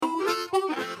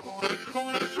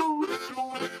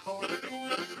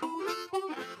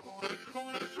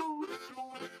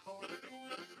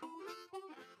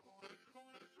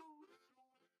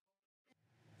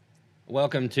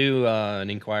Welcome to an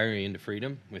inquiry into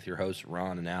freedom with your hosts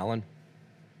Ron and Alan.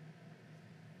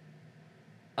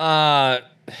 A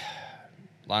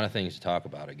lot of things to talk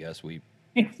about. I guess we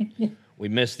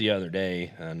missed the other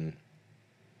day and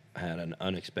had an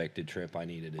unexpected trip I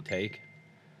needed to take.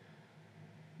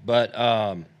 But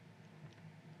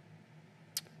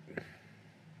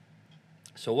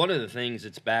so one of the things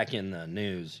that's back in the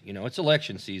news, it's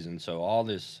election season, so all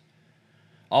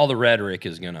the rhetoric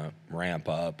is going to ramp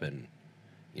up, and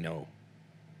you know,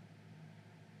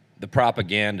 the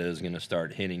propaganda is going to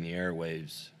start hitting the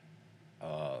airwaves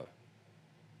uh,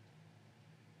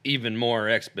 even more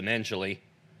exponentially.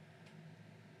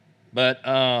 But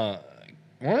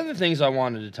one of the things I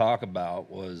wanted to talk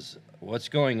about was what's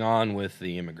going on with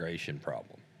the immigration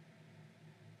problem.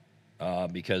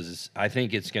 Because I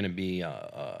think it's going to be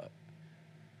a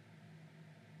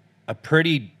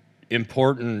pretty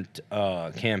important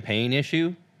campaign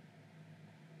issue.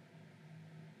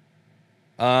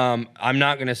 I'm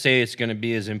not going to say it's going to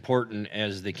be as important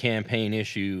as the campaign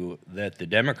issue that the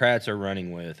Democrats are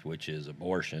running with, which is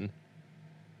abortion,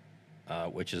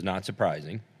 which is not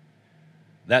surprising.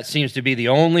 That seems to be the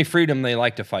only freedom they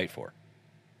like to fight for,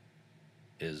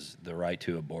 is the right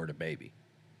to abort a baby.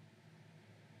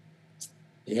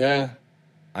 Yeah.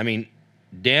 I mean,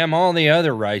 damn all the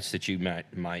other rights that you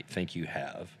might think you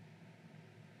have,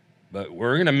 but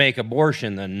we're going to make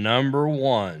abortion the number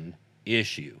one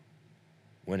issue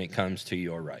when it comes to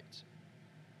your rights.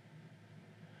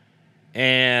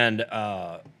 And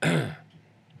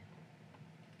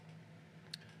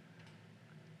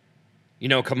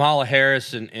Kamala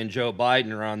Harris and Joe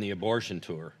Biden are on the abortion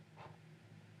tour,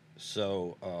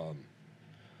 so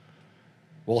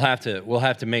we'll have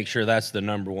to make sure that's the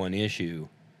number one issue.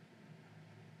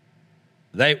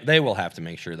 They will have to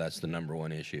make sure that's the number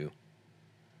one issue,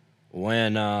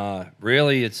 when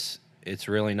really it's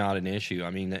really not an issue. I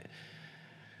mean,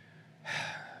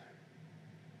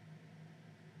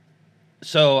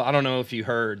 so I don't know if you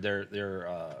heard,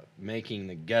 they're making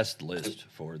the guest list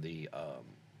for the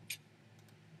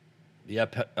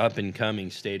up and coming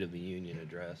State of the Union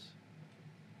address.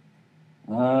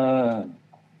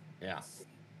 Yeah.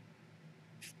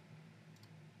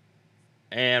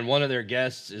 And one of their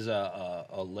guests is a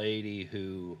lady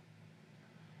who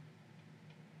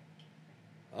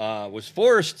was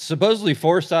supposedly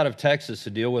forced out of Texas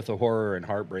to deal with the horror and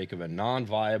heartbreak of a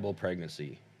non-viable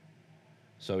pregnancy.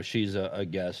 So she's a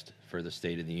guest for the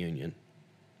State of the Union.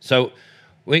 So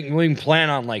we can plan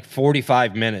on like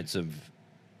 45 minutes of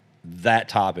that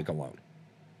topic alone.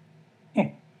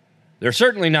 They're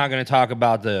certainly not going to talk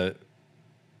about the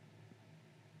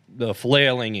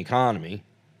flailing economy.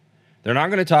 They're not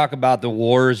going to talk about the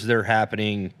wars that are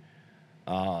happening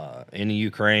in the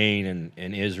Ukraine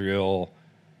and Israel,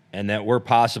 and that we're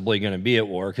possibly going to be at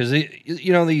war. Because,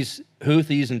 these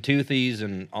Houthis and Toothies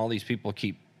and all these people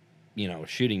keep,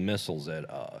 shooting missiles at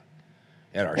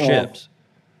our ships.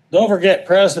 Don't forget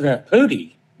President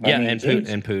Putin.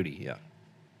 Putin, yeah.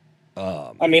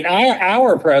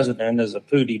 Our president is a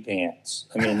Pootie pants.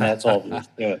 I mean, that's all he's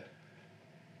doing.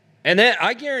 And then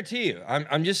I guarantee you,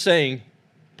 I'm just saying,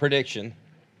 prediction,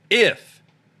 if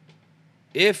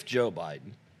Joe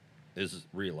Biden is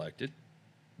reelected,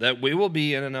 that we will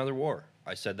be in another war.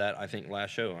 I said that, I think, last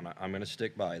show, and I'm going to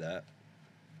stick by that.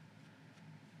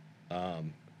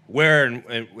 Where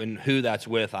and who that's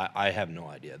with, I have no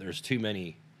idea. There's too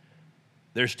many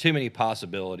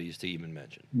possibilities to even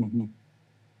mention. Mm-hmm.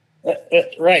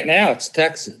 Right now, it's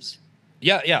Texas.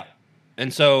 Yeah.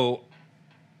 And so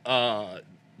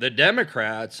the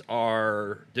Democrats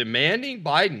are demanding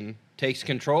Biden takes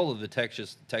control of the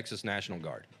Texas National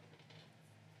Guard.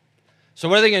 So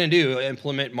what are they going to do?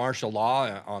 Implement martial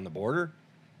law on the border?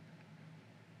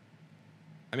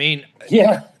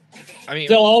 Yeah.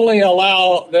 They'll only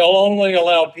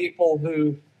allow people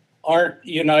who aren't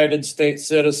United States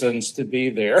citizens to be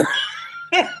there.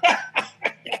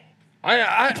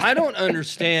 I don't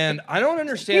understand. I don't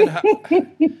understand how.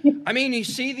 You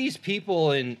see these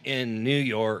people in New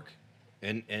York,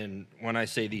 and when I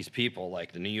say these people,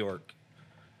 like the New York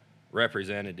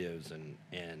representatives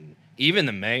and even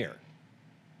the mayor,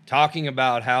 talking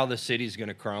about how the city's going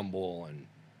to crumble, and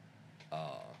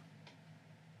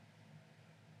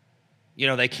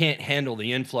they can't handle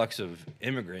the influx of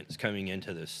immigrants coming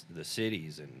into the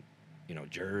cities, and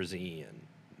Jersey and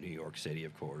New York City,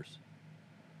 of course.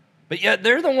 But yet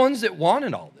they're the ones that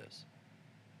wanted all this.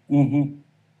 Mm-hmm.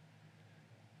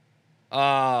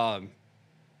 I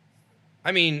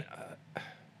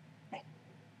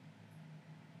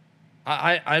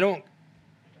don't.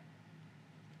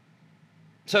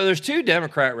 So there's two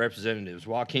Democrat representatives,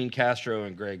 Joaquin Castro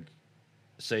and Greg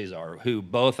Cesar, who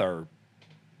both are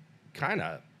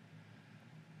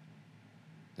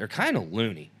they're kind of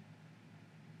loony.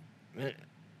 Let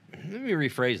me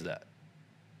rephrase that.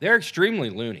 They're extremely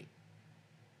loony.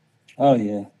 Oh,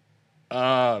 yeah.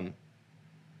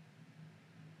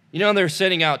 They're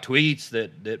sending out tweets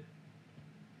that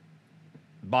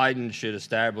Biden should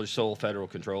establish sole federal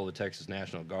control of the Texas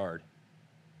National Guard.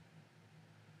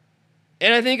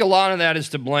 And I think a lot of that is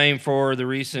to blame for the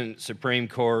recent Supreme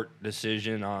Court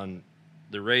decision on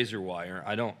the razor wire.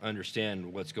 I don't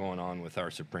understand what's going on with our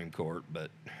Supreme Court,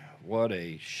 but what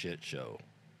a shit show.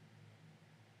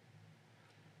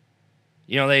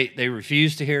 They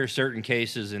refuse to hear certain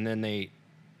cases, and then they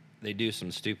do some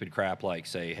stupid crap like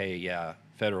say, hey, yeah,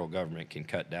 federal government can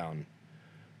cut down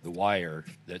the wire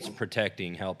that's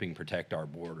helping protect our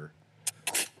border.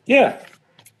 Yeah.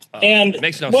 And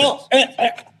makes no sense.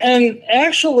 And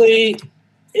actually,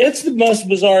 it's the most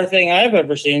bizarre thing I've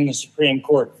ever seen the Supreme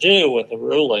Court do with a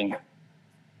ruling,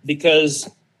 because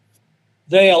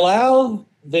they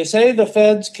say the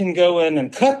feds can go in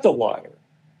and cut the wire,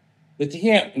 but they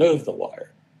can't move the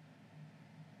wire.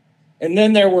 And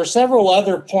then there were several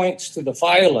other points to the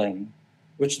filing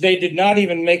which they did not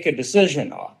even make a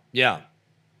decision on. Yeah.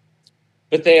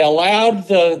 But they allowed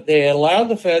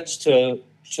the feds to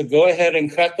go ahead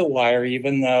and cut the wire,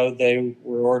 even though they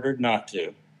were ordered not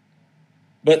to.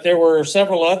 But there were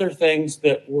several other things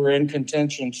that were in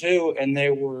contention too, and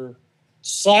they were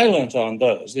silent on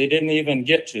those. They didn't even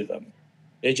get to them.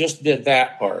 They just did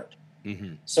that part.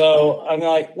 Mm-hmm. So I'm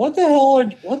like, what the hell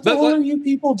are you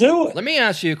people doing? Let me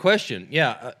ask you a question.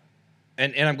 Yeah,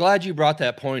 and I'm glad you brought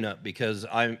that point up, because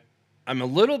I'm a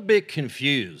little bit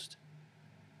confused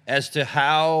as to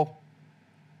how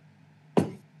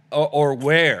or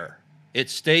where it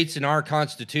states in our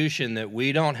Constitution that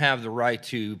we don't have the right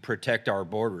to protect our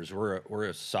borders. We're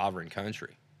a sovereign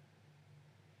country.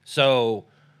 So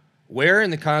where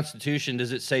in the Constitution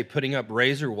does it say putting up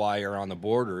razor wire on the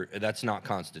border? That's not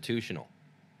constitutional.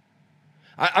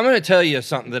 I'm going to tell you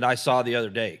something that I saw the other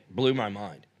day. Blew my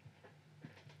mind.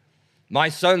 My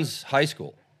son's high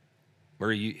school,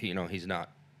 where he's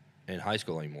not in high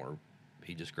school anymore.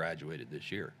 He just graduated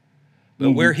this year.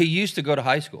 But where he used to go to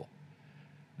high school,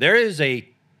 there is a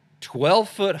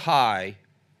 12-foot high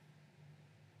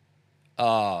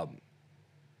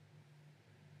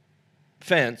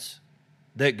fence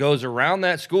that goes around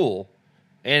that school,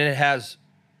 and it has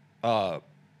barbed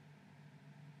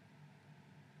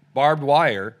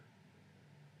wire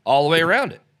all the way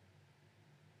around it.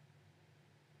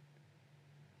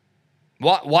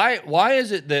 Why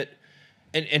is it that,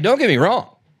 and don't get me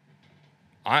wrong,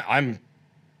 I'm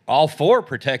all for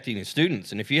protecting the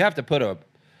students, and if you have to put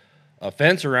a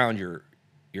fence around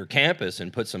your campus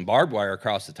and put some barbed wire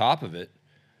across the top of it,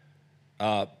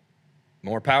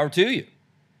 more power to you.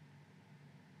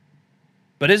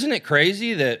 But isn't it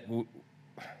crazy that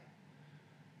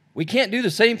we can't do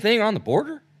the same thing on the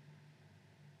border?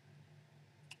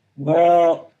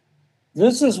 Well,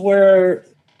 this is where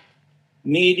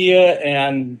media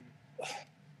and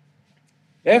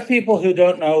have people who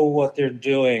don't know what they're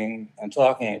doing and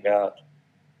talking about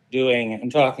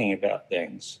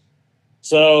things.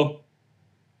 So,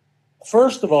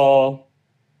 first of all,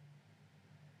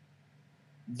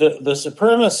 the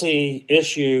supremacy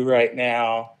issue right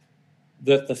now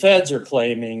that the feds are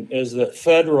claiming is that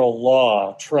federal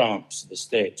law trumps the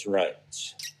states'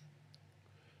 rights.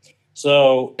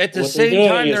 So at the same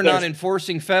time, they're not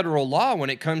enforcing federal law when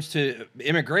it comes to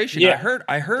immigration. Yeah,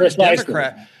 I heard precisely. A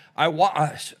Democrat.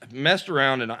 I messed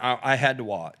around and I had to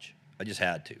watch. I just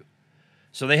had to.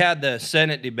 So they had the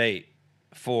Senate debate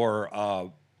for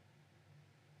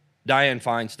Dianne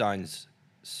Feinstein's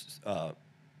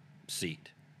seat.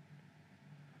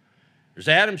 There's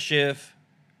Adam Schiff.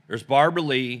 There's Barbara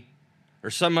Lee.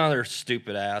 There's some other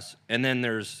stupid ass. And then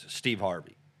there's Steve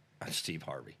Harvey. Steve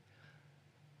Harvey.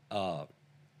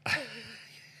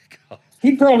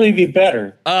 He'd probably be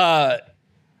better.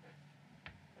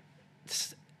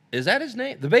 Is that his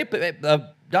name?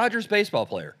 The Dodgers baseball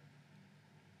player.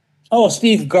 Oh,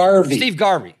 Steve Garvey. Steve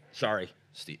Garvey. Sorry,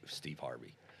 Steve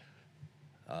Harvey.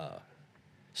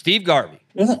 Steve Garvey.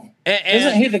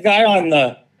 Isn't he the guy on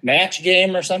the Match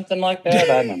Game or something like that?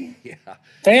 I don't know. Yeah.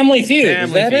 Family Feud.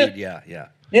 Is that it? Yeah.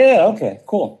 Yeah. Okay.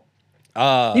 Cool.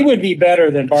 He would be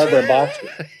better than Barbara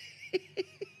Boxer.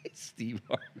 Steve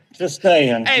Harvey. Just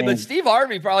saying. Hey, but Steve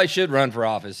Harvey probably should run for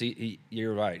office.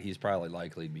 You're right. He's probably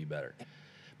likely to be better.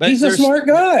 But he's a smart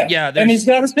guy. Yeah, and he's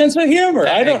got a sense of humor.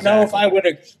 I don't know if I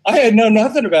had known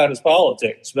nothing about his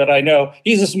politics, but I know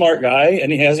he's a smart guy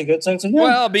and he has a good sense of humor.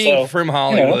 Well, being from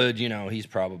Hollywood, he's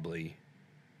probably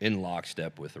in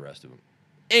lockstep with the rest of them.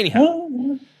 Anyhow.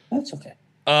 Well, that's okay.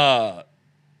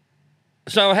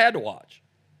 So I had to watch.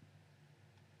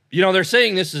 You know, they're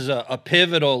saying this is a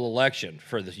pivotal election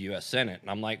for the U.S. Senate. And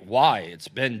I'm like, why? It's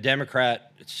been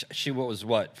Democrat. She was,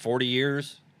 40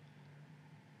 years?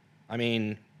 I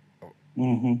mean,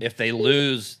 if they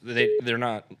lose, they're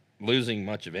not losing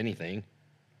much of anything.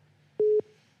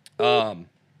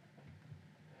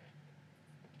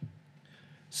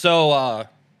 So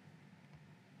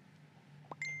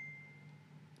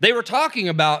they were talking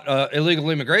about illegal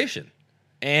immigration.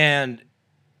 And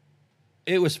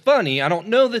it was funny. I don't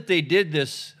know that they did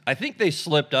this. I think they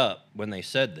slipped up when they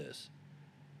said this.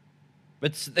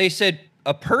 But they said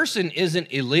a person isn't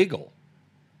illegal.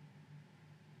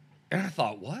 And I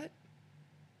thought, what?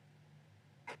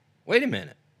 Wait a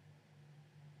minute.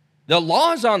 The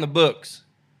laws on the books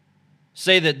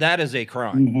say that that is a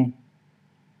crime.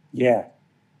 Yeah.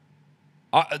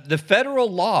 The federal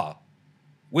law,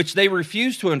 which they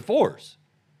refuse to enforce.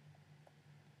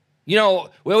 You know,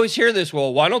 we always hear this,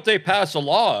 well, why don't they pass a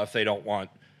law if they don't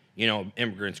want,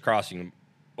 immigrants crossing them?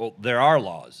 Well, there are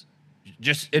laws.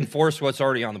 Just enforce what's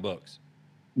already on the books.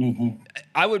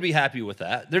 I would be happy with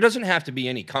that. There doesn't have to be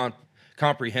any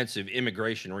comprehensive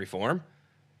immigration reform.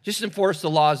 Just enforce the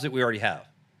laws that we already have.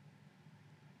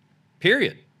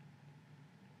 Period.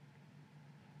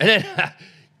 And then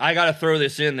I got to throw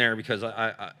this in there because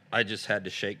I just had to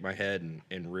shake my head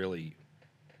and really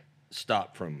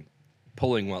stop from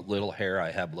pulling what little hair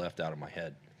I have left out of my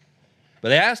head. But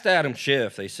they asked Adam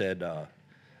Schiff, they said,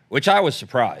 which I was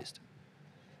surprised.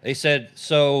 They said,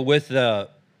 so with the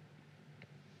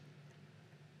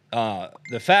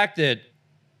fact that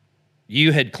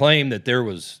you had claimed that there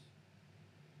was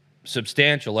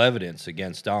substantial evidence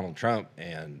against Donald Trump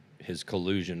and his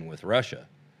collusion with Russia,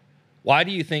 why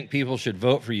do you think people should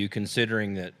vote for you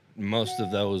considering that most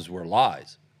of those were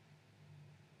lies?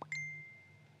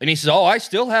 And he says, I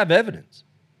still have evidence.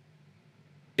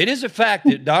 It is a fact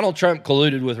that Donald Trump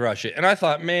colluded with Russia. And I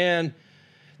thought, man,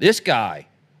 this guy,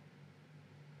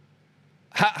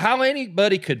 how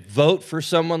anybody could vote for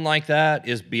someone like that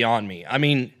is beyond me. I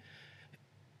mean,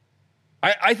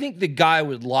 I think the guy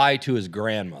would lie to his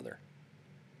grandmother.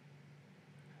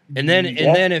 And then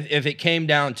if it came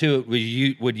down to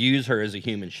it, would use her as a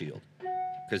human shield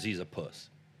because he's a puss.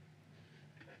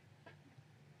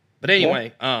 But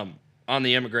anyway, on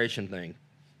the immigration thing,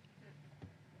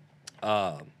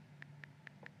 I'll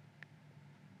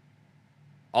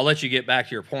let you get back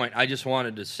to your point. I just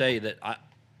wanted to say that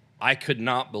I could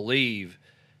not believe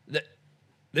that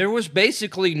there was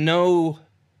basically no.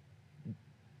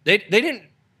 They didn't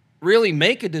really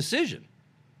make a decision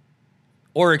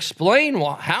or explain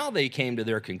how they came to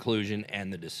their conclusion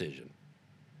and the decision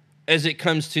as it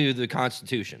comes to the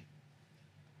Constitution.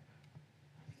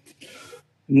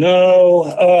 No,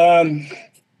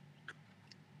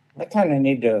 I kind of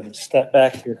need to step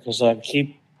back here because I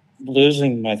keep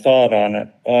losing my thought on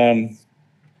it. And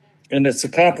it's a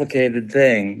complicated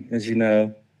thing, as you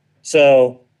know.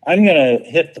 So I'm going to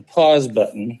hit the pause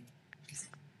button.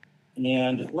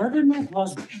 And where did my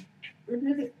pause button? Where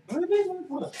did my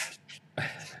pause? I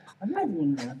had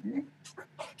one down here.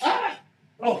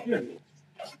 Oh, here it is.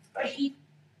 I keep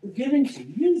forgetting to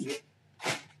use it.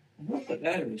 I hope the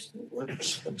battery still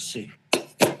works. Let's see.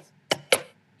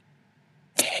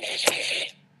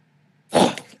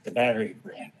 The battery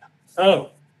ran out.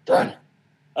 Oh, darn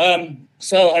it.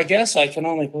 So I guess I can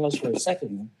only pause for a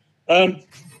second.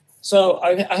 So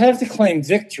I have to claim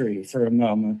victory for a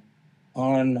moment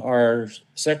on our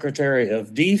Secretary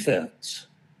of Defense.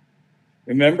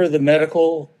 Remember the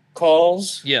medical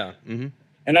calls? Yeah. Mm-hmm.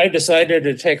 And I decided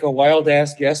to take a wild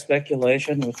ass guess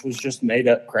speculation, which was just made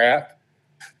up crap.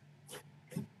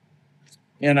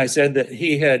 And I said that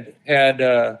he had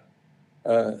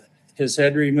his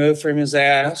head removed from his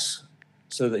ass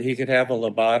so that he could have a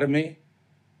lobotomy.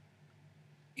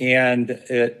 And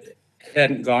it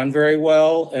hadn't gone very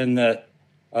well, and that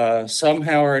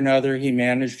somehow or another he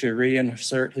managed to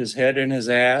reinsert his head in his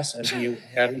ass and he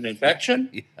had an infection.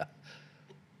 Yeah.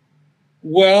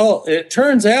 Well, it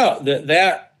turns out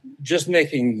that just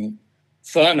making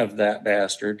fun of that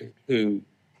bastard who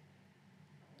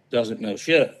doesn't know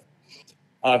shit,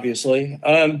 obviously,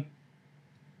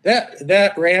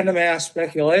 that random ass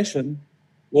speculation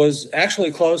was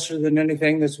actually closer than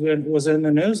anything was in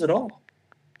the news at all.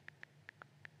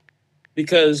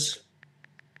 Because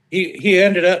he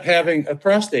ended up having a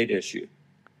prostate issue,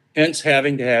 hence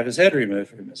having to have his head removed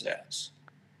from his ass.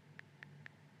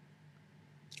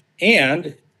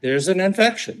 And there's an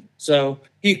infection. So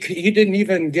he didn't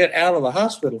even get out of the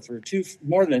hospital for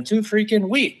more than 2 freaking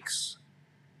weeks.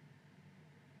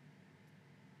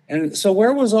 And so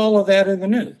where was all of that in the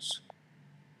news?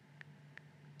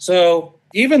 So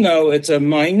even though it's a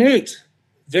minute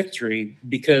victory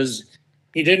because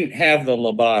he didn't have the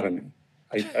lobotomy,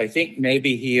 I think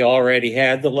maybe he already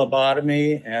had the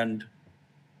lobotomy and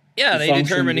Yeah, they functioned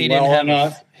determined he well didn't have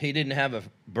enough. he didn't have a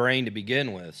brain to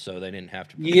begin with, so they didn't have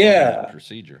to perform Yeah. that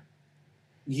procedure.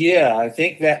 Yeah, I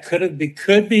think that could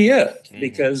be it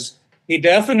because he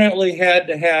definitely had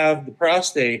to have the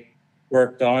prostate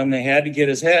worked on. They had to get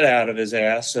his head out of his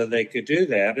ass so they could do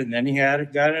that, and then he got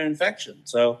an infection.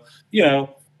 So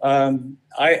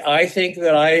I think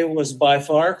that I was by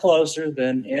far closer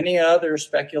than any other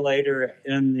speculator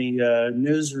in the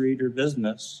newsreader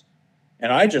business,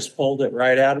 and I just pulled it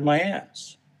right out of my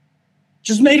ass.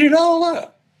 Just made it all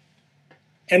up,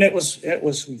 and it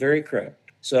was very correct.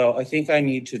 So I think I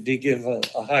need to give a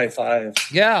high five.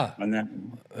 Yeah, on that.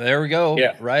 There we go.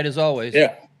 Yeah, right as always.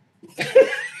 Yeah.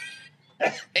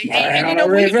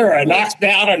 Rivera knocked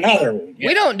out another one.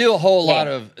 We don't do a whole lot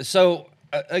of so.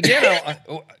 Again,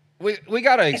 we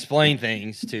got to explain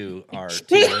things to our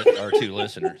two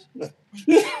listeners.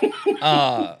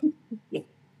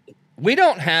 We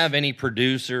don't have any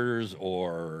producers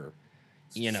or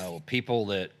people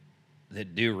that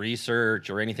do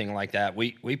research or anything like that.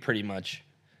 We pretty much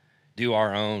do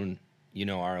our own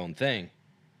thing.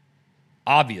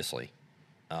 Obviously,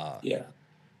 yeah.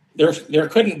 There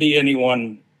couldn't be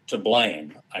anyone to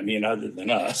blame. I mean, other than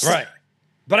us, right?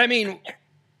 But I mean,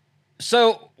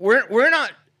 so we're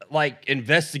not like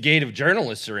investigative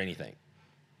journalists or anything.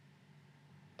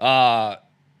 But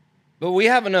we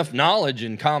have enough knowledge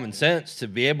and common sense to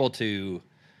be able to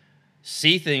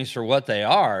see things for what they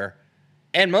are.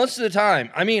 And most of the time,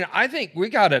 I mean, I think we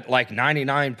got it like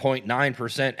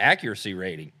 99.9% accuracy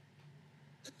rating.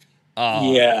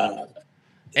 Yeah.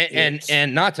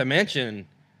 And not to mention,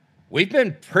 we've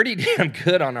been pretty damn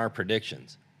good on our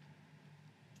predictions.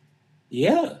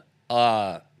 Yeah.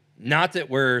 Not that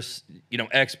we're,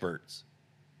 experts.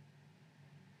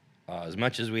 As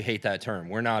much as we hate that term,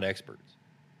 we're not experts.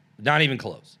 Not even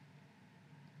close.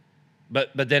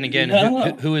 But then again,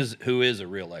 who is a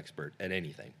real expert at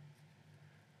anything?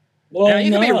 Well, now,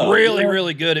 you can be really,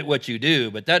 really good at what you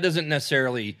do, but that doesn't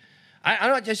necessarily.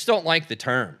 I just don't like the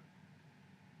term.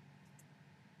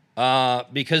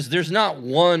 Because there's not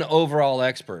one overall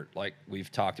expert, like we've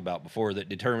talked about before, that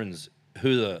determines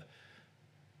who's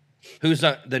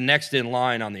the next in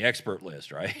line on the expert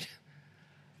list, right?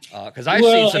 Because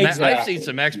I've seen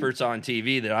some experts on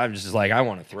TV that I'm just like, I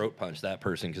want to throat punch that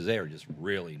person because they are just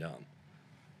really dumb.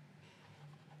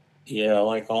 Yeah,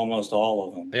 like almost all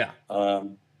of them. Yeah.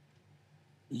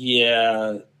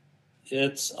 Yeah,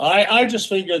 I just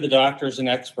figure the doctor's an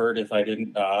expert if I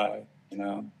didn't die.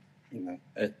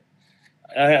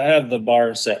 I have the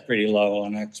bar set pretty low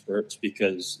on experts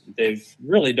because they've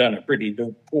really done a pretty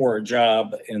poor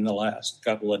job in the last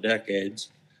couple of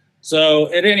decades.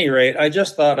 So at any rate, I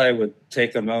just thought I would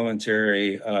take a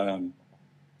momentary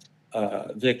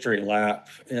victory lap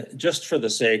just for the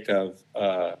sake of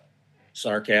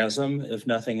sarcasm, if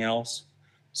nothing else.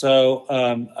 So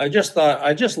I just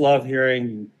love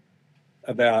hearing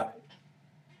about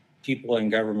people in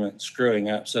government screwing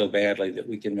up so badly that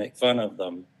we can make fun of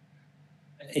them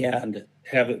and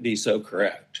have it be so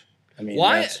correct. I mean,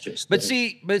 why? That's just. But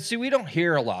see, we don't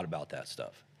hear a lot about that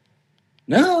stuff.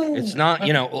 No, it's not.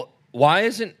 Why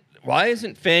isn't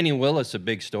Fannie Willis a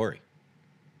big story?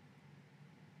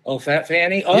 Oh, Fat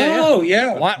Fanny. Oh,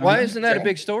 yeah. Why isn't that a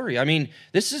big story? I mean,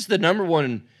 this is the number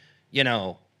one,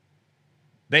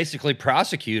 basically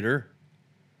prosecutor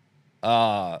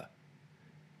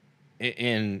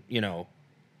in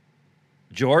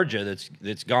Georgia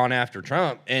that's gone after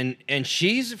Trump, and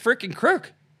she's a freaking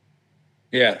crook.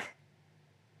 Yeah.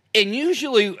 And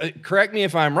usually, correct me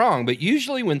if I'm wrong, but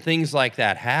usually when things like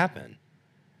that happen,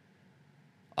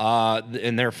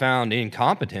 and they're found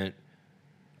incompetent,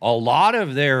 a lot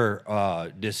of their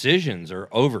decisions are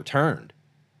overturned.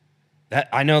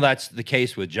 I know that's the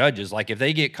case with judges. Like if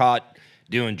they get caught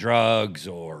doing drugs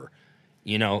or,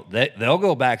 they'll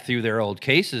go back through their old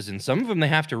cases, and some of them they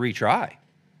have to retry.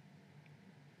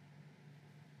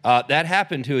 That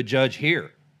happened to a judge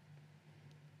here.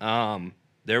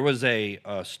 There was a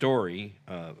story,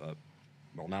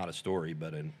 well, not a story,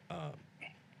 but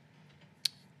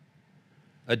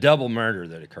a double murder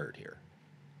that occurred here.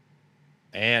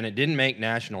 And it didn't make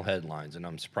national headlines, and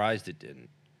I'm surprised it didn't.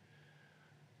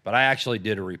 But I actually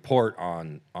did a report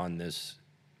on this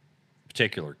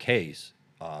particular case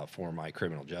for my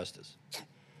criminal justice.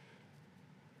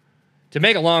 To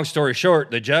make a long story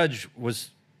short, the judge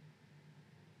was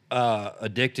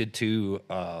addicted to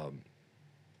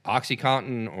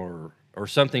OxyContin or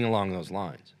something along those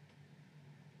lines.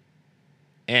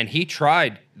 And he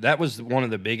tried. That was one of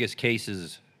the biggest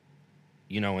cases,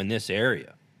 in this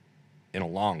area in a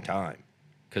long time,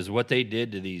 because what they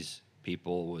did to these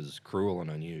people was cruel and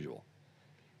unusual.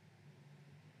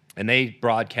 And they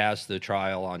broadcast the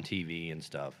trial on TV and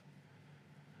stuff.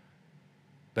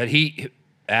 But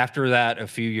after that, a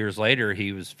few years later,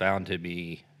 he was found to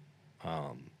be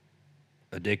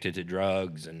addicted to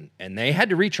drugs, and they had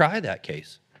to retry that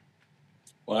case.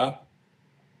 Wow.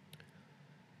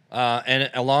 And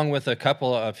along with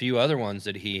a few other ones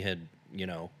that he had,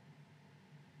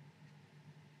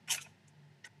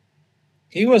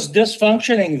 He was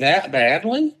dysfunctioning that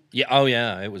badly? Yeah. Oh,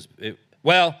 yeah.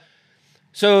 Well,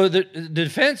 so the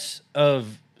defense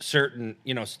of certain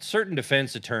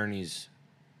defense attorneys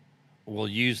will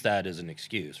use that as an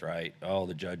excuse, right? Oh,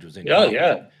 the judge was incompetent.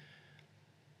 Yeah.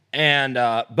 And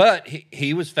but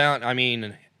he was found. I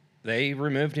mean, they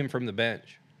removed him from the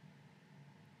bench.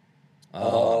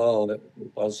 It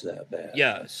was that bad.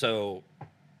 Yeah. So,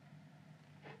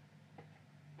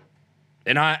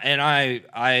 and I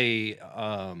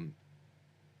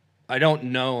don't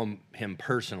know him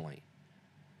personally,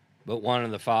 but one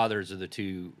of the fathers of the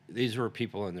two. These were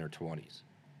people in their 20s,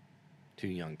 two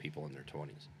young people in their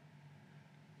 20s,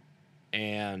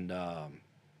 and I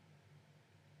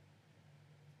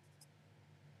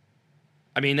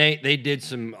mean, they did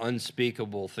some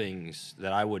unspeakable things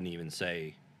that I wouldn't even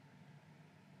say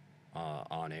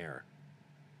on air.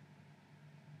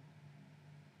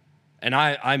 And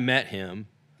I met him,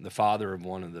 the father of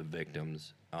one of the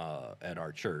victims, at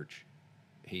our church.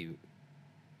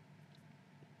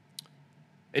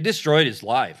 It destroyed his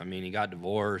life. I mean, he got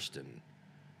divorced, and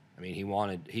I mean,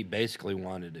 he basically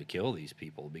wanted to kill these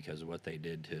people because of what they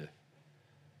did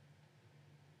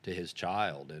to his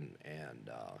child, and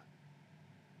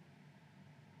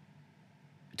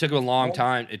it took him a long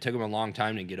time. It took him a long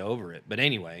time to get over it. But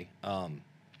anyway,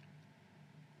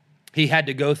 he had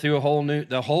to go through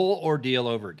the whole ordeal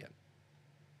over again.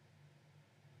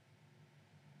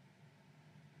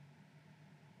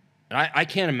 And I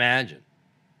can't imagine.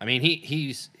 I mean,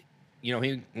 he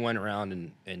went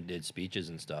around and did speeches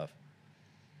and stuff.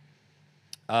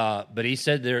 But he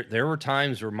said there were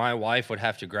times where my wife would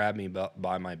have to grab me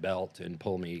by my belt and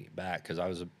pull me back because I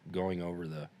was going over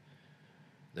the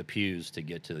pews to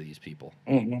get to these people.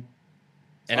 Mm-hmm.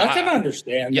 And I can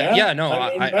understand that. Yeah, no.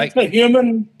 That's a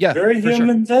human, very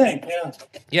human thing. Yeah.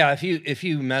 Yeah, if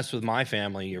you mess with my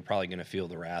family, you're probably going to feel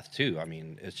the wrath too. I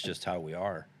mean, it's just how we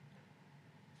are.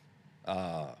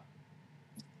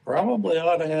 Probably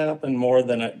ought to happen more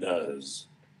than it does.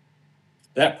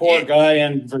 That poor guy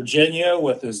in Virginia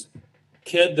with his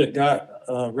kid that got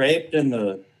raped in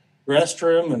the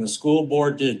restroom, and the school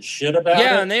board did shit about it.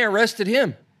 Yeah, and they arrested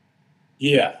him.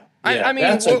 Yeah. I mean,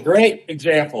 that's a great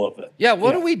example of it. Yeah,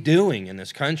 what are we doing in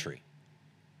this country?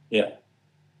 Yeah.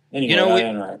 Anyway, I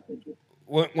interact with you.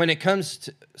 When it comes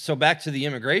to back to the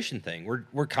immigration thing,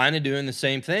 we're kind of doing the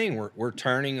same thing. We're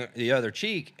turning the other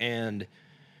cheek, and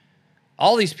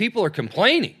all these people are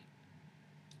complaining.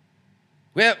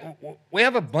 We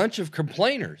have a bunch of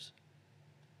complainers.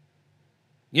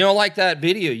 Like that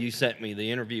video you sent me,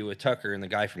 the interview with Tucker and the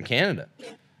guy from Canada,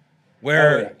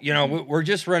 where we're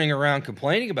just running around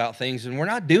complaining about things and we're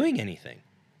not doing anything.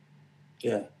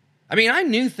 Yeah. I mean, I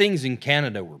knew things in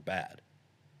Canada were bad.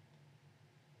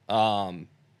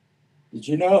 Did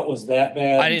you know it was that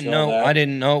bad? I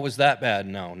didn't know it was that bad.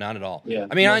 No, not at all. Yeah.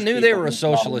 I mean, I knew they were a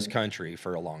socialist country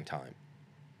for a long time.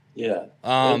 Yeah.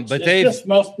 But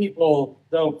most people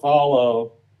don't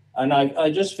follow. And I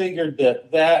just figured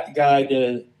that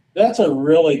guy that's a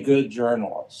really good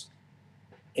journalist.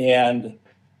 And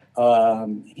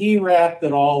he wrapped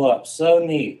it all up so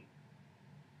neat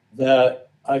that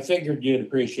I figured you'd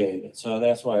appreciate it. So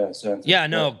that's why I sent it. Yeah,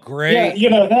 no, great.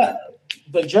 Yeah, that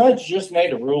the judge just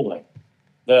made a ruling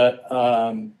that,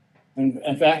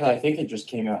 in fact, I think it just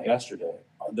came out yesterday,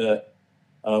 that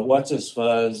what's his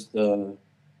fuzz, the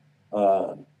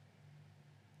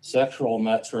sexual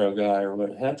metro guy, or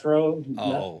what, hetero?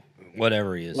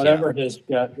 Whatever he is. Whatever his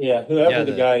guy, whoever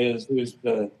the guy is who's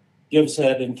the gives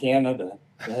head in Canada,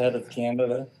 the head of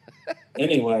Canada.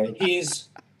 Anyway, he's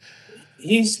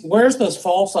wears those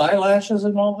false eyelashes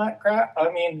and all that crap.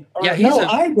 I mean,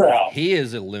 eyebrow. He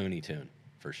is a Looney Tune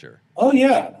for sure. Oh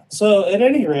yeah. So at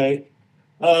any rate,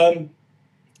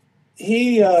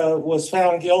 he was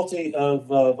found guilty of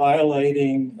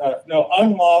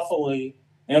unlawfully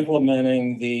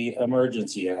implementing the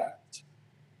Emergency Act.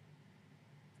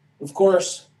 Of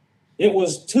course, it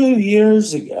was 2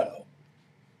 years ago,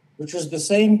 which is the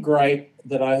same gripe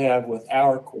that I have with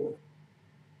our court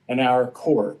and our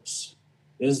courts,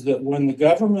 is that when the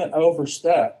government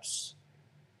oversteps,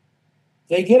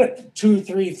 they get it 2,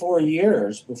 3, 4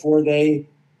 years before they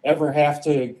ever have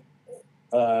to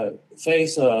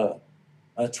face a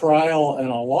trial and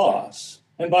a loss.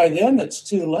 And by then it's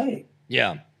too late.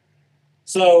 Yeah.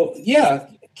 So,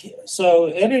 so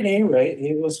at any rate,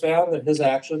 it was found that his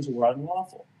actions were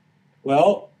unlawful.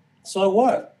 Well, so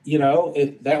what?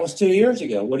 That was 2 years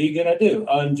ago. What are you going to do?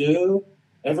 Undo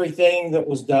everything that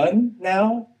was done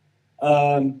now?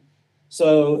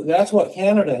 So that's what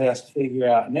Canada has to figure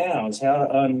out now, is how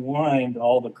to unwind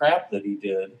all the crap that he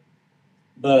did.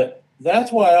 But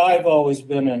that's why I've always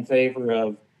been in favor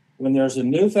of, when there's a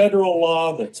new federal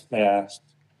law that's passed,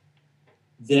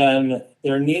 then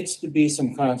there needs to be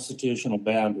some constitutional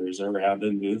boundaries around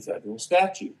a new federal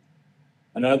statute.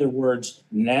 In other words,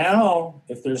 now,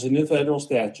 if there's a new federal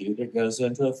statute, it goes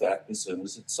into effect as soon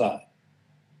as it's signed.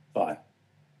 Fine.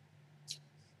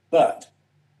 But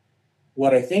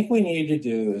what I think we need to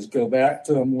do is go back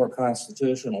to a more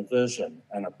constitutional vision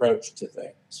and approach to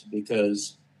things,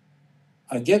 because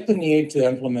I get the need to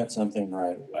implement something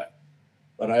right away.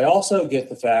 But I also get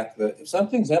the fact that if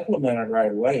something's implemented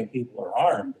right away and people are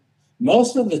harmed,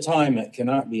 most of the time it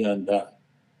cannot be undone.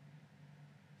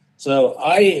 So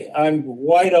I'm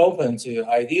wide open to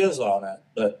ideas on it,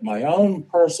 but my own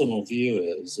personal view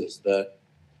is that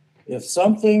if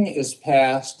something is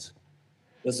passed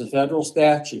as a federal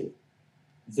statute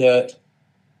that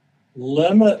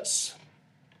limits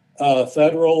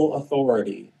federal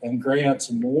authority and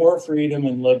grants more freedom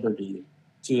and liberty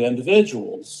to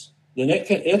individuals, then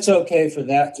it's okay for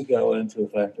that to go into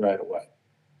effect right away.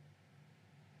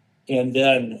 And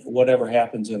then whatever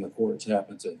happens in the courts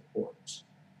happens in the courts.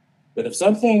 But if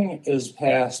something is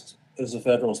passed as a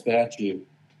federal statute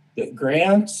that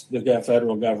grants the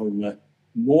federal government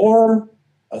more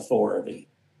authority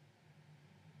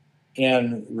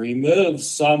and removes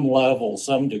some level,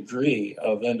 some degree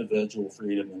of individual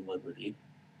freedom and liberty,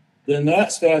 then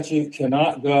that statute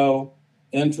cannot go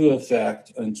into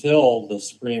effect until the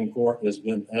Supreme Court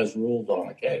has ruled on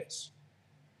a case.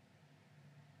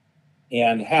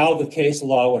 And how the case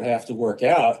law would have to work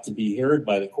out to be heard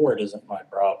by the court isn't my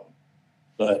problem.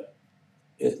 But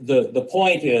the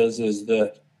point is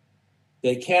that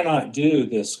they cannot do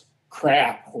this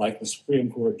crap like the Supreme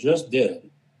Court just did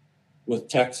with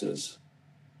Texas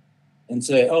and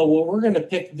say, oh, well, we're going to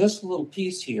pick this little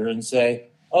piece here and say,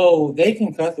 oh, they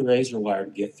can cut the razor wire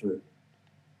to get through.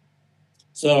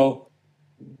 So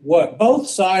what both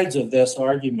sides of this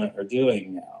argument are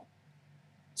doing now,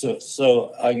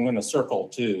 so I'm going to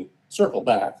circle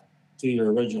back to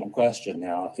your original question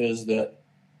now, is that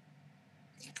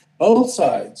both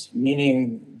sides,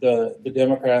 meaning the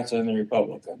Democrats and the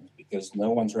Republicans, because no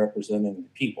one's representing the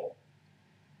people,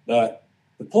 but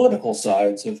the political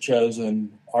sides have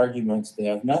chosen arguments that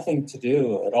have nothing to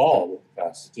do at all with the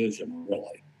Constitution,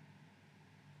 really.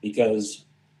 Because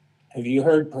have you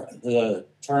heard the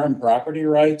term property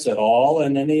rights at all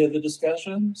in any of the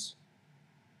discussions?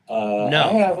 No.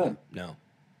 I haven't. No.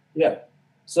 Yeah.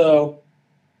 So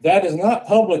that is not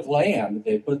public land that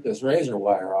they put this razor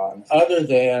wire on, other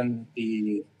than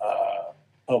the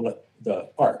public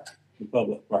park,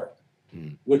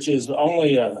 which is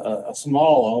only a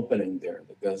small opening there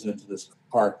that goes into this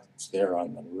park that's there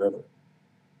on the river.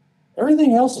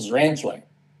 Everything else is ranch land.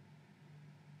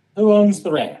 Who owns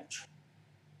the ranch?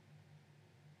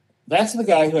 That's the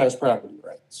guy who has property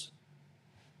rights.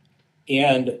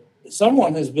 And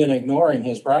someone has been ignoring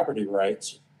his property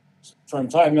rights from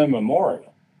time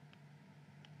immemorial.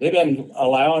 They've been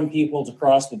allowing people to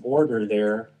cross the border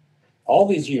there all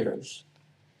these years.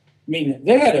 I mean,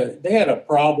 they had a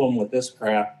problem with this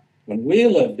crap when we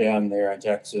lived down there in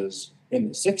Texas in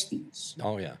the 60s.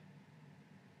 Oh, yeah.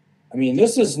 I mean,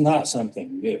 this is not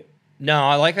something new.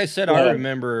 No, like I said, I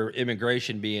remember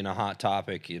immigration being a hot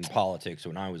topic in politics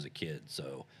when I was a kid.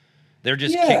 So they're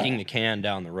just kicking the can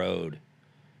down the road.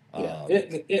 Yeah,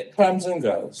 it comes and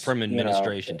goes. From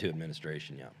administration to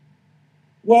administration, yeah.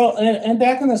 Well, and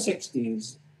back in the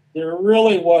 60s, there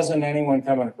really wasn't anyone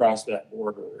coming across that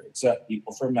border except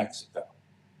people from Mexico.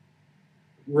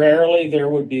 Rarely there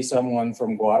would be someone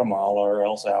from Guatemala or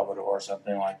El Salvador or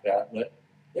something like that, but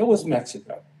it was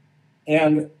Mexico.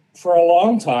 And for a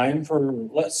long time, for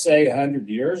let's say 100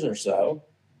 years or so,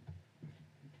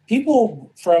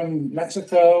 people from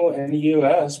Mexico and the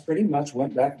U.S. pretty much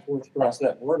went back and forth across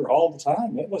that border all the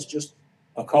time. It was just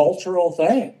a cultural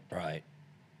thing. Right.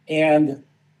 And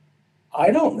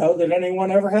I don't know that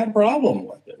anyone ever had a problem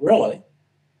with it, really.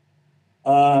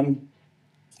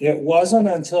 It wasn't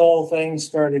until things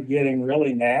started getting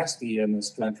really nasty in this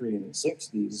country in the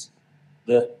 60s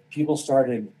that people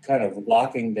started kind of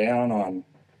locking down on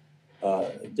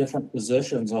different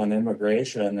positions on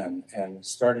immigration and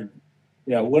started,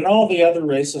 when all the other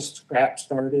racist crap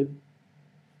started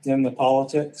in the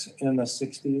politics in the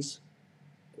 60s,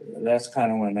 that's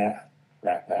kind of when that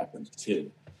crap happened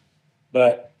too.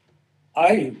 But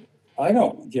I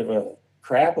don't give a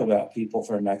crap about people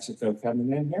from Mexico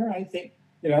coming in here. I think,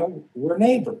 we're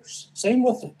neighbors. Same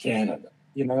with Canada.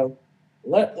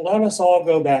 Let us all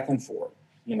go back and forth.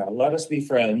 Let us be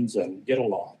friends and get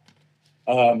along.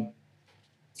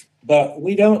 But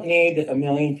we don't need 1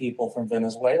 million people from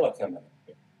Venezuela coming in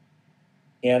here.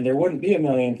 And there wouldn't be 1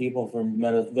 million people from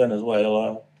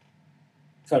Venezuela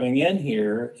coming in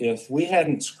here if we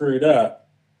hadn't screwed up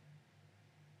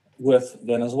with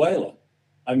Venezuela.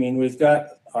 I mean, we've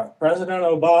got our President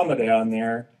Obama down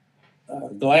there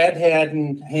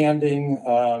handing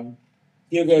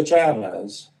Hugo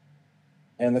Chavez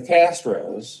and the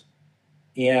Castros.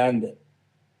 And,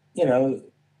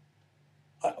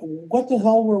 what the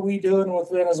hell were we doing with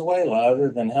Venezuela other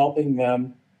than helping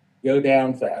them go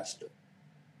down faster?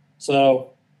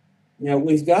 So,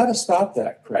 we've got to stop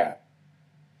that crap.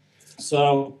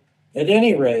 So, at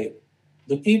any rate,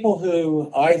 the people who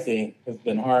I think have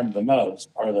been harmed the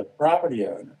most are the property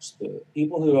owners, the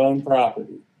people who own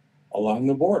property along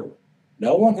the border.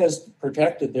 No one has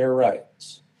protected their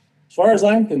rights. As far as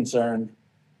I'm concerned,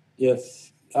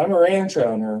 if I'm a ranch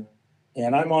owner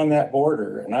and I'm on that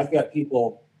border and I've got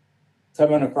people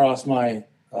coming across my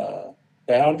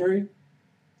boundary,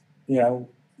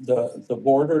 the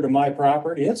border to my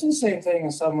property, it's the same thing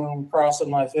as someone crossing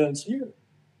my fence here.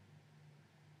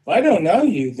 If I don't know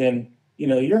you, then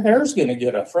your hair's going to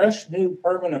get a fresh, new,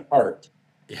 permanent part.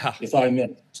 Yeah. If I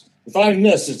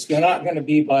miss, it's not going to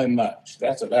be by much.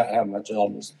 That's about how much I'll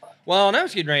miss. Well, and I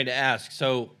was getting ready to ask.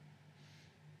 So,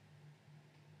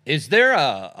 is there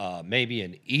a maybe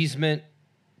an easement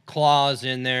clause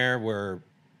in there or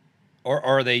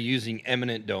are they using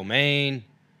eminent domain,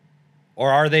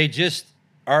 or are they just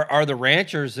are the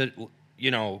ranchers that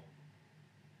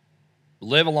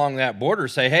live along that border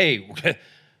say, hey,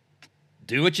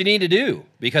 do what you need to do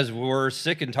because we're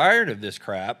sick and tired of this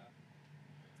crap?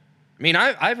 I mean,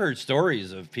 I've heard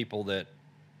stories of people that,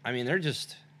 they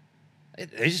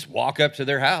just walk up to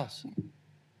their house.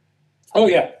 Oh,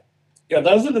 yeah. Yeah,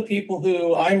 those are the people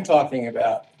who I'm talking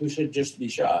about who should just be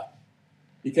shot.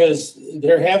 Because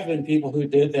there have been people who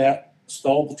did that,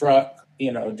 stole the truck,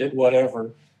 did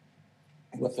whatever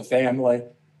with the family.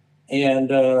 And,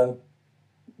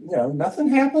 nothing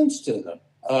happens to them.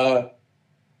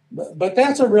 But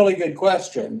that's a really good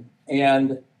question.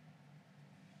 And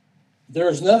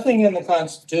there's nothing in the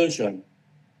Constitution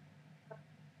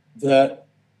that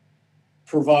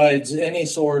provides any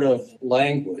sort of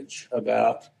language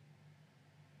about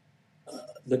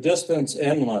the distance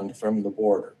inland from the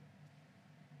border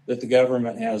that the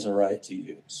government has a right to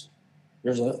use.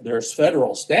 There's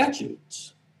federal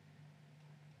statutes,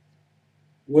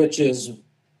 which is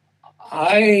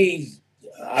I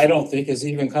don't think is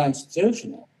even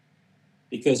constitutional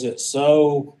because it's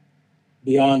so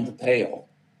beyond the pale.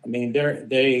 I mean,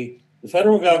 the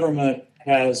federal government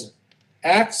has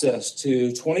access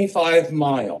to 25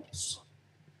 miles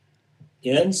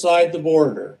inside the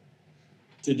border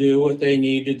to do what they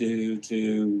need to do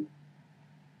to,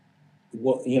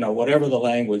 whatever the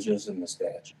language is in the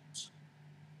statutes.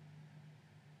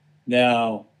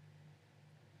 Now,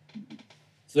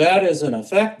 that is in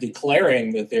effect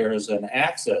declaring that there is an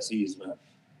access easement.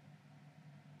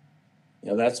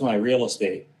 That's my real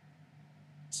estate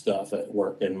stuff at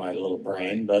work in my little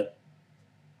brain. But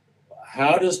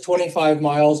how does 25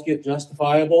 miles get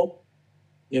justifiable?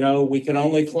 We can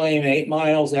only claim 8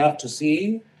 miles out to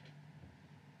sea,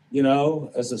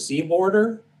 as a sea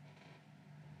border.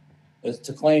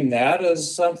 To claim that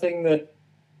as something that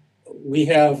we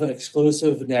have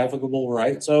exclusive navigable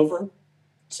rights over.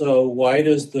 So why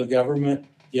does the government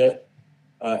get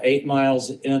 8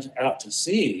 miles out to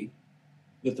sea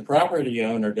that the property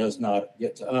owner does not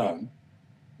get to own?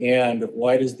 And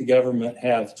why does the government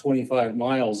have 25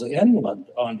 miles inland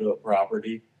onto a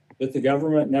property that the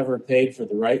government never paid for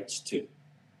the rights to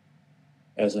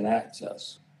as an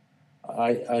access?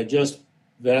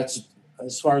 That's,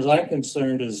 as far as I'm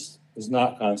concerned, is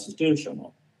not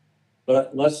constitutional.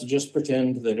 But let's just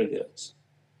pretend that it is.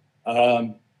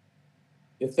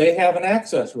 If they have an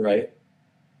access right,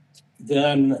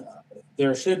 then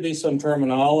there should be some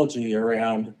terminology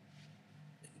around,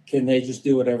 can they just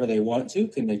do whatever they want to?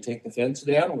 Can they take the fence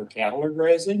down where cattle are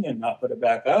grazing and not put it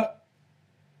back up?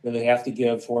 Do they have to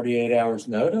give 48 hours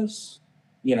notice?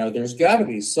 There's got to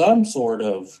be some sort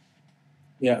of,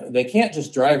 they can't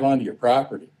just drive onto your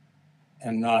property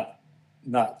and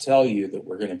not tell you that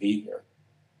we're going to be here.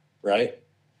 right?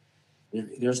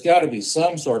 There's got to be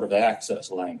some sort of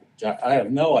access language. I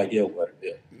have no idea what it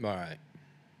is. All right.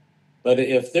 But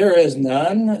if there is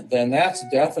none, then that's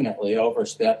definitely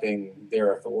overstepping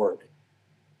their authority.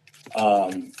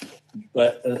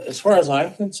 But as far as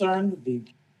I'm concerned,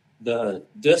 the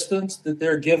distance that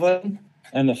they're given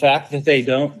and the fact that they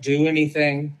don't do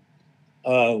anything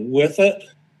with it,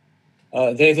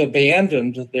 they've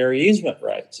abandoned their easement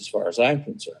rights as far as I'm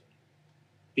concerned,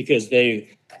 because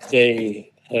they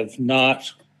have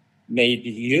not made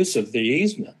use of the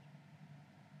easement.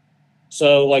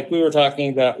 So, like we were talking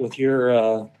about with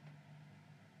your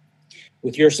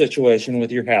situation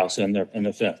with your house and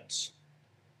the fence,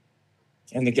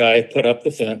 and the guy put up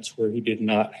the fence where he did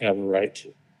not have a right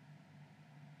to.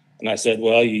 And I said,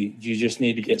 well, you just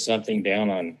need to get something down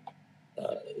on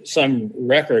some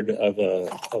record of a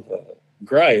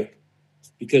gripe,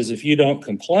 because if you don't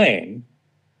complain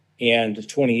and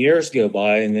 20 years go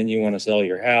by and then you want to sell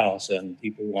your house and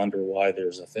people wonder why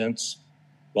there's a fence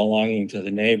belonging to the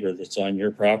neighbor that's on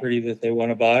your property that they want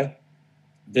to buy,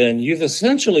 then you've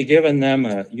effectively given them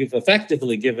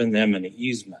an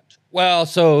easement. Well,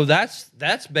 so that's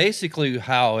basically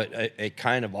how it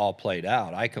kind of all played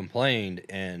out. I complained,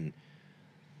 and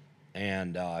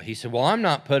he said, "Well, I'm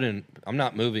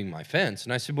not moving my fence."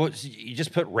 And I said, "Well, you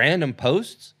just put random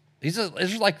posts?" He said,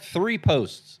 "There's like 3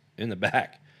 posts in the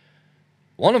back.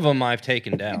 One of them I've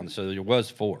taken down, so there was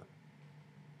 4."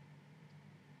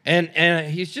 And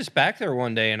he's just back there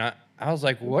one day, and I was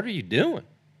like, "What are you doing?"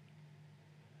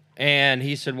 And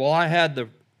he said, "Well, I had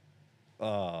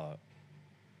a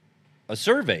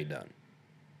survey done."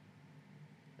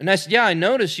 And I said, "Yeah, I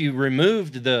noticed you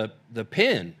removed the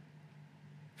pin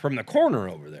from the corner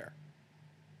over there.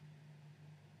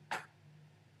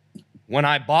 When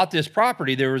I bought this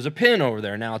property, there was a pin over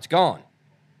there. Now it's gone."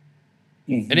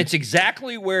 Mm-hmm. And it's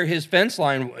exactly where his fence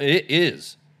line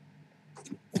is.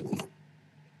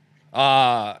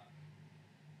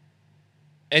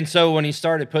 And so when he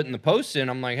started putting the posts in,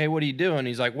 I'm like, "Hey, what are you doing?"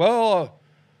 He's like, "Well,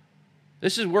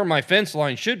 this is where my fence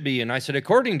line should be." And I said,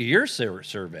 "According to your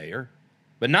surveyor,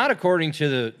 but not according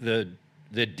to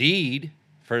the deed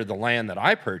for the land that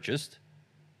I purchased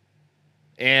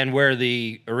and where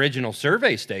the original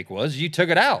survey stake was, you took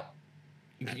it out.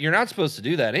 You're not supposed to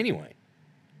do that anyway."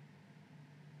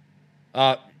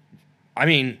 I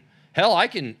mean, hell, I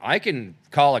can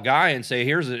call a guy and say,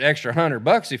 "Here's an extra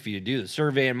 $100 if you do the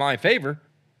survey in my favor."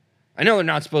 I know they're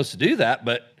not supposed to do that,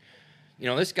 but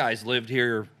this guy's lived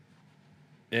here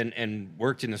and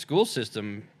worked in the school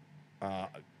system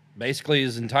basically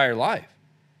his entire life.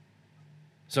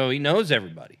 So he knows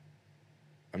everybody,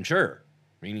 I'm sure.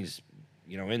 I mean, he's,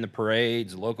 in the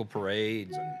parades, local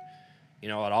parades,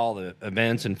 and, at all the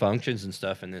events and functions and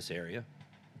stuff in this area.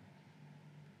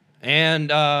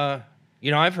 And,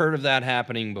 I've heard of that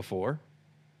happening before.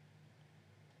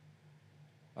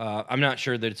 I'm not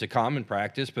sure that it's a common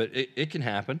practice, but it can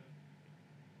happen.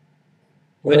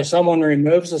 Where someone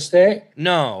removes a stake?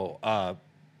 No,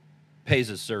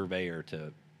 pays a surveyor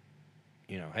to,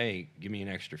 "Hey, give me an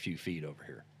extra few feet over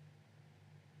here,"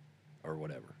 or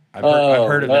whatever. I've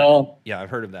heard of that. Yeah,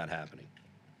 I've heard of that happening.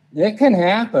 It can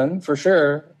happen for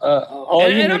sure.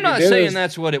 And I'm not saying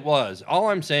that's what it was.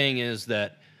 All I'm saying is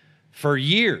that for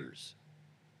years,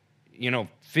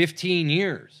 15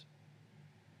 years,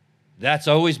 that's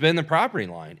always been the property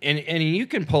line. And you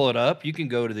can pull it up. You can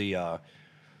go to the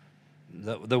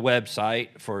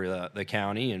website for the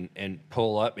county and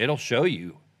pull up. It'll show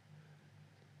you.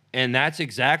 And that's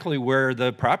exactly where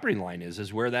the property line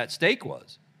is where that stake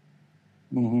was.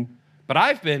 Mm-hmm. But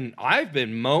I've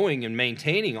been mowing and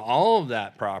maintaining all of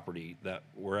that property that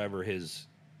wherever his,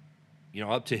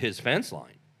 up to his fence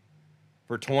line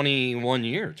for 22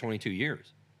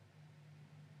 years.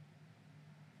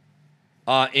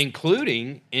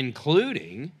 Including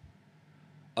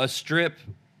a strip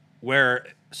where,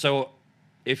 so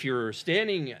if you're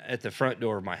standing at the front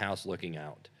door of my house looking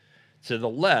out to the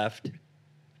left,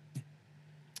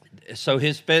 so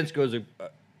his fence goes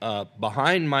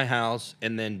behind my house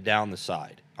and then down the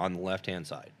side on the left-hand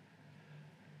side.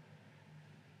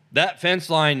 That fence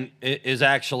line is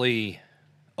actually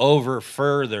over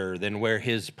further than where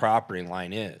his property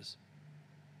line is.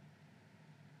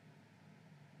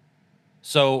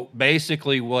 So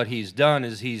basically what he's done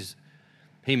is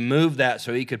he moved that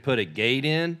so he could put a gate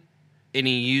in, and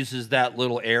he uses that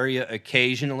little area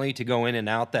occasionally to go in and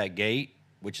out that gate,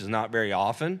 which is not very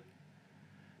often.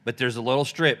 But there's a little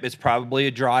strip. It's probably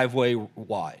a driveway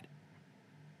wide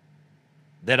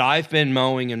that I've been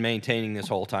mowing and maintaining this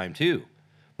whole time too.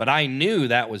 But I knew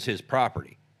that was his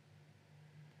property.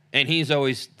 And he's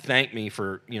always thanked me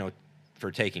for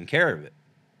taking care of it.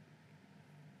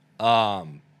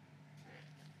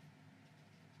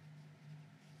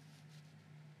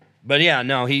 But yeah,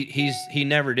 no, he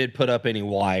never did put up any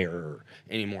wire or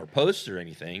any more posts or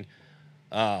anything.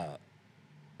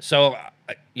 So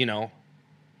you know,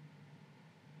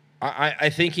 I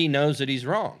think he knows that he's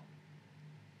wrong.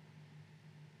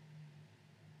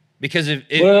 Because if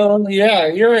well, yeah,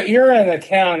 you're in the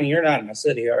county. You're not in the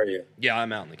city, are you? Yeah,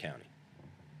 I'm out in the county.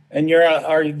 And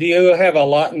do you have a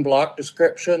lot and block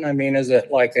description? I mean, is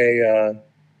it like do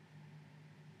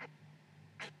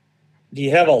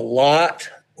you have a lot,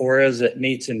 or is it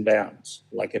meets and bounds,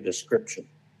 like a description?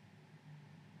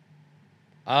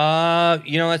 You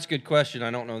know, that's a good question.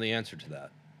 I don't know the answer to that.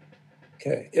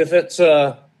 Okay, if it's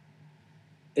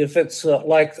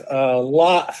like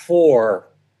lot 4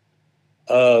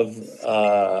 of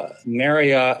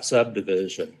Marriott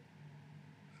subdivision,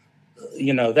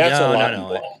 you know, that's a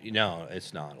lot. No,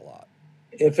 it's not a lot.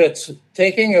 If it's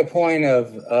taking a point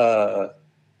of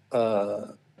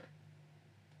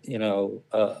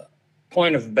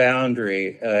point of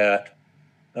boundary at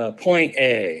point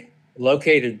A,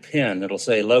 located pin, it'll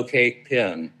say locate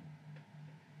pin,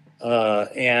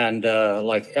 and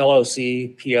like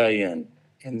LOCPIN,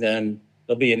 and then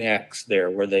there'll be an X there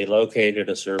where they located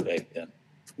a survey pin.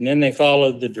 And then they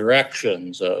followed the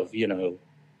directions of,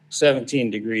 17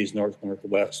 degrees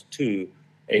north-northwest to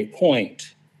a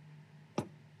point,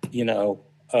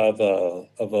 of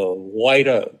a white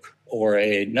oak or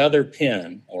another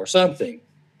pin or something.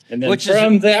 And then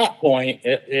from that point,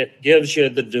 it gives you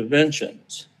the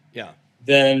dimensions. Yeah.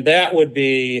 Then that would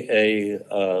be a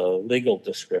legal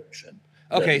description.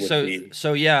 Okay,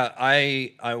 so yeah,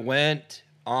 I went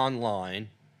online,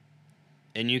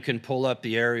 and you can pull up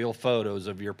the aerial photos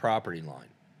of your property line,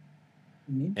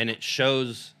 and it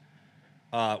shows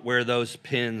where those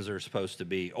pins are supposed to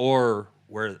be, or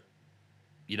where,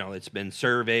 it's been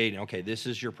surveyed. Okay, this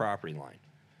is your property line,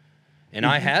 and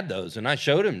I had those, and I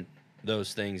showed him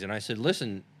those things, and I said,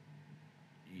 listen,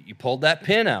 you pulled that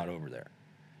pin out over there.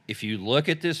 If you look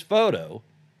at this photo,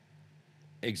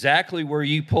 exactly where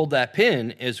you pulled that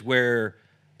pin is where,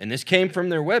 and this came from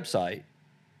their website,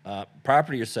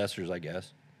 property assessors, I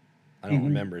guess. I don't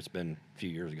remember. It's been a few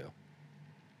years ago.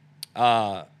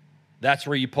 That's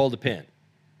where you pulled the pin.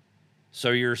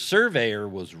 So your surveyor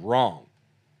was wrong.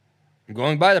 I'm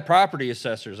going by the property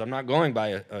assessors. I'm not going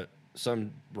by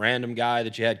some random guy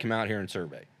that you had come out here and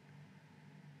survey.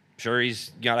 Sure,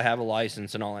 he's got to have a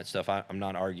license and all that stuff. I'm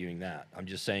not arguing that. I'm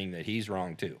just saying that he's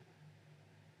wrong too.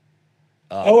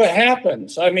 It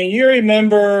happens. I mean, you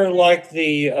remember like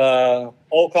the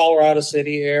old Colorado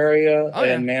City area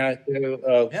in Manitou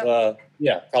of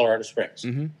Colorado Springs.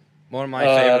 Mm-hmm. One of my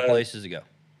favorite places to go.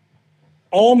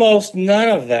 Almost none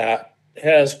of that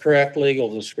has correct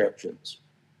legal descriptions.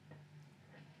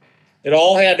 It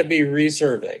all had to be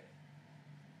resurveyed.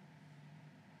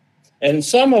 And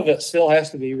some of it still has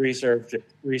to be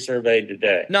resurveyed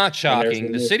today. Not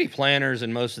shocking. The city planners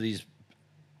in most of these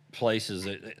places,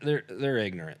 they're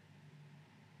ignorant.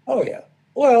 Oh yeah.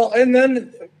 Well, and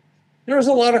then there was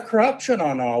a lot of corruption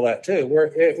on all that too,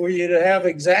 where you'd have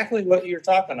exactly what you're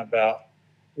talking about,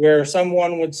 where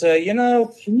someone would say,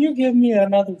 can you give me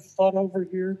another foot over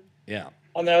here? Yeah.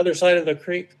 On the other side of the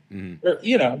creek, or,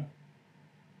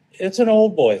 it's an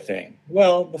old boy thing.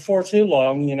 Well, before too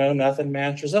long, nothing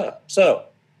matches up. So,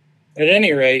 at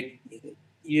any rate,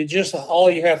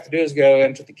 all you have to do is go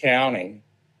into the county,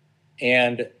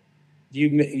 and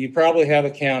you probably have a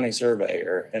county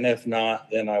surveyor, and if not,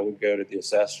 then I would go to the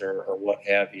assessor or what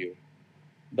have you.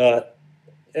 But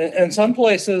in some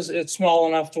places, it's small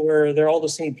enough to where they're all the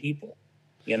same people.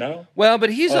 Well,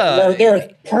 but he's they're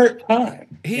part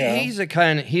time. He's the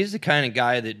kind of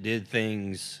guy that did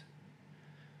things.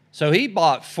 So he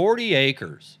bought 40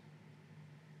 acres,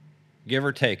 give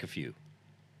or take a few,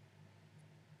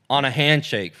 on a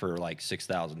handshake for like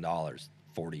 $6,000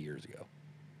 40 years ago.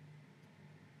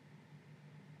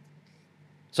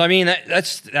 So I mean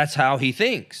that's how he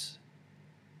thinks.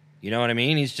 You know what I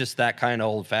mean? He's just that kind of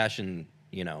old-fashioned,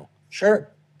 Sure.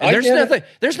 And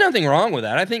there's nothing wrong with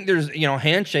that. I think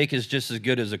handshake is just as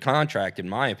good as a contract, in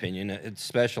my opinion,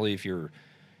 especially if you're,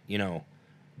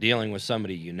 dealing with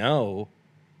somebody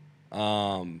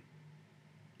I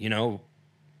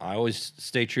always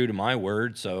stay true to my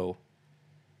word. So,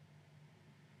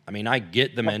 I mean, I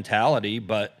get the mentality,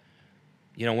 but,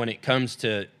 when it comes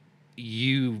to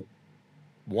you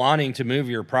wanting to move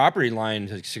your property line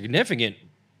to a significant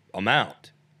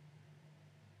amount,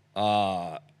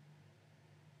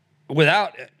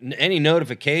 without any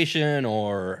notification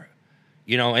or,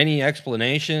 any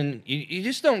explanation, you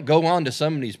just don't go onto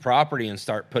somebody's property and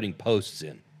start putting posts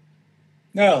in.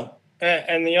 No.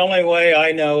 And the only way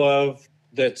I know of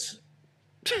that's,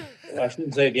 I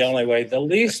shouldn't say the only way, the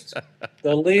least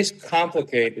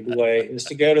complicated way is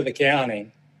to go to the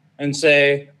county and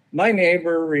say, my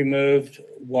neighbor removed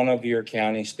one of your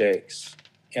county stakes,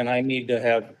 and I need to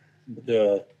have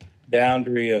the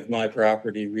boundary of my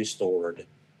property restored.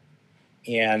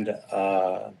 And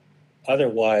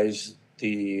otherwise,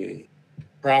 the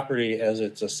property as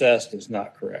it's assessed is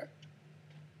not correct.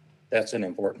 That's an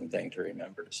important thing to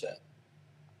remember to say,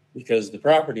 because the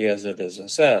property as it is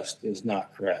assessed is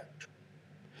not correct.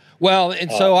 Well, and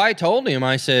so I told him,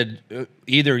 I said,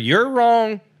 either you're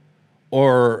wrong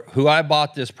or who I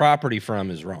bought this property from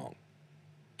is wrong.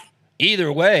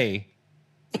 Either way,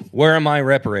 where are my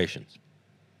reparations?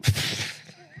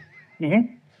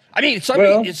 Mm-hmm. I mean,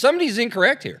 somebody's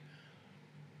incorrect here.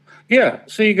 Yeah,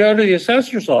 so you go to the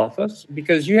assessor's office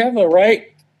because you have a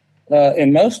right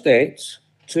in most states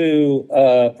to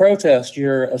protest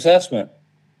your assessment.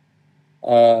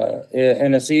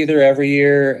 And it's either every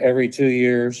year, every 2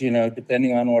 years,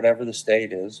 depending on whatever the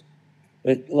state is.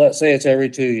 But let's say it's every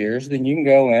 2 years, then you can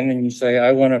go in and you say,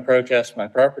 I want to protest my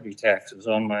property taxes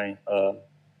on my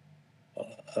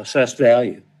assessed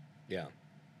value. Yeah.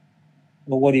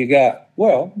 Well, what do you got?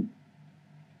 Well,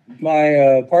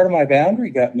 my part of my boundary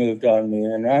got moved on me,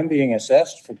 and I'm being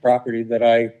assessed for property that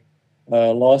I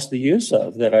lost the use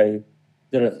of, that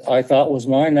I thought was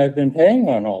mine. I've been paying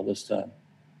on all this time.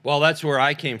 Well, that's where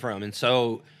I came from. And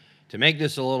so to make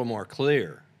this a little more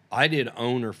clear, I did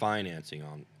owner financing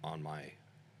on my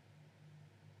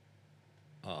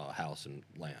house and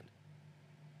land.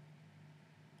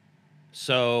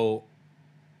 So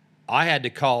I had to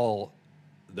call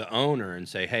the owner and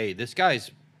say, hey, this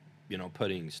guy's,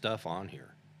 putting stuff on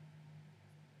here,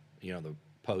 the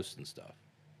posts and stuff.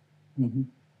 Mm-hmm.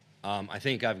 I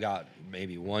think I've got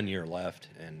maybe 1 year left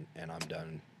and I'm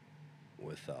done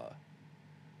with,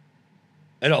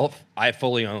 I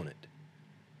fully own it.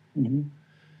 Mm-hmm.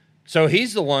 So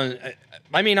he's the one.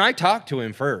 I mean, I talked to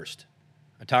him first.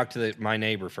 I talked to my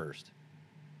neighbor first,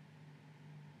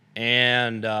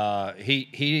 and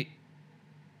he.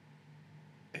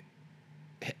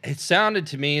 It sounded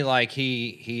to me like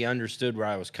he understood where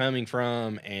I was coming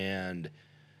from, and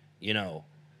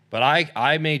but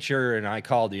I made sure and I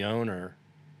called the owner,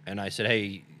 and I said,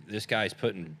 hey, this guy's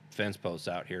putting fence posts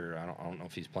out here. I don't know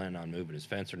if he's planning on moving his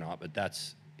fence or not, but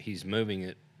he's moving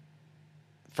it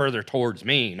further towards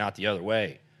me, not the other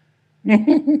way.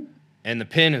 And the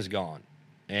pin is gone.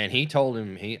 And he told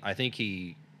him, I think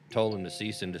he told him to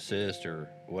cease and desist or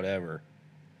whatever.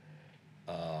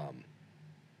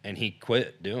 And he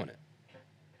quit doing it.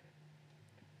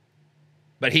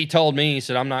 But he told me, he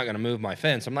said, I'm not going to move my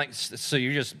fence. I'm like, so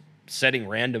you're just setting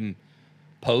random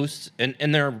posts?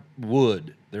 And they're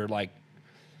wood. They're like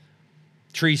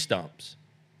tree stumps.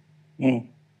 Mm.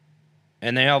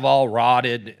 And they have all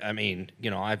rotted. I mean,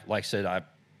 like I said, I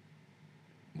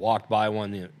walked by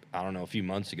one, I don't know, a few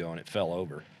months ago, and it fell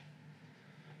over.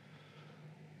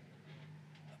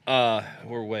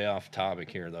 We're way off topic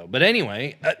here, though. But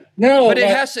anyway, it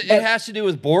has to do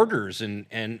with borders and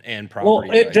property. Well,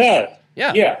 it rights. does.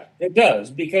 Yeah, it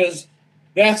does, because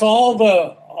that's all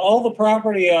the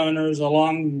property owners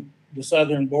along the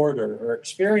southern border are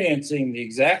experiencing the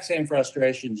exact same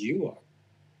frustrations you are,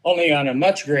 only on a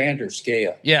much grander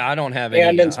scale. Yeah, I don't have any.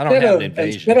 I don't have an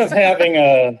invasion. Instead of having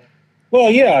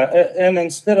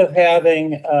instead of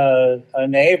having a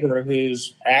neighbor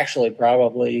who's actually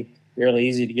probably fairly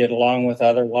easy to get along with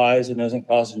otherwise and isn't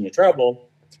causing you trouble,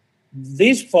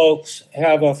 these folks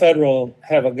have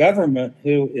a government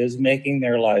who is making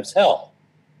their lives hell.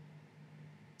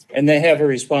 And they have a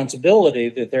responsibility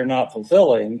that they're not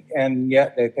fulfilling, and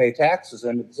yet they pay taxes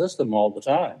into the system all the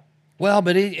time. Well,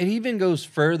 but it even goes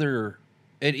further.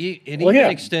 It even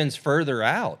extends further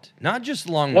out, not just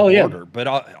along the border, but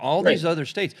all these other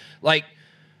states. Like,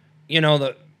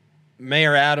 the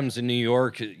Mayor Adams in New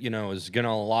York, is going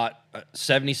to allot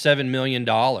 $77 million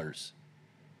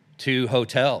to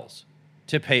hotels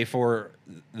to pay for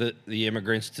the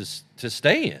immigrants to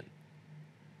stay in.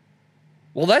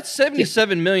 Well, that's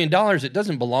 $77 million. It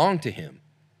doesn't belong to him.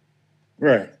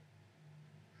 Right.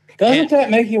 Doesn't that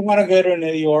make you want to go to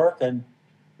New York and,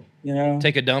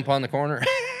 take a dump on the corner?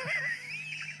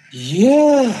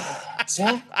 Yeah.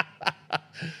 Exactly.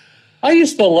 I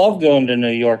used to love going to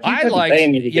New york.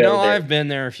 I've been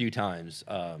there a few times.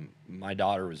 My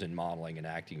daughter was in modeling and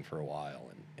acting for a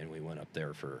while, and we went up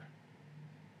there for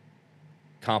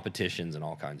competitions and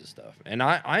all kinds of stuff. And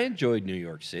I enjoyed New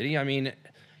York City. I mean,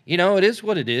 it is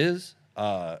what it is.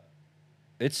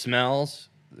 It smells.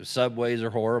 The subways are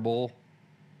horrible,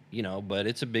 but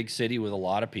it's a big city with a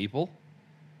lot of people.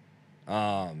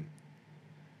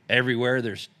 Everywhere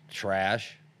there's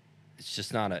trash. It's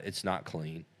just it's not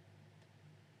clean.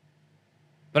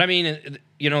 But I mean,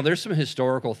 there's some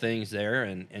historical things there,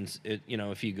 and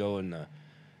if you go in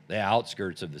the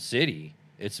outskirts of the city,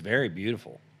 it's very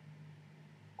beautiful.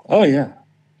 Oh yeah.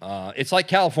 It's like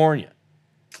California.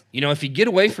 If you get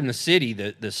away from the city,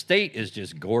 the state is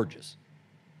just gorgeous.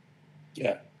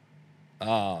 Yeah.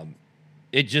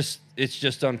 It's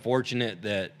just unfortunate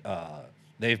that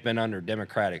they've been under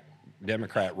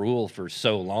Democrat rule for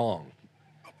so long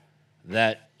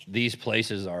that these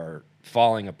places are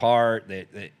falling apart.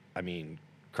 I mean,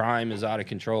 crime is out of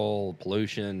control,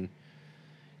 pollution.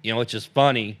 It's just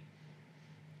funny.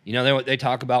 They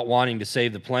talk about wanting to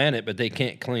save the planet, but they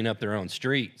can't clean up their own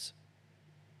streets.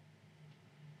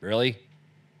 Really?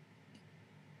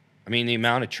 I mean, the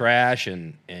amount of trash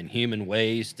and human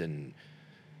waste and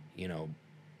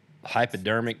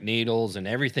hypodermic needles and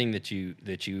everything that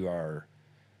you are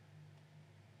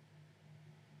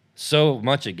so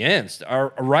much against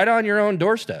are right on your own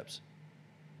doorsteps.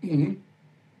 Mm-hmm.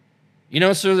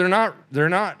 So they're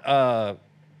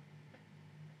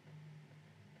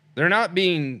not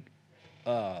being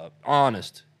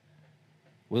honest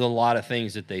with a lot of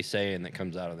things that they say and that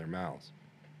comes out of their mouths.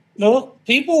 No,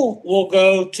 people will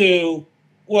go to,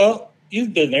 well,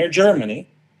 you've been there, Germany.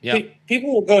 Yeah.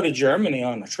 People will go to Germany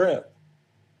on a trip,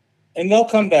 and they'll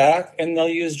come back and they'll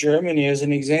use Germany as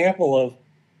an example of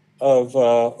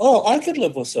I could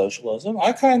live with socialism.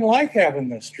 I kind of like having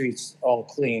the streets all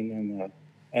clean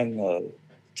and the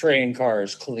train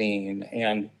cars clean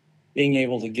and being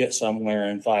able to get somewhere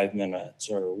in 5 minutes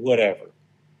or whatever.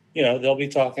 They'll be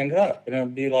talking it up, and it'll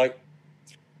be like,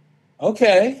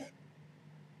 okay,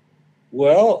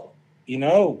 well,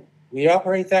 we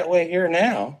operate that way here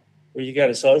now, where you got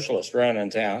a socialist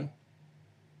running town,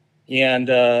 and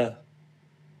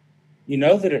you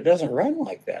know that it doesn't run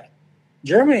like that.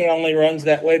 Germany only runs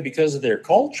that way because of their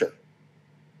culture.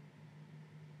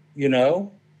 Yeah,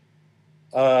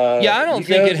 I don't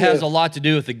think it has a lot to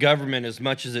do with the government as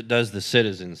much as it does the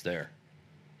citizens there.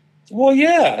 Well,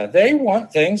 yeah, they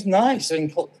want things nice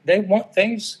and they want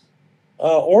things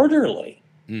orderly.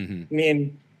 Mm-hmm. I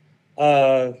mean,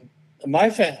 part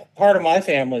of my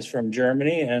family is from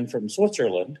Germany and from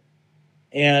Switzerland,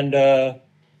 and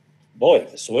boy,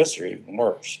 the Swiss are even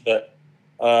worse. But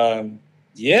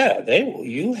yeah,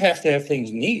 you have to have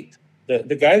things neat.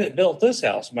 The guy that built this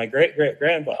house, my great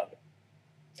grandfather,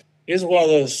 is one of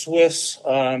those Swiss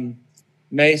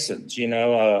masons.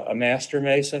 A master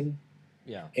mason.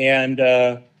 Yeah. And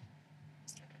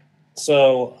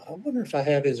so I wonder if I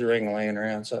have his ring laying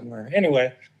around somewhere.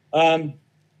 Anyway,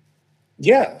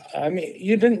 yeah, I mean,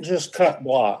 you didn't just cut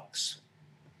blocks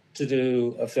to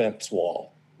do a fence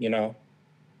wall, You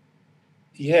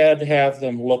had to have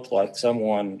them look like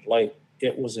like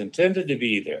it was intended to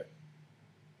be there.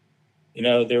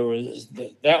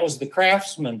 That was the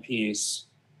craftsman piece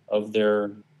of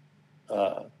their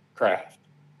craft,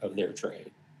 of their trade.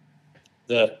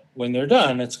 That when they're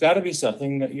done, it's got to be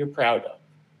something that you're proud of.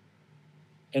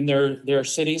 And their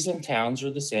cities and towns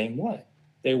are the same way.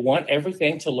 They want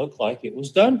everything to look like it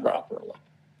was done properly.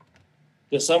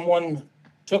 That someone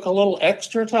took a little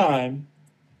extra time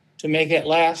to make it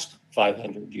last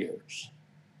 500 years.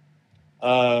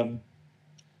 The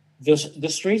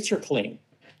streets are clean.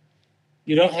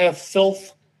 You don't have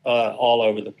filth all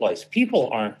over the place. People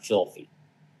aren't filthy.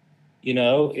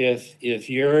 If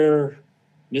you're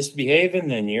misbehaving,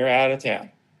 then you're out of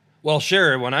town. Well,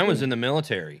 sure. When I was in the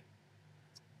military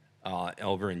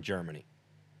over in Germany,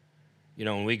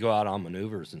 when we go out on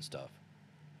maneuvers and stuff,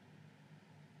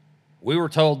 we were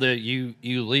told that you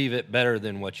leave it better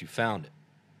than what you found it.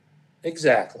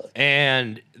 Exactly.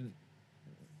 And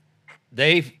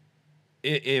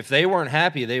if they weren't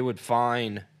happy, they would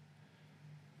fine,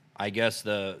 I guess,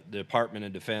 the Department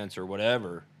of Defense or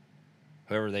whoever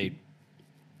they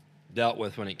dealt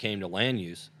with when it came to land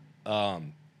use. I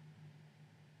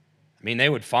mean, they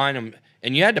would fine them,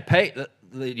 and you had to pay.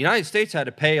 The United States had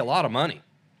to pay a lot of money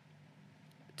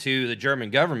to the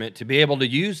German government to be able to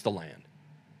use the land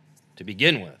to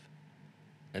begin with,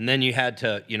 and then you had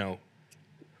to,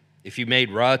 if you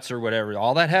made ruts or whatever,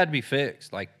 all that had to be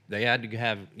fixed. Like they had to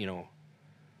have,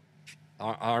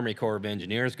 Army Corps of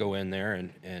Engineers go in there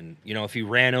and if you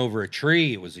ran over a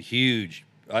tree, it was a huge.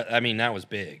 I mean, that was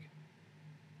big.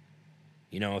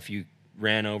 If you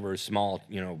ran over a small,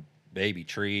 baby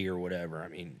tree or whatever, I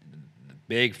mean,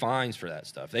 big fines for that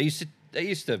stuff. They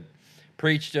used to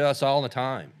preach to us all the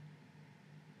time.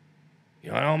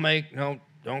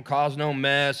 Don't cause no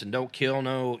mess and don't kill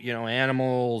no,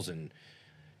 animals and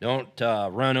don't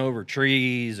run over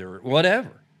trees or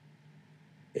whatever.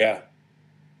 Yeah.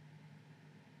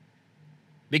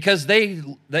 because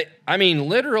I mean,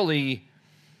 literally,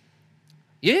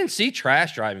 you didn't see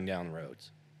trash driving down the roads.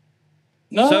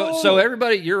 No. So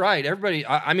everybody, you're right. Everybody,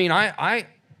 I mean, I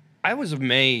was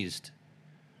amazed.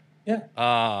 Yeah.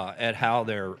 At how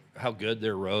good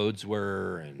their roads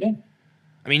were, and Yeah.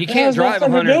 I mean, you can't drive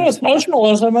 100. Nothing to do with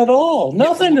socialism at all.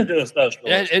 Nothing to do with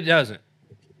socialism. It doesn't.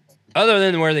 Other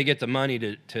than where they get the money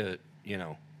to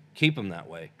keep them that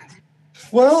way.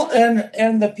 Well,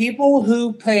 and the people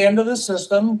who pay into the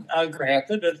system,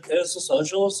 granted, it is a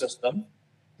socialist system,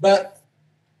 but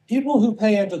people who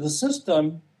pay into the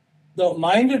system don't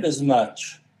mind it as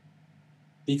much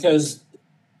because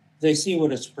they see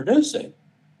what it's producing.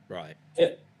 Right.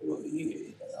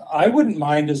 I wouldn't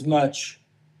mind as much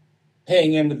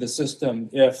paying into the system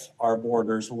if our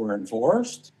borders were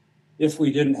enforced, if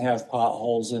we didn't have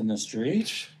potholes in the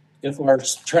street, if our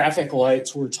traffic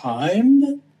lights were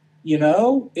timed,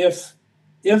 if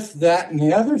that and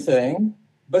the other thing,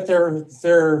 but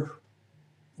they're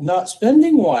not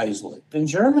spending wisely. In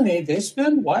Germany, they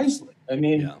spend wisely. I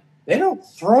mean, They don't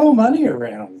throw money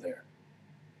around there.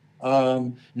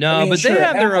 No, but sure, they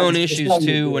have their own issues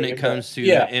too when it comes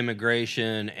to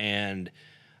immigration, and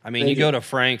I mean, you go to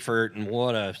Frankfurt and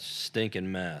what a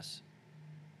stinking mess.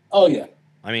 Oh yeah,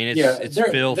 I mean it's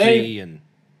filthy and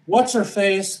what's her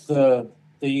face? The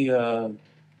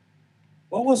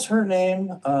what was her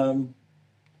name?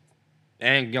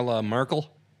 Angela Merkel.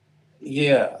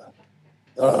 Yeah.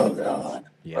 Oh God.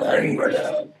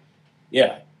 Yeah.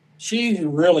 Yeah. She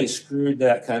really screwed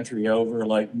that country over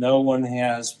like no one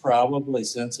has probably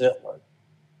since Hitler.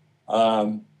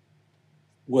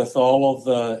 With all of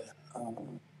the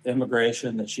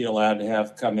immigration that she allowed to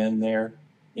have come in there.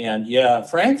 And yeah,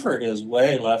 Frankfurt is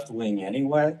way left wing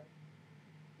anyway.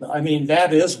 I mean,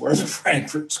 that is where the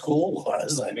Frankfurt School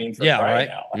was. I mean, right.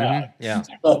 Mm-hmm. Yeah.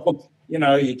 So,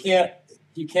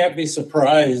 you can't be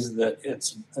surprised that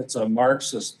it's a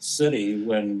Marxist city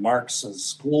when Marx's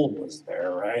school was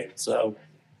there, right? So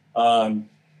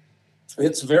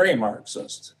it's very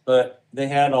Marxist, but they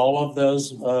had all of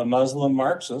those Muslim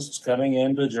Marxists coming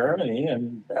into Germany,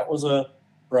 and that was a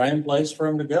prime place for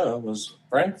them to go, was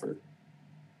Frankfurt.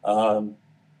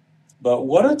 But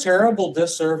what a terrible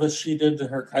disservice she did to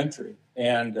her country.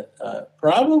 And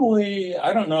probably,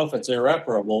 I don't know if it's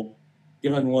irreparable,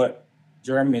 given what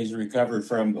Germany's recovered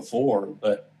from before,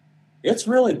 but it's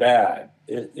really bad.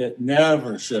 It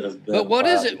never should have been. But what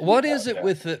is it? What is it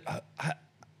with the?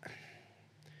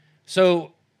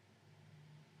 So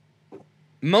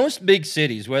most big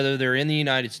cities, whether they're in the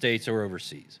United States or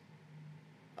overseas,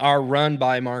 are run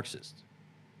by Marxists.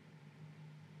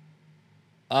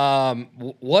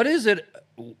 What is it?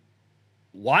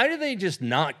 Why do they just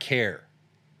not care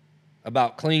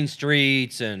about clean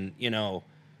streets and the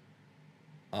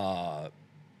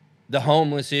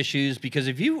homeless issues? Because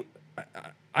if you,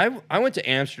 I went to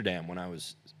Amsterdam when I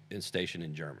was stationed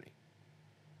in Germany.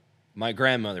 My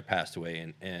grandmother passed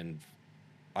away, and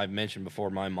I've mentioned before,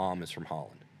 my mom is from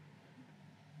Holland.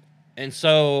 And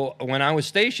so when I was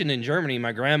stationed in Germany,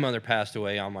 my grandmother passed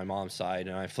away on my mom's side,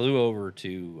 and I flew over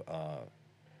to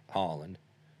Holland.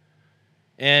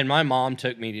 And my mom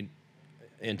took me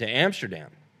into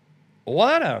Amsterdam.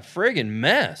 What a friggin'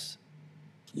 mess.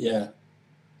 Yeah.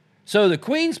 So the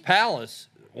Queen's Palace,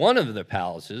 one of the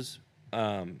palaces,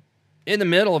 in the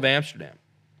middle of Amsterdam.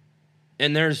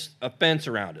 And there's a fence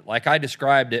around it, like I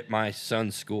described at my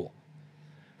son's school.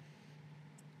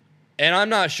 And I'm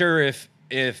not sure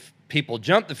if people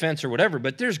jump the fence or whatever,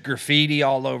 but there's graffiti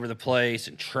all over the place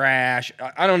and trash.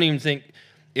 I don't even think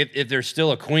if there's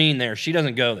still a queen there, she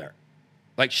doesn't go there.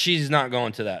 Like, she's not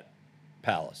going to that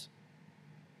palace.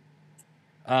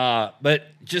 But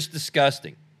just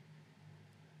disgusting.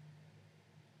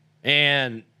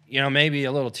 And, maybe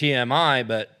a little TMI,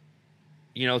 but,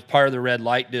 part of the red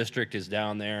light district is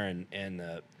down there, and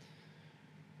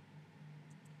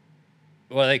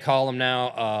what do they call them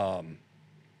now?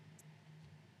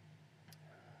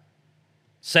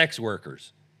 Sex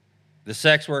workers. The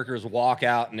sex workers walk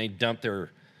out and they dump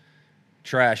their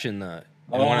trash in the.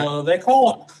 They're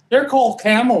called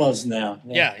Camelas now.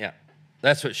 Yeah.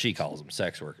 That's what she calls them,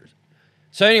 sex workers.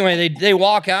 So anyway, they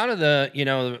walk out of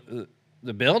the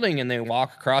building and they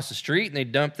walk across the street and they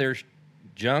dump their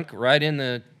junk right in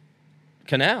the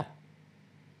canal.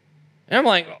 And I'm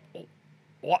like,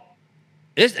 what?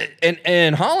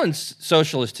 And Holland's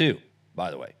socialist too, by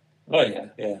the way. Oh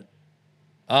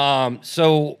yeah.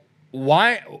 So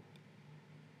why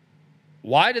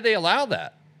did they allow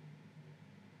that?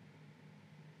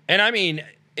 And I mean,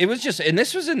 it was just, and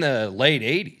this was in the late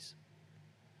 80s.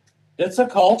 It's a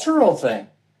cultural thing.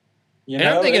 And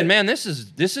I'm thinking, man, this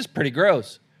is pretty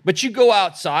gross. But you go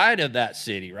outside of that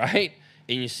city, right?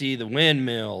 And you see the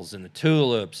windmills and the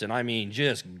tulips, and I mean,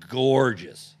 just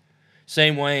gorgeous.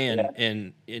 Same way Yeah.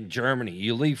 in Germany.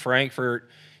 You leave Frankfurt,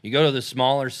 you go to the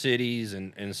smaller cities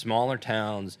and smaller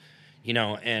towns, you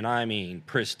know, and I mean,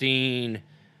 pristine.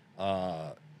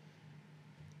 Uh,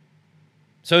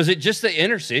 so is it just the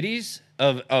inner cities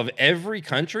of every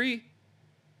country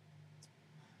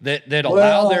that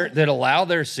allow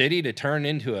their city to turn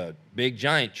into a big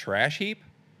giant trash heap?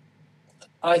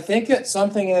 I think it's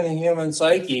something in the human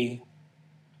psyche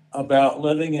about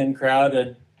living in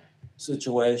crowded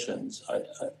situations.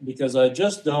 Because I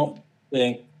just don't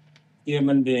think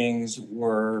human beings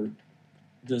were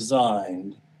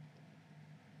designed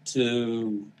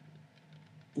to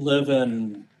live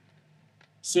in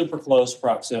super close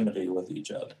proximity with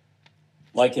each other,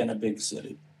 like in a big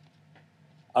city.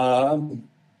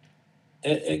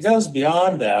 It goes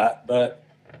beyond that, but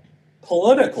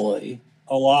politically,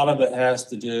 a lot of it has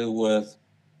to do with,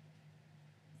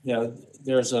 you know,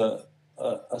 there's a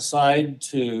side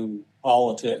to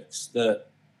politics that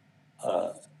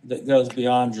goes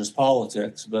beyond just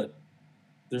politics, but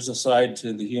there's a side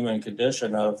to the human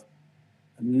condition of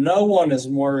no one is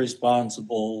more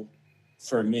responsible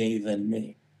for me than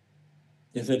me.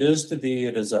 If it is to be,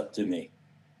 it is up to me.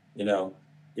 You know,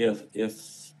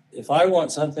 if I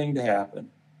want something to happen,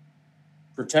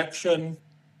 protection,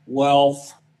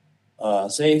 wealth,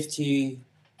 safety,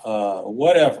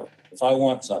 whatever. If I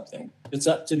want something, it's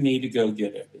up to me to go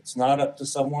get it. It's not up to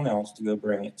someone else to go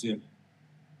bring it to me.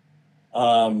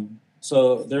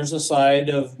 So there's a side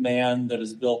of man that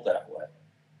is built that way.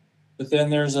 But then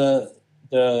there's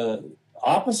the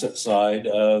opposite side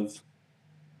of,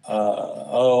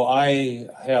 I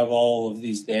have all of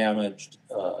these damaged,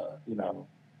 you know,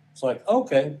 it's like,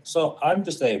 okay, so I'm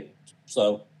disabled.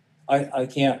 So I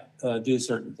can't do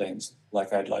certain things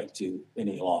like I'd like to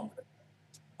any longer.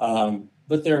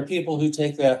 But there are people who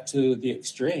take that to the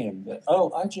extreme that,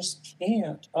 I just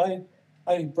can't.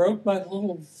 I broke my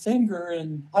little finger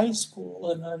in high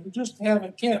school and I just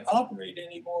can't operate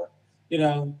anymore. You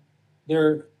know,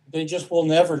 they just will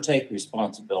never take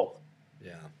responsibility.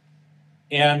 Yeah.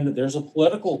 And there's a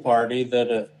political party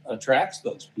that attracts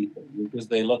those people because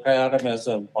they look at them as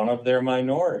one of their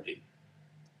minority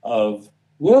of,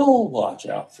 we'll watch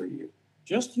out for you.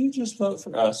 You just vote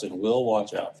for us and we'll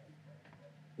watch out for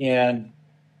you.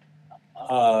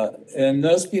 And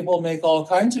those people make all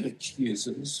kinds of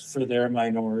excuses for their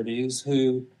minorities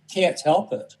who can't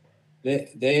help it.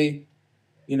 They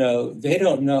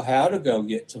don't know how to go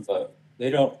get to vote. They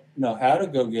don't know how to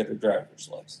go get a driver's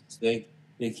license. They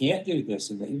can't do this,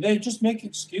 and they just make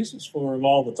excuses for them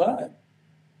all the time.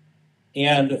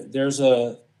 And there's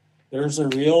a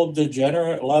real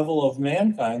degenerate level of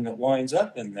mankind that winds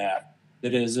up in that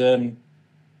is in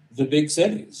the big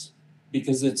cities,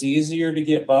 because it's easier to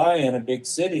get by in a big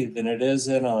city than it is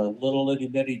in a little itty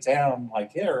bitty town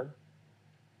like here.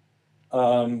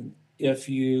 If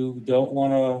you don't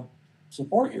want to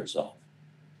support yourself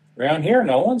around here,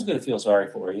 no one's going to feel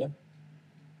sorry for you.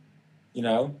 You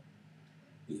know,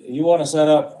 you want to set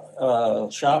up a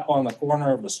shop on the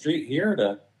corner of the street here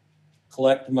to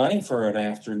collect money for an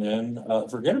afternoon,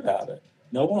 forget about it.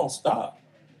 No one will stop.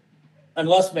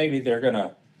 Unless maybe they're going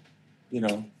to,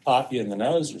 pop you in the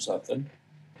nose or something.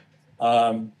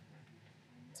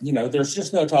 There's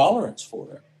just no tolerance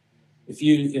for it. If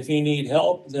you need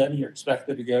help, then you're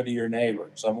expected to go to your neighbor,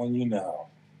 someone you know.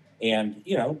 And,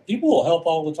 people will help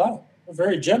all the time. They're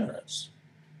very generous.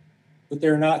 But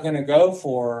they're not going to go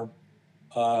for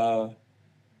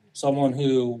someone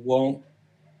who won't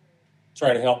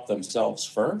try to help themselves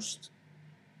first.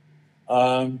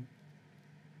 I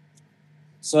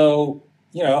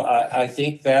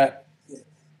think that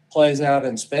plays out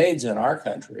in spades in our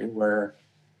country, where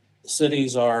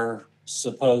cities are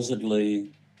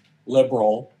supposedly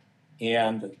liberal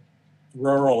and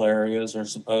rural areas are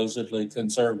supposedly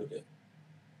conservative.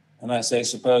 And I say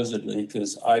supposedly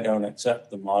because I don't accept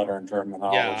the modern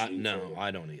terminology. Yeah, no,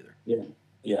 I don't either.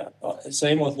 Yeah.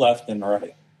 Same with left and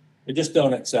right. I just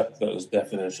don't accept those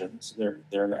definitions.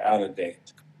 They're out of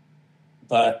date.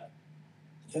 But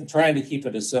in trying to keep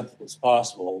it as simple as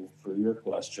possible for your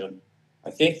question, I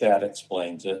think that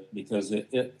explains it, because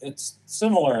it's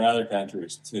similar in other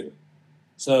countries too.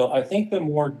 So I think the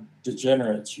more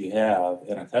degenerates you have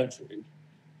in a country,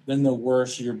 then the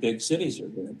worse your big cities are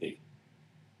going to be.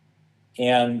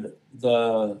 And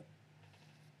the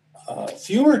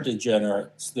fewer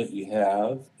degenerates that you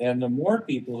have, and the more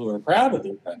people who are proud of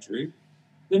their country,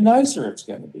 the nicer it's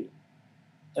going to be.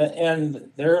 And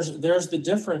there's the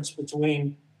difference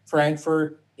between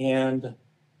Frankfurt and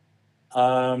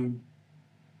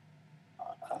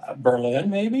Berlin,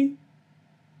 maybe?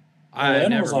 I Berlin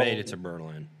never was made all. it to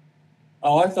Berlin.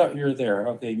 Oh, I thought you were there.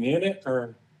 Okay, Munich,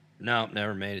 or No,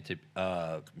 never made it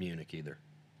to Munich either.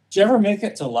 did you ever make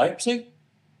it to Leipzig?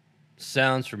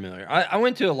 Sounds familiar. I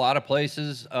went to a lot of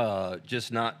places,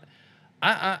 just not.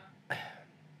 I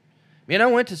mean, I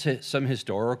went to some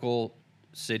historical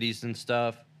cities and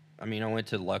stuff. I mean, I went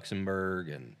to Luxembourg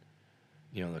and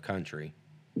the country,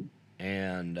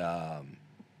 and a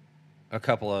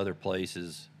couple other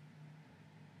places.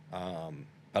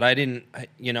 But I didn't.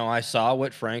 I saw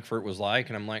what Frankfurt was like,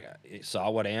 and I'm like, I saw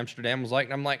what Amsterdam was like,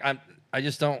 and I'm like, I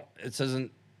just don't. It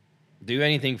doesn't do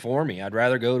anything for me. I'd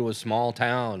rather go to a small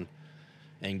town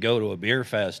and go to a beer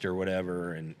fest or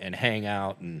whatever, and hang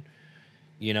out and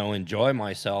enjoy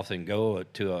myself than go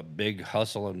to a big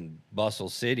hustle and bustle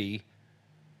city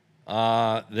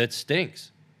that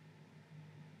stinks.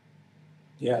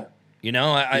 Yeah.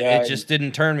 It just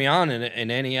didn't turn me on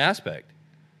in any aspect.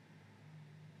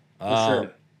 For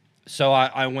sure. So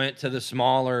I went to the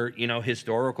smaller,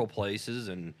 historical places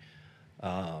and,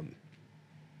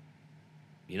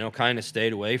 kind of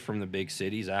stayed away from the big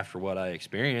cities after what I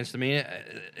experienced. I mean,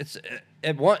 it's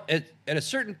at a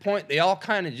certain point, they all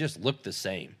kind of just look the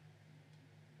same.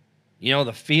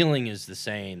 The feeling is the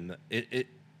same. It's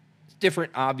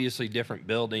different, obviously different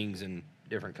buildings and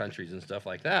different countries and stuff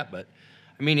like that. But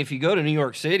I mean, if you go to New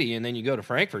York City and then you go to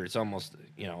Frankfurt, it's almost,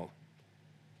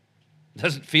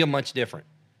 doesn't feel much different.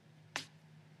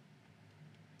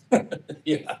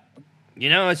 Yeah.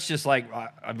 It's just like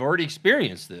I've already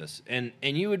experienced this, and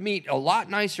you would meet a lot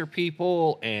nicer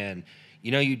people, and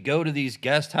you'd go to these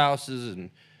guest houses and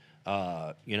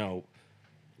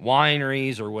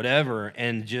wineries or whatever,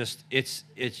 and just it's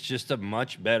just a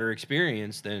much better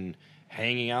experience than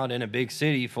hanging out in a big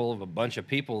city full of a bunch of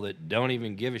people that don't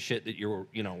even give a shit that you're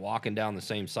walking down the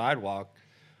same sidewalk,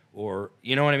 or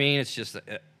you know what I mean. It's just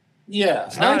Yeah,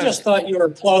 I just thought you were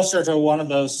closer to one of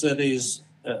those cities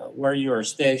where you were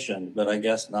stationed, but I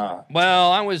guess not.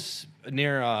 Well, I was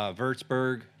near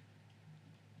Würzburg,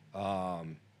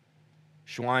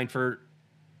 Schweinfurt.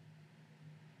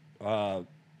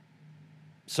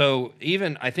 So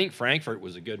even I think Frankfurt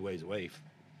was a good ways away,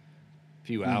 a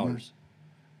few hours.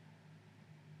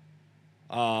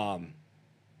 But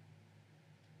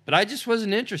I just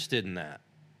wasn't interested in that.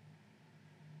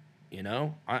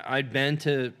 I'd been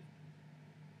to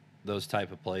those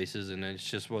type of places, and it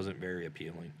just wasn't very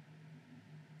appealing.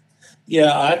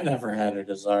 Yeah, I've never had a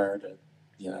desire to,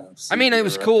 I mean, it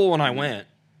was cool when I went,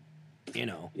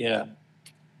 Yeah.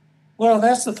 Well,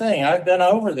 that's the thing. I've been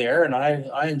over there, and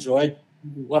I enjoyed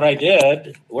what I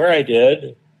did, where I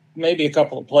did. Maybe a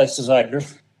couple of places I'd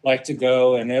like to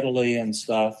go in Italy and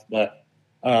stuff, but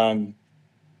the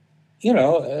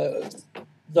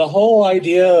whole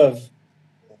idea of,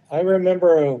 I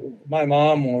remember my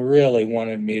mom really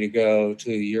wanted me to go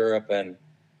to Europe and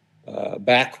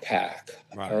backpack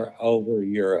or over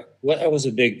Europe. Well, that was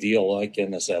a big deal, like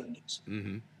in the 70s.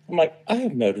 Mm-hmm. I'm like, I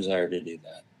have no desire to do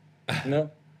that.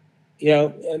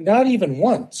 Not even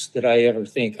once did I ever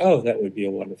think, oh, that would be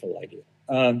a wonderful idea.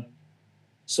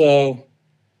 So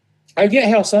I get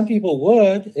how some people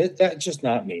would. That's just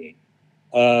not me.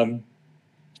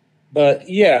 But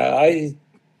yeah,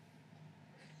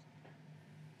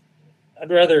 I'd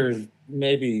rather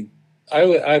maybe I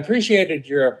appreciated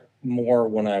Europe more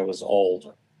when I was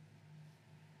older.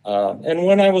 And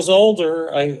when I was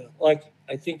older, I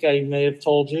think I may have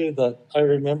told you that I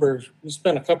remember we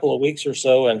spent a couple of weeks or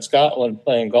so in Scotland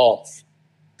playing golf.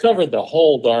 Covered the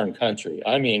whole darn country.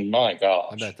 I mean, my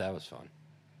gosh. I bet that was fun.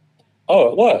 Oh,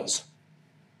 it was.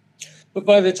 But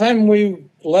by the time we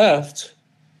left,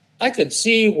 I could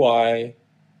see why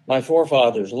my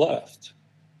forefathers left.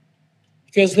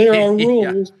 Because there are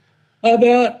rules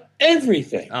about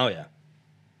everything. Oh, yeah.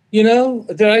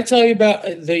 Did I tell you about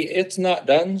the It's Not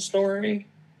Done story?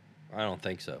 I don't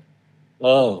think so.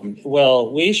 Oh,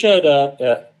 well, we showed up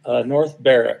at North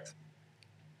Berwick,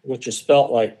 which is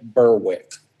spelt like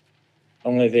Berwick,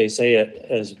 only they say it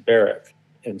as Berwick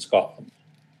in Scotland.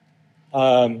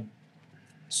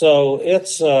 So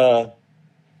it's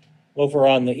over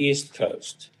on the East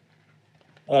Coast.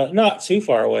 Not too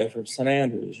far away from St.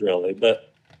 Andrews, really,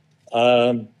 but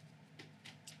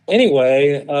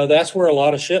anyway, that's where a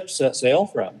lot of ships set sail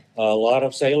from. A lot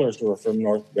of sailors were from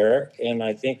North Berwick, and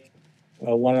I think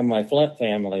one of my Flint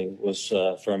family was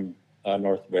from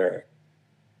North Berwick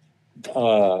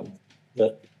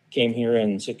that came here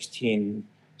in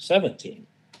 1617.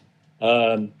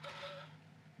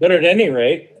 But at any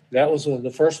rate, that was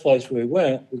the first place we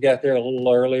went. We got there a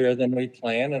little earlier than we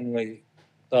planned, and we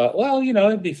thought, well,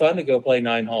 it'd be fun to go play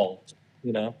 9 holes.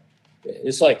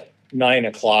 It's like 9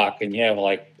 o'clock, and you have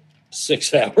like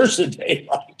 6 hours a day,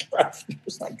 like or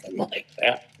something like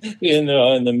that, in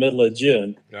the middle of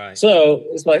June. Right. So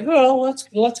it's like, well,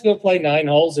 let's go play 9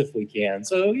 holes if we can.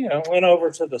 So, went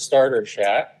over to the starter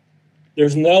shack.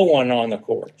 There's no one on the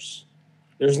course.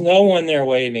 There's no one there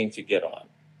waiting to get on.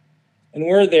 And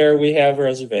we're there. We have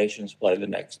reservations, play the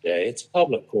next day. It's a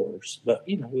public course, but,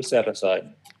 we set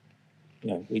aside,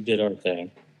 we did our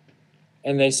thing.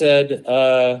 And they said,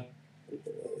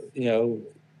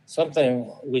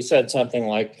 we said something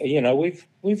like,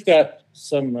 we've got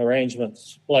some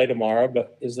arrangements to play tomorrow,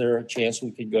 but is there a chance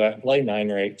we could go out and play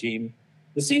 9 or 18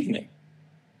 this evening?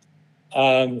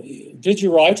 Did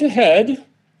you write ahead?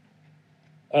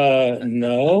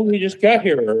 No, we just got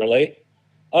here early.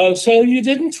 Oh, so you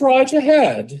didn't write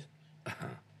ahead?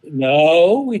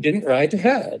 No, we didn't write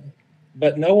ahead,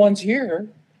 but no one's here.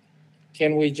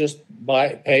 Can we just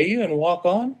pay you and walk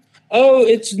on? Oh,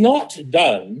 it's not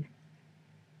done.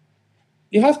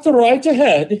 You have to write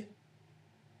ahead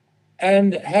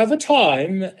and have a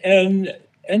time and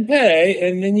pay,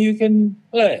 and then you can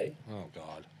play. Oh,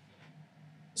 God.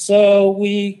 So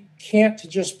we can't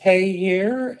just pay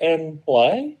here and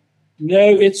play? No,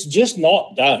 it's just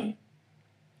not done.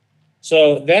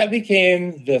 So that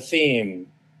became the theme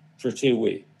for 2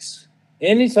 weeks.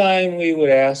 Anytime we would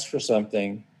ask for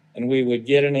something and we would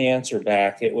get an answer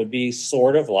back, it would be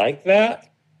sort of like that.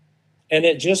 And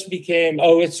it just became,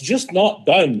 oh, it's just not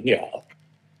done here.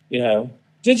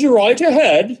 Did you write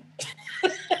ahead?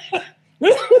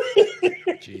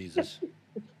 Jesus.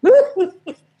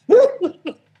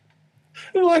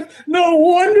 Like, no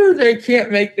wonder they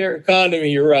can't make their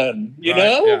economy run, you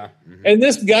know? Yeah. Mm-hmm. And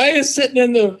this guy is sitting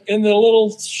in the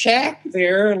little shack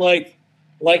there, like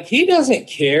he doesn't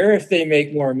care if they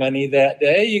make more money that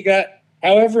day. You got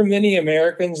however many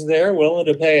Americans there willing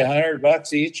to pay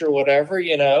 $100 each or whatever,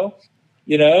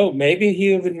 maybe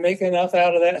he would make enough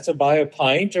out of that to buy a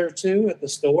pint or two at the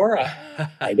store.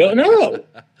 I don't know.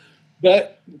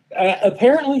 But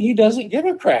apparently he doesn't give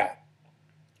a crap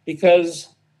because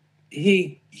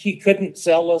he couldn't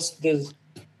sell us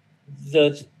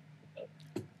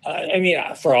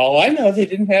for all I know, they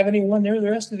didn't have anyone there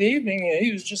the rest of the evening.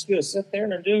 He was just going to sit there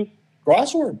and do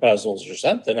crossword puzzles or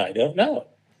something. I don't know.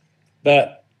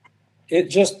 But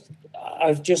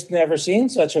I've just never seen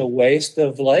such a waste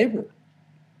of labor.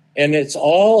 And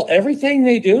everything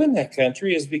they do in that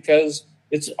country is because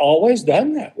it's always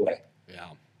done that way. Yeah.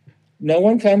 No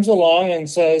one comes along and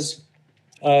says,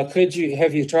 have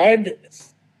you tried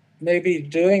maybe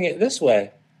doing it this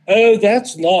way? Oh,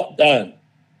 that's not done.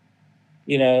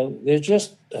 They're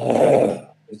just,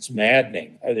 it's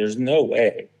maddening. There's no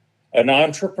way. An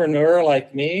entrepreneur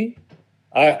like me,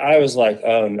 I was like,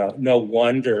 oh, no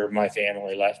wonder my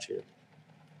family left here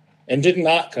and did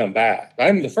not come back.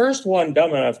 I'm the first one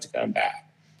dumb enough to come back,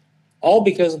 all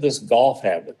because of this golf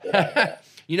habit that I have.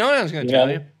 You know what I was going to tell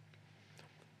you?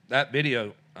 That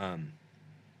video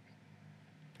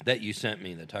that you sent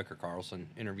me, the Tucker Carlson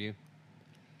interview.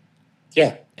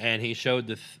 Yeah. And he showed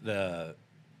the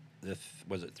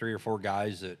was it 3 or 4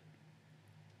 guys that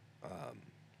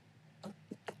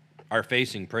are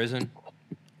facing prison?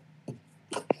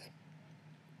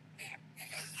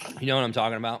 You know what I'm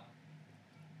talking about?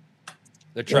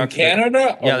 The truck in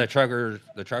Canada?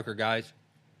 The trucker guys.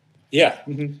 Yeah.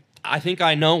 Mm-hmm. I think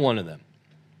I know one of them.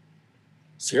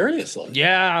 Seriously?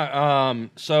 Yeah.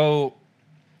 So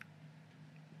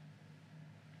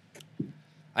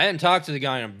I hadn't talked to the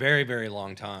guy in a very, very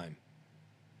long time.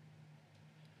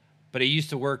 But he used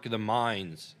to work the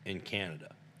mines in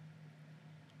Canada.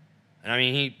 And I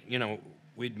mean,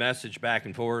 we'd message back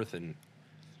and forth, and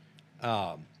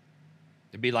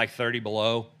it'd be like 30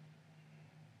 below.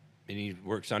 And he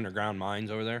works underground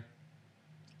mines over there.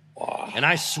 Wow. And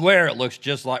I swear it looks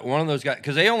just like one of those guys,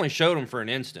 because they only showed him for an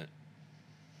instant.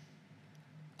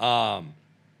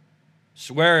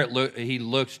 Swear he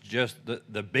looks just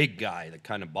the big guy, the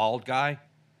kind of bald guy.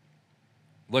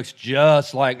 Looks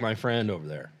just like my friend over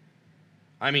there.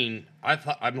 I mean,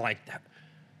 I'm like that.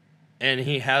 And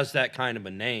he has that kind of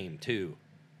a name, too.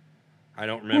 I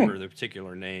don't remember the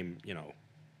particular name,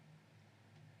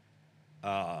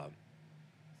 But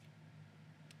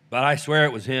I swear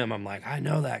it was him. I'm like, I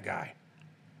know that guy.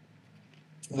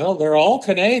 Well, they're all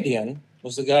Canadian.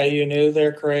 Was the guy you knew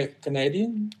there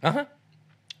Canadian? Uh-huh.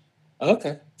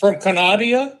 Okay. From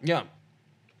Canada? Yeah.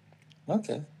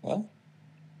 Okay. Well,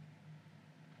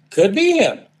 could be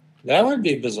him. That would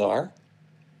be bizarre.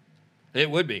 It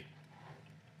would be.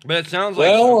 But it sounds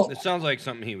like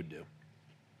something he would do.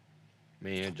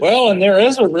 And there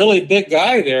is a really big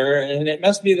guy there, and it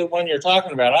must be the one you're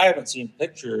talking about. I haven't seen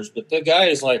pictures, but the guy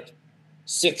is like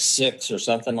 6'6" or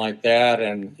something like that,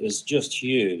 and is just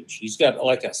huge. He's got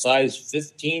like a size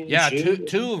 15 Yeah, shoe.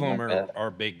 two of them like are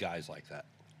big guys like that.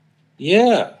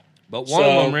 Yeah. But one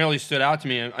of them really stood out to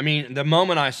me. I mean, the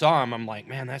moment I saw him, I'm like,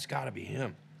 man, that's got to be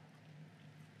him.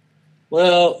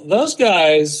 Well, those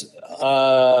guys,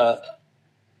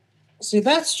 see,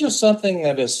 that's just something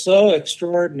that is so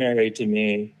extraordinary to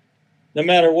me, no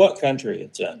matter what country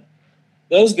it's in.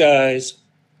 Those guys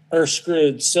are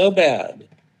screwed so bad,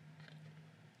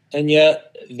 and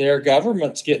yet their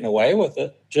government's getting away with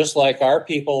it, just like our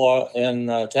people in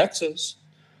Texas.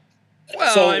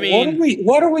 Well, so I mean,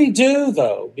 what do we do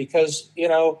though? Because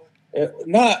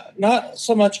not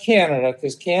so much Canada,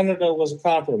 because Canada was a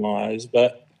compromise,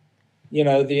 but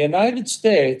the United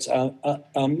States,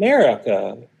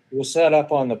 America, was set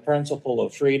up on the principle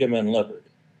of freedom and liberty,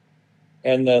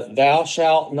 and the "thou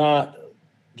shalt not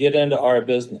get into our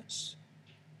business."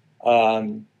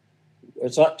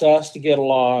 It's up to us to get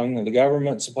along, and the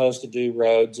government's supposed to do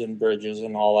roads and bridges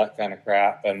and all that kind of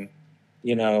crap, and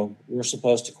we're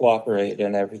supposed to cooperate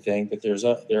and everything, but there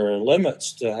are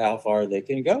limits to how far they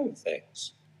can go with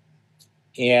things.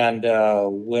 And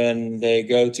when they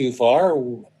go too far,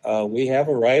 we have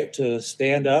a right to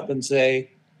stand up and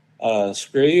say,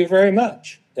 screw you very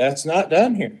much. That's not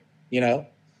done here.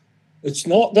 It's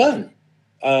not done.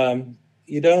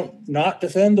 You don't not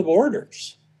defend the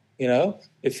borders.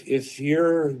 If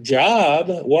your job,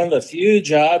 one of the few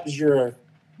jobs you're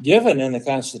given in the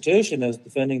Constitution, is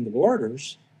defending the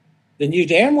borders, then you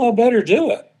damn well better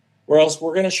do it, or else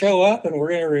we're going to show up and we're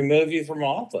going to remove you from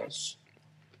office.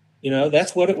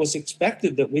 That's what it was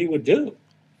expected that we would do.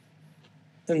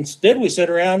 Instead, we sit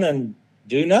around and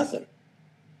do nothing.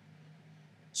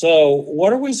 So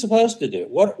what are we supposed to do?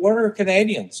 What are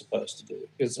Canadians supposed to do?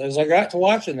 Because as I got to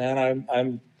watching that,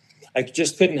 I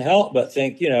just couldn't help but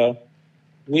think,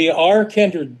 we are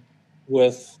kindred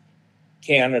with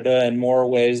Canada in more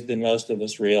ways than most of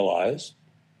us realize,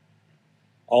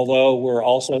 although we're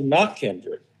also not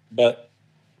kindred. But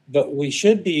we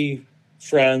should be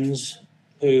friends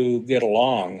who get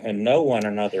along and know one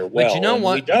another well. But you know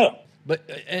what? We don't. But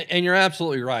and you're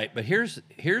absolutely right. But here's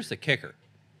the kicker: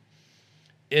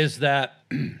 is that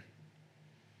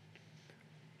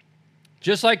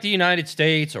just like the United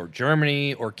States or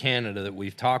Germany or Canada that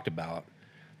we've talked about,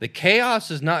 the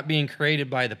chaos is not being created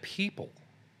by the people.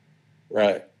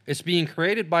 Right. It's being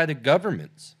created by the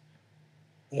governments.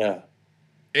 Yeah.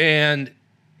 And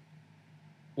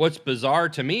what's bizarre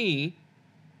to me,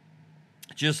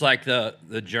 just like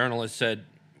the journalist said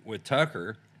with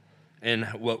Tucker, and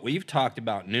what we've talked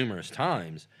about numerous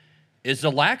times, is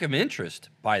the lack of interest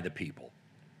by the people.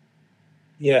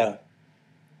 Yeah.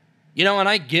 And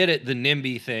I get it, the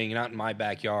NIMBY thing, not in my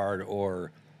backyard,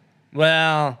 or,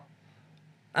 well,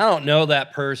 I don't know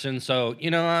that person, so,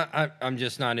 I'm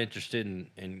just not interested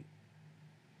in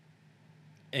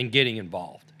getting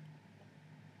involved.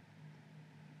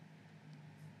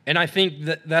 And I think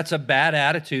that's a bad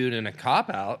attitude and a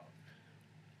cop-out,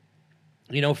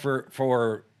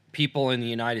 for people in the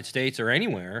United States or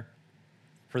anywhere,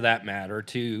 for that matter,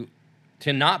 to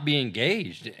not be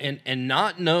engaged and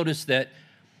not notice that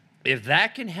if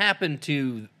that can happen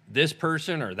to this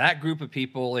person or that group of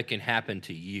people, it can happen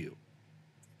to you.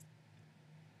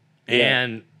 Yeah.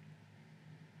 And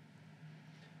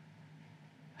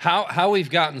how we've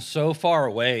gotten so far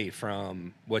away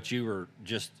from what you were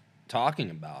just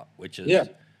talking about, which is,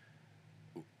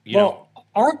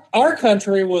 our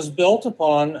country was built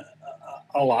upon,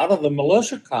 a lot of the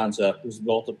militia concept was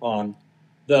built upon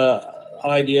the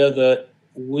idea that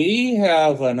we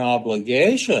have an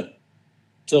obligation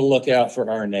to look out for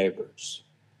our neighbors.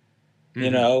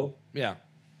 Mm-hmm. Yeah.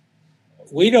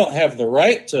 We don't have the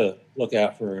right to look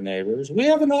out for our neighbors. We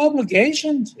have an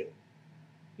obligation to,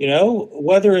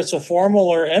 whether it's a formal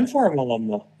or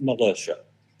informal militia.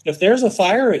 If there's a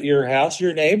fire at your house,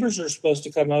 your neighbors are supposed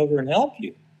to come over and help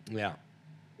you. Yeah.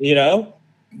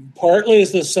 Partly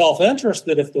is the self-interest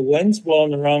that if the wind's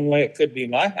blowing the wrong way, it could be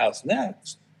my house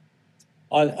next.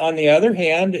 On the other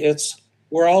hand,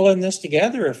 we're all in this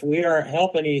together. If we aren't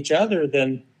helping each other,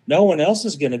 then no one else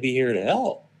is going to be here to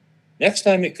help. Next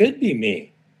time it could be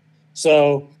me.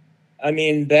 So,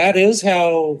 that is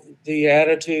how the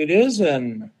attitude is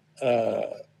in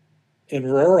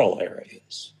rural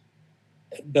areas.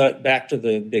 But back to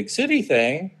the big city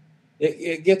thing,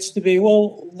 it gets to be,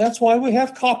 well, that's why we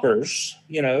have coppers,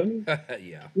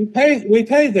 Yeah. We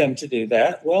pay them to do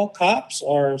that. Well, cops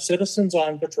are citizens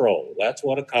on patrol. That's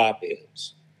what a cop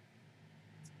is.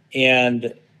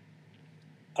 And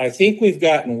I think we've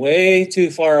gotten way too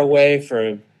far away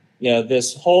from,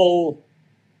 this whole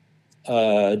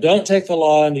don't take the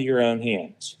law into your own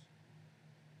hands.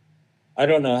 I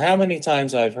don't know how many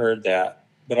times I've heard that,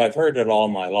 but I've heard it all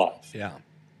my life. Yeah.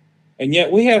 And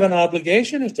yet we have an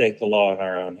obligation to take the law in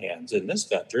our own hands in this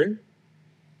country.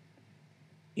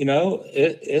 You know,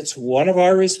 it's one of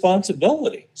our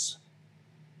responsibilities.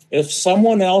 If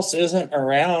someone else isn't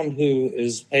around who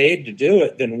is paid to do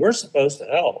it, then we're supposed to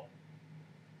help.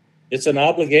 It's an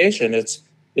obligation. It's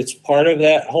part of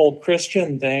that whole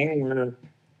Christian thing where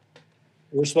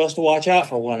we're supposed to watch out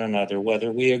for one another,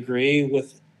 whether we agree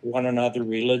with one another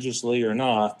religiously or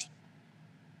not.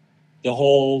 The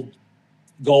whole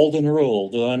golden rule,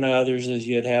 do unto others as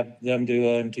you'd have them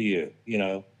do unto you. You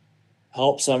know,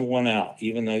 help someone out,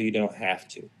 even though you don't have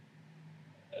to.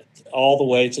 All the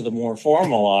way to the more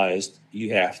formalized,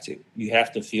 you have to. You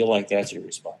have to feel like that's your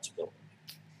responsibility.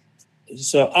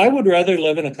 So I would rather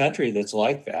live in a country that's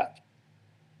like that.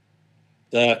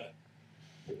 That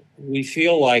we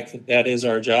feel like that is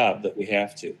our job, that we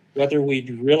have to, whether we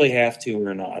really have to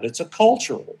or not. It's a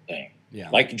cultural thing. Yeah.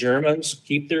 Like Germans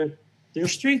keep their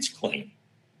streets clean.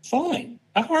 Fine.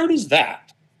 How hard is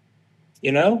that?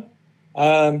 You know?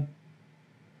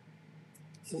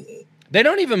 They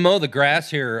don't even mow the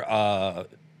grass here,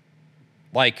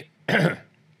 like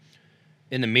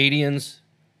in the medians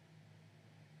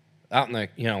out in the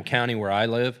county where I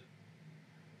live.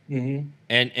 Mm-hmm.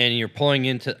 And you're pulling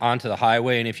onto the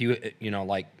highway, and if you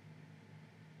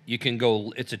can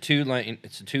go, it's a two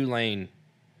lane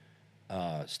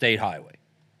state highway,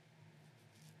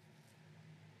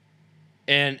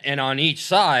 and on each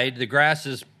side the grass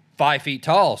is 5 feet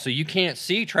tall, so you can't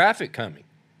see traffic coming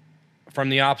from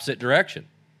the opposite direction.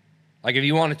 Like if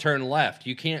you want to turn left,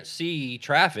 you can't see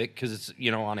traffic because it's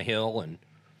on a hill, and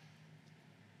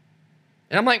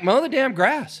I'm like, mow the damn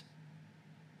grass.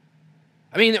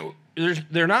 I mean,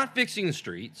 they're not fixing the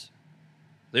streets.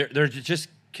 They're just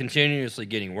continuously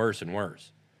getting worse and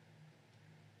worse.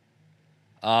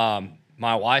 My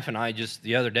wife and I just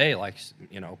the other day, we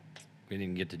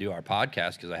didn't get to do our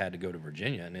podcast because I had to go to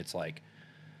Virginia, and it's like,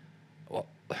 well,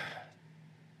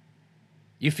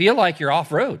 you feel like you're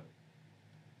off road.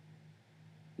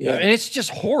 Yeah, and it's just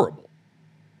horrible.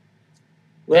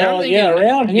 Well, thinking,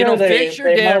 around here fix your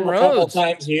they damn mow a couple roads.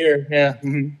 times a year. Yeah.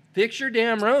 Mm-hmm. Fix your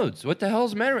damn roads. What the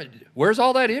hell's the matter? Where's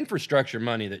all that infrastructure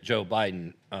money that Joe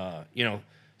Biden,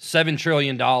 $7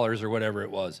 trillion or whatever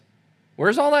it was?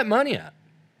 Where's all that money at?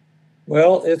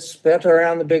 Well, it's spent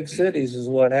around the big cities is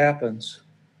what happens.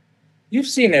 You've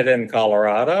seen it in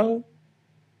Colorado.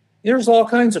 There's all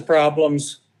kinds of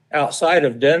problems outside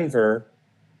of Denver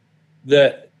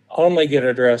that only get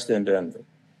addressed in Denver.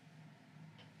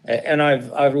 And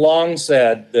I've long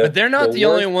said that. But they're not the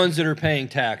only ones that are paying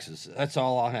taxes. That's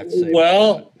all I have to say.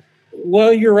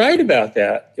 Well, you're right about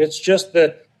that. It's just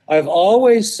that I've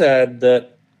always said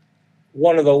that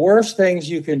one of the worst things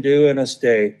you can do in a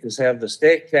state is have the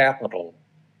state capital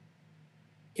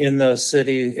in the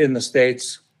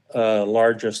state's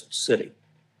largest city,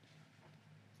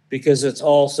 because it's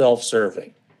all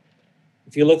self-serving.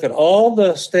 If you look at all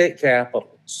the state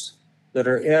capitals that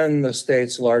are in the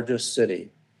state's largest city,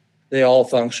 they all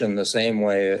function the same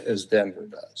way as Denver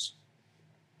does.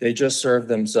 They just serve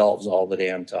themselves all the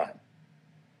damn time.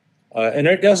 And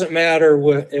it doesn't matter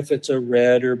if it's a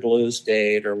red or blue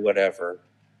state or whatever.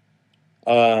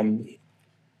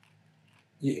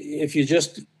 If you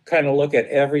just kind of look at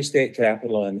every state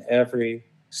capital in every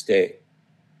state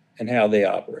and how they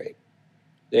operate,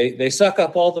 they suck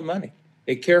up all the money.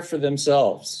 They care for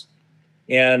themselves.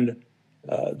 And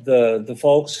the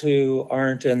folks who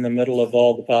aren't in the middle of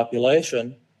all the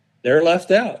population, they're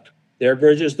left out. Their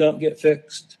bridges don't get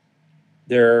fixed.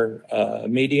 Their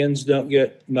medians don't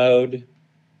get mowed,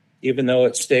 even though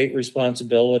it's state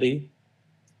responsibility.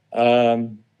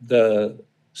 The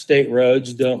state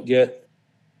roads don't get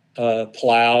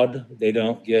plowed. They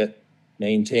don't get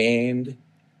maintained.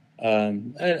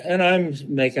 And I'm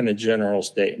making a general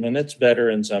statement. It's better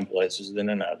in some places than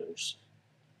in others.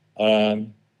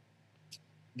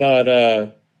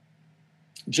 But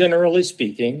generally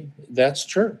speaking, that's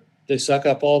true. They suck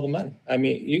up all the money. I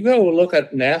mean, you go look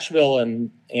at Nashville and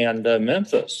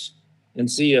Memphis and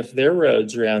see if their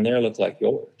roads around there look like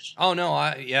yours. Oh no,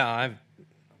 I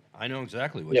know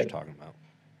exactly what you're talking about.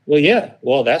 Well, yeah.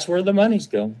 Well, that's where the money's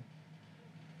going.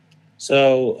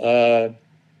 So,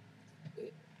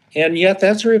 and yet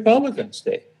that's a Republican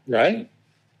state, right?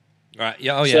 Right.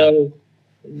 Yeah. Oh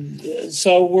yeah.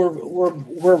 So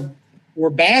we're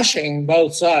bashing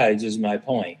both sides, is my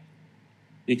point,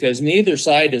 because neither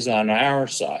side is on our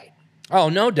side. Oh,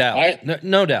 no doubt.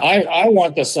 No doubt. I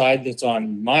want the side that's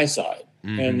on my side,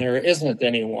 and there isn't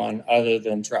anyone other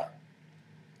than Trump.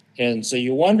 And so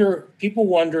people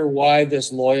wonder why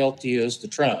this loyalty is to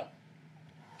Trump.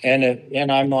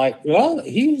 And I'm like, well,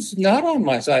 he's not on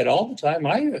my side all the time.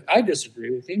 I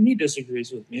disagree with him. He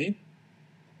disagrees with me.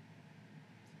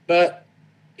 But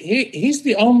he's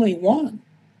the only one.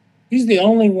 He's the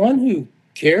only one who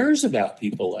cares about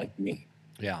people like me.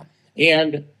 Yeah.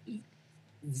 And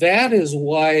that is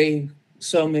why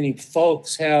so many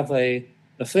folks have a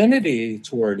affinity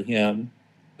toward him,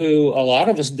 who a lot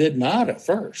of us did not at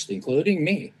first, including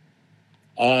me.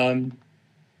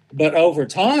 But over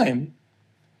time,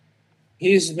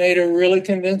 he's made a really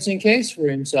convincing case for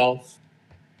himself.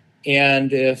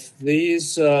 And if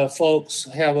these folks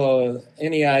have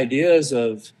any ideas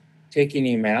of taking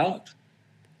him out,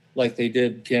 like they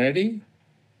did Kennedy,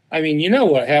 I mean, you know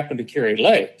what happened to Kari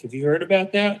Lake. Have you heard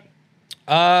about that?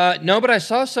 No, but I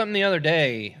saw something the other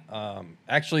day.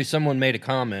 Actually, someone made a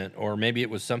comment, or maybe it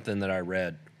was something that I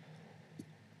read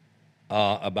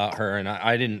about her, and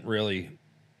I didn't really.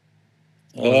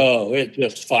 Oh, it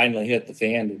just finally hit the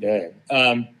fan today.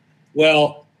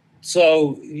 Well,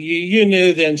 so you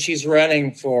knew then she's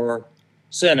running for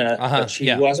Senate, but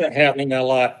she wasn't having a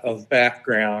lot of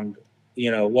background,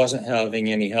 wasn't having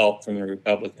any help from the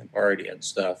Republican Party and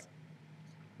stuff.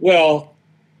 Well,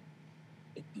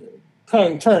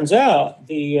 turns out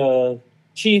the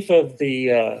chief of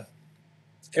the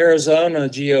Arizona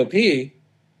GOP,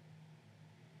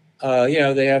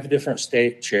 they have different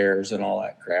state chairs and all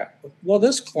that crap. Well,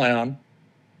 this clown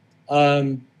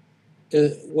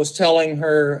was telling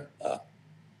her,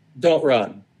 don't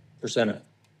run for Senate.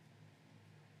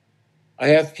 I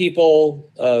have people,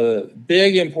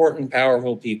 big, important,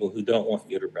 powerful people who don't want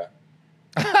you to run.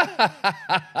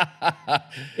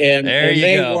 and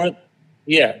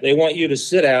they want you to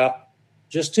sit out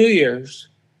just 2 years.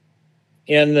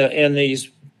 And these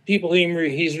people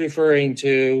he's referring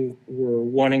to were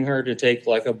wanting her to take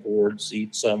like a board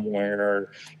seat somewhere,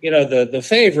 or the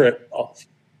favorite.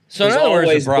 So in other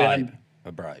words,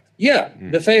 a bribe. Yeah,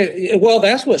 well,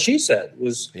 that's what she said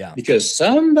was because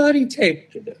somebody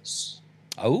taped this.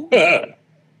 Oh,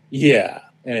 yeah,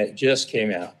 and it just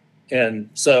came out, and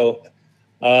so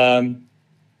at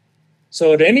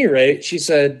any rate, she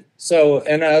said. So,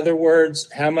 in other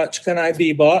words, how much can I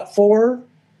be bought for?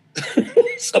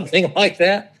 Something like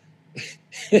that.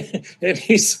 and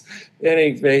he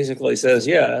basically says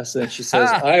yes, and she says,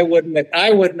 I would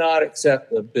not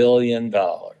accept $1 billion.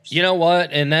 You know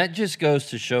what? And that just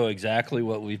goes to show exactly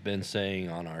what we've been saying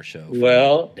on our show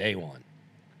from day one.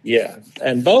 Yeah,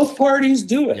 and both parties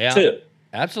do it too.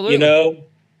 Absolutely.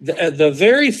 The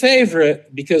very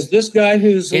favorite, because this guy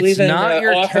who's leaving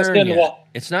office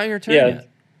it's not your turn yet.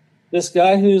 This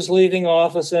guy who's leaving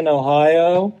office in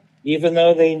Ohio, even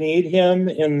though they need him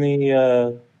in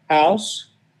the House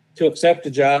to accept a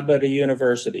job at a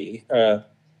university,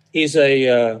 he's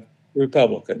a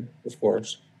Republican, of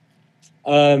course.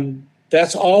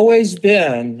 That's always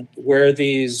been where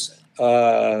these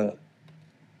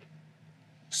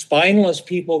spineless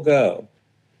people go,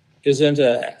 is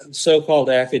into so-called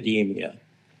academia.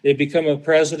 They become a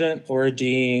president or a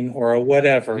dean or a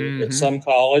whatever at some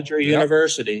college or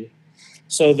university,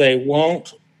 so they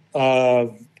won't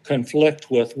conflict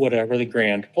with whatever the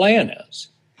grand plan is.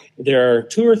 There are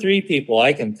 2 or 3 people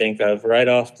I can think of right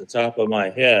off the top of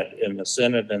my head in the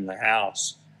Senate and the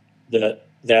House that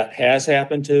has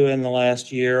happened to in the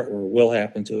last year or will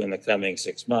happen to in the coming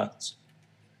 6 months.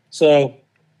 So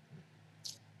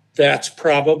that's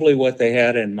probably what they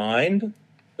had in mind.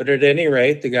 But at any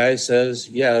rate, the guy says,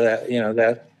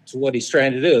 that's what he's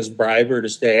trying to do, is bribe her to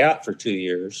stay out for 2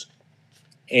 years.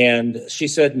 And she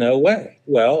said, no way.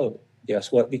 Well,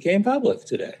 guess what became public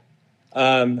today?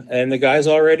 And the guy's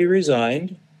already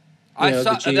resigned.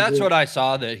 That's what I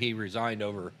saw, that he resigned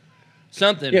over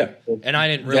something. Yeah. And I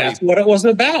didn't really. That's what it was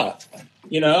about,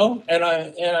 and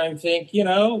I think,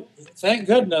 thank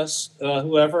goodness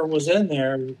whoever was in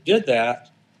there did that.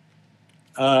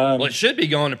 Well, it should be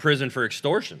going to prison for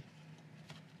extortion.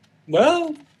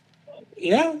 Well,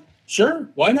 yeah, sure.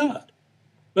 Why not?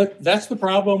 But that's the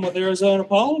problem with Arizona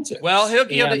politics. Well,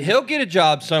 he'll get a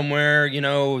job somewhere,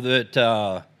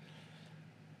 that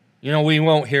we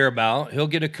won't hear about. He'll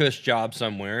get a cush job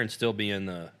somewhere and still be in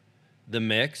the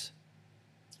mix.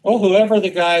 Well, whoever the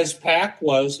guy's pack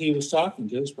was he was talking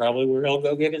to is probably where he'll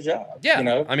go get a job.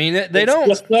 Yeah, I mean, they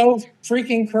don't. It's just so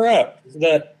freaking corrupt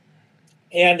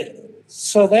and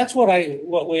so that's what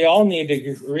we all need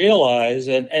to realize,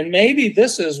 and maybe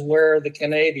this is where the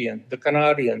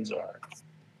Canadians are,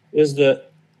 is that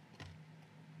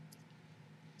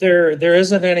there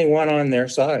isn't anyone on their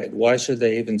side. Why should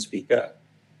they even speak up?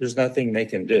 There's nothing they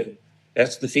can do.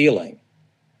 That's the feeling.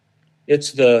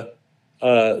 It's the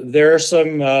There are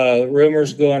some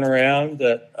rumors going around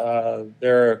that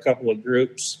there are a couple of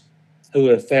groups who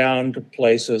have found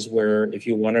places where if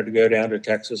you wanted to go down to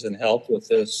Texas and help with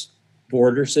this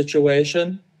border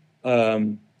situation,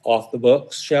 off the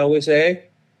books, shall we say.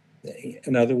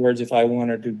 In other words, if I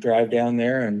wanted to drive down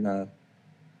there and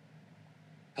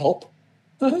help,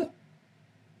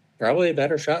 probably a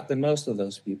better shot than most of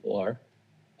those people are,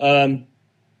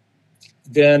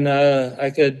 then I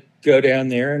could go down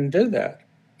there and do that.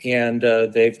 And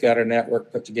they've got a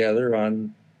network put together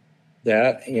on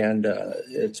that, and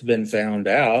it's been found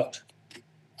out.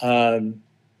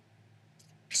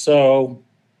 So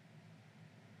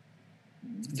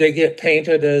they get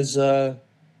painted as, all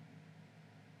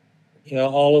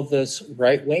of this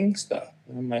right-wing stuff.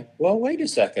 And I'm like, well, wait a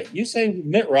second. You say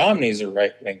Mitt Romney's a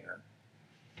right-winger.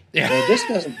 Yeah. Well, this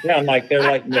doesn't sound like they're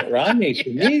like Mitt Romney to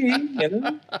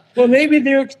me, Well, maybe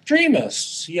they're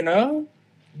extremists,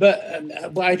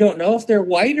 But I don't know if they're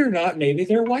white or not. Maybe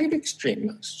they're white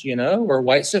extremists, or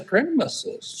white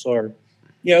supremacists, or,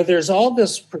 there's all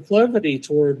this proclivity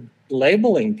toward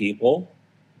labeling people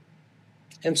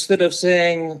instead of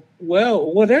saying,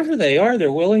 well, whatever they are,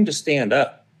 they're willing to stand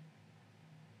up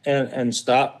and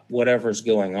stop whatever's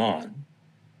going on.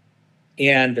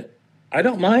 And I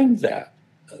don't mind that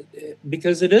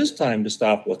because it is time to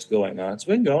stop what's going on. It's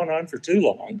been going on for too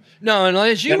long. No, and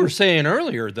as you were saying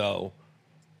earlier, though,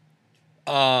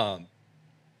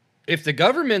 if the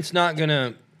government's not going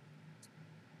to,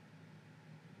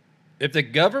 if the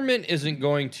government isn't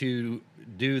going to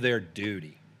do their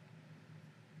duty,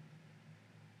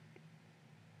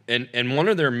 and one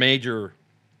of their major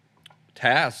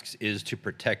tasks is to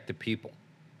protect the people,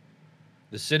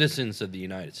 the citizens of the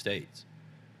United States,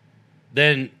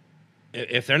 then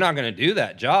if they're not going to do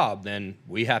that job, then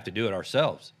we have to do it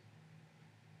ourselves.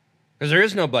 Because there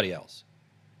is nobody else.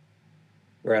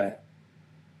 Right.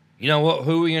 You know what?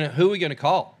 Who are we gonna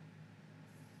call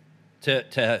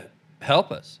to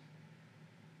help us?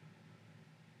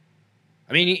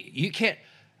 I mean, you can't,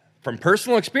 from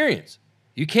personal experience,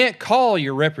 you can't call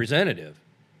your representative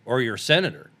or your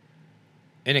senator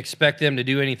and expect them to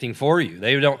do anything for you.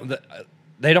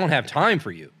 They don't have time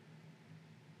for you.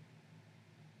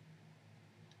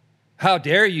 How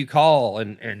dare you call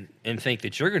and think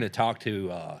that you're going to talk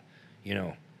to,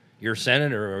 your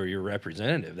senator or your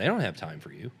representative? They don't have time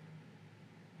for you.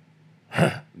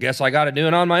 Guess I got to do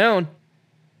it on my own.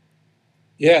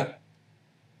 Yeah.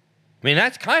 I mean,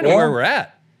 that's kind of where we're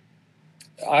at.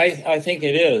 I think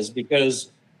it is,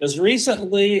 because as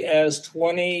recently as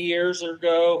 20 years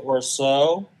ago or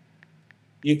so,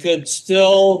 you could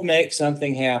still make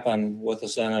something happen with a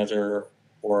senator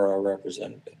or a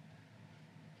representative.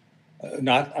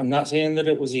 I'm not saying that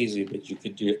it was easy, but you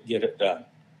could get it done.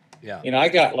 Yeah. I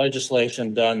got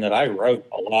legislation done that I wrote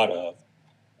a lot of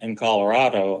in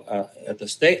Colorado at the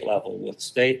state level with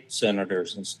state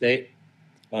senators and state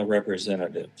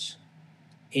representatives,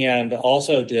 and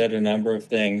also did a number of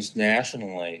things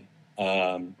nationally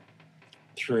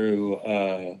through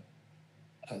a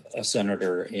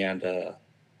senator and a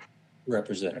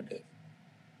representative.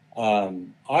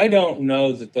 I don't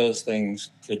know that those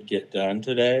things could get done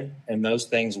today, and those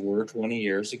things were 20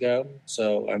 years ago,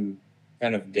 so I'm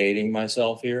kind of dating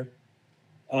myself here.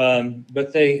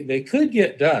 But they could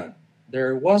get done.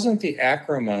 There wasn't the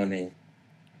acrimony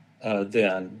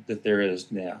then that there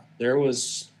is now. There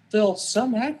was still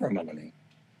some acrimony.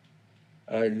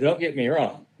 Don't get me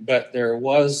wrong, but there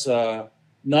was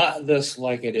not this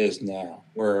like it is now,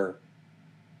 where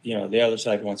the other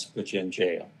side wants to put you in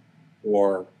jail,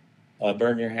 or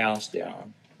burn your house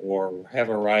down, or have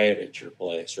a riot at your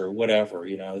place, or whatever.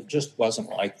 It just wasn't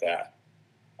like that.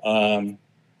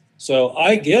 So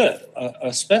I get,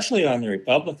 especially on the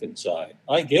Republican side,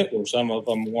 I get where some of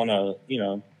them want to,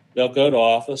 they'll go to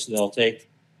office, they'll take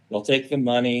the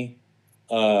money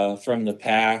from the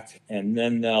PAC, and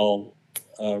then they'll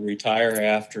retire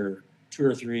after 2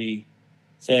 or 3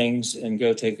 things and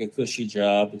go take a cushy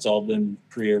job. It's all been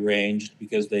prearranged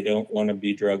because they don't want to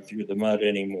be dragged through the mud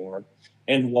anymore.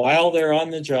 And while they're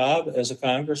on the job as a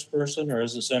congressperson or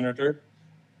as a senator,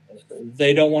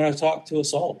 they don't want to talk to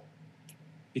us all,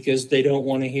 because they don't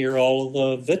want to hear all of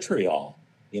the vitriol,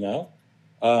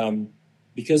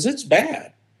 because it's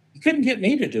bad. You couldn't get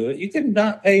me to do it. You could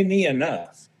not pay me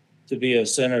enough to be a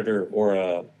senator or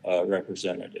a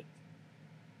representative.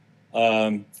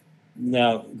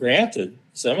 Now, granted,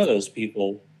 some of those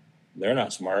people, they're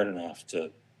not smart enough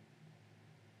to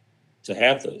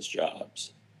have those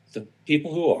jobs. The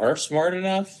people who are smart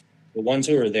enough, the ones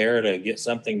who are there to get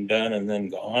something done and then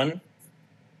gone,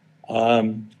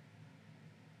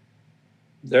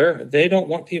 they don't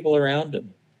want people around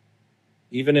them.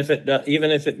 even if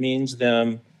it means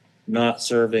them not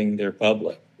serving their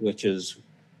public, which is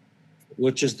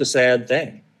the sad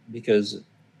thing, because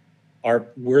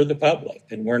we're the public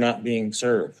and we're not being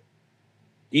served,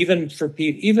 even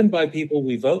by people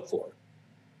we vote for.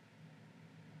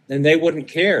 And they wouldn't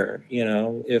care,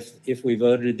 if we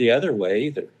voted the other way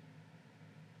either.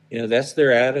 That's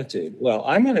their attitude. Well,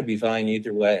 I'm going to be fine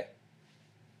either way.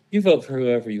 You vote for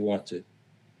whoever you want to.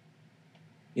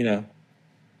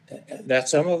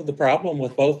 That's some of the problem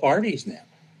with both parties now.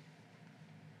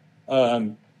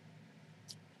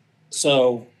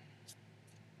 So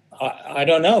I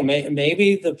don't know.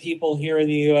 Maybe the people here in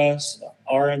the U.S.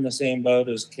 are in the same boat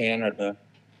as Canada,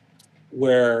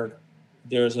 where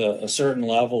there's a certain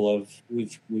level of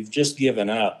we've just given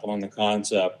up on the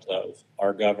concept of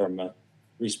our government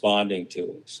responding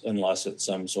to us, unless it's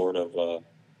some sort of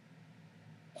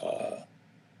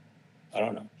I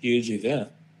don't know, huge event.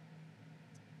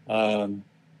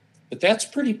 But that's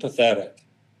pretty pathetic.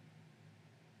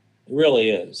 It really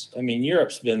is. I mean,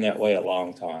 Europe's been that way a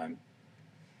long time.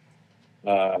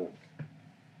 But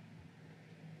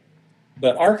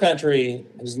our country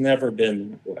has never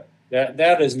been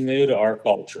that is new to our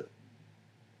culture.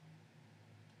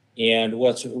 And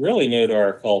what's really new to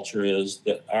our culture is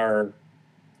that our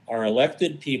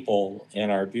elected people and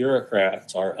our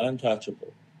bureaucrats are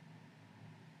untouchable.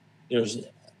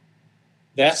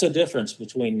 That's a difference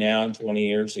between now and 20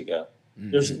 years ago.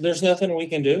 Mm-hmm. There's nothing we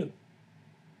can do.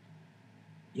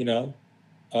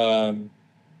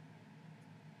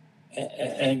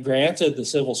 And granted, the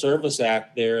Civil Service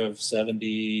Act there of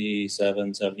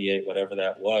 77, 78, whatever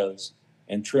that was,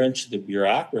 entrenched the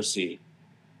bureaucracy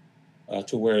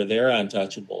to where they're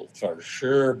untouchable for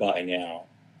sure by now.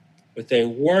 But they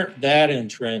weren't that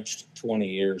entrenched 20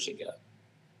 years ago.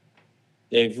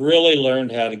 They've really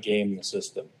learned how to game the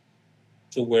system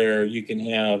to where you can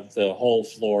have the whole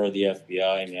floor of the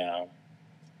FBI now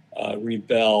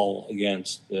rebel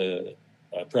against the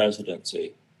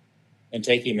presidency and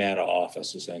take him out of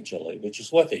office, essentially, which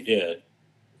is what they did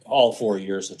all 4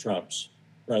 years of Trump's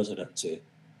presidency.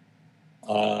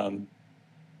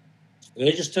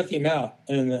 They just took him out,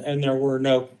 and there were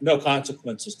no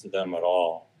consequences to them at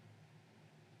all.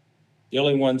 The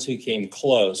only ones who came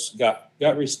close got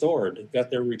restored, got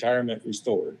their retirement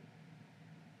restored.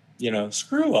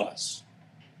 Screw us,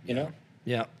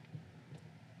 Yeah.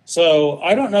 So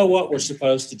I don't know what we're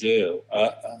supposed to do.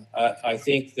 I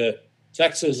think that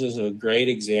Texas is a great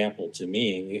example to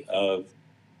me of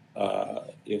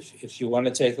if you want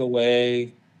to take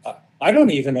away, I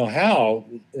don't even know how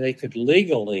they could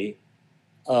legally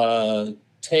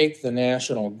take the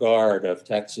National Guard of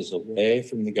Texas away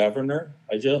from the governor.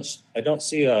 I don't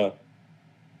see how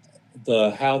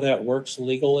that works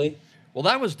legally. Well,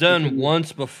 that was done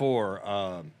once before.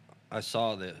 I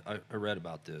saw that. I read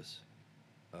about this.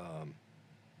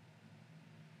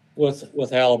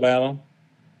 With Alabama?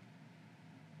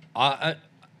 I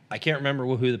can't remember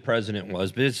who the president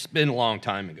was, but it's been a long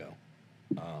time ago.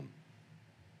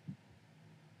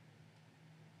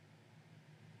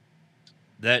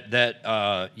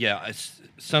 Yeah, it's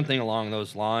something along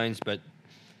those lines, but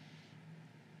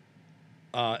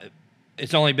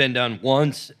it's only been done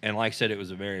once, and like I said, it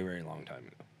was a very, very long time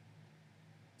ago.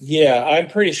 Yeah, I'm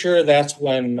pretty sure that's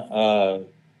when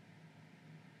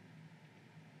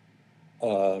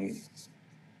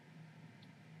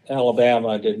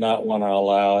Alabama did not want to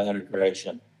allow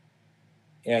integration,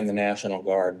 and the National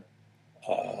Guard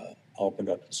opened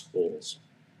up the schools.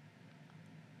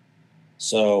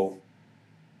 So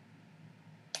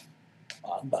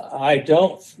I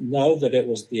don't know that it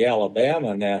was the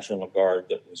Alabama National Guard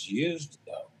that was used,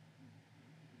 though.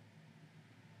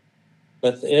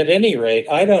 But at any rate,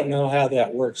 I don't know how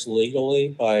that works legally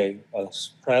by a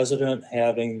president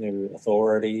having the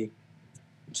authority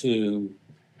to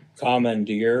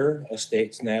commandeer a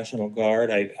state's National Guard.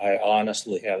 I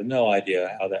honestly have no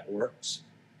idea how that works.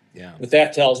 Yeah. But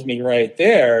that tells me right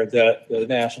there that the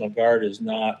National Guard is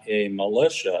not a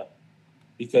militia,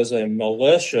 because a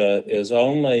militia is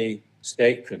only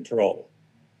state control.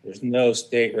 There's no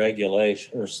state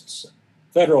regulation or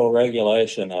federal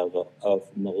regulation of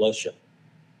militia.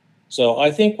 So I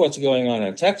think what's going on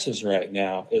in Texas right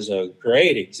now is a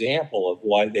great example of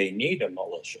why they need a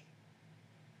militia.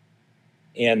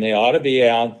 And they ought to be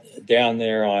out down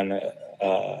there on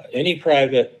any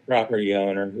private property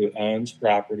owner who owns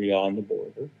property on the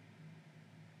border,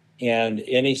 and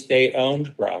any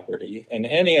state-owned property, and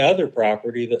any other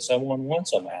property that someone wants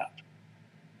them at.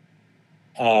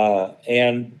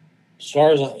 And as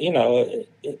far as,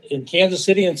 in Kansas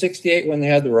City in '68, when they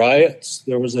had the riots,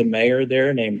 there was a mayor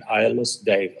there named Hylas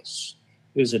Davis,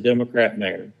 who was a Democrat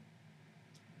mayor.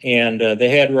 And they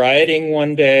had rioting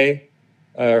one day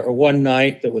or one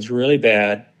night that was really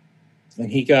bad. And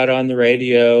he got on the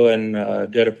radio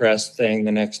and did a press thing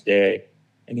the next day.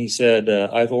 And he said,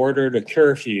 I've ordered a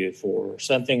curfew for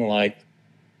something like,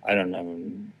 I don't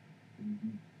know,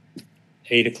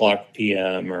 8 o'clock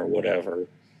p.m. or whatever,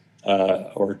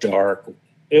 or dark.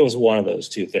 It was one of those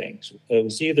two things. It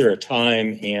was either a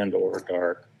time and or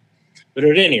dark. But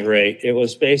at any rate, it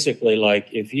was basically like,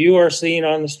 if you are seen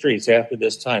on the streets after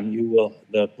this time,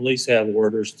 the police have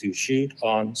orders to shoot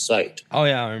on sight. Oh,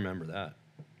 yeah, I remember that.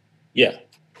 Yeah.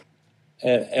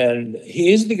 And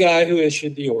he's the guy who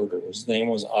issued the order. His name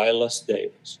was Eylis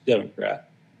Davis, Democrat.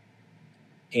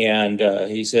 And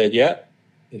he said, yeah,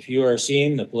 if you are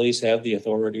seen, the police have the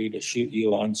authority to shoot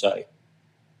you on sight.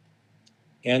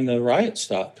 And the riot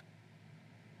stopped.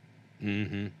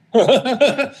 Mm-hmm.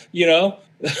 You know,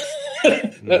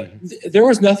 there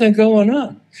was nothing going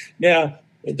on. Now,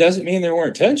 it doesn't mean there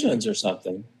weren't tensions or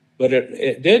something, but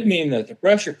it did mean that the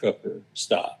pressure cooker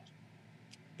stopped.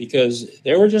 Because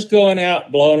they were just going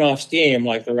out blowing off steam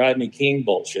like the Rodney King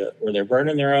bullshit, where they're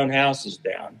burning their own houses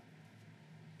down.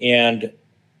 And,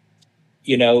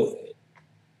 you know,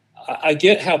 I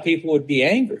get how people would be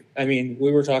angry. I mean,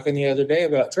 we were talking the other day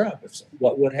about Trump.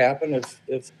 What would happen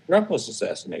if Trump was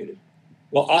assassinated?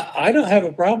 Well, I don't have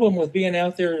a problem with being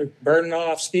out there burning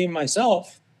off steam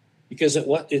myself, because it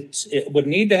would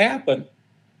need to happen.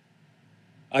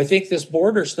 I think this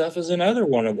border stuff is another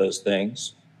one of those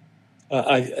things.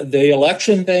 The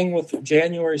election thing with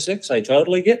January 6th, I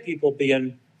totally get people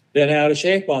being bent out of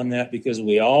shape on that, because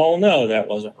we all know that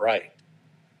wasn't right.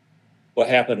 What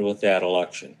happened with that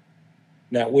election?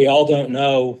 Now, we all don't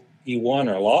know he won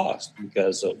or lost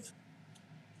because of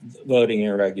voting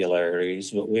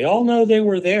irregularities, but we all know they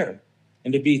were there.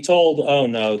 And to be told, oh,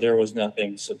 no, there was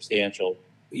nothing substantial,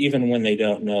 even when they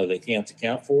don't know, they can't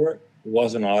account for it, it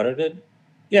wasn't audited.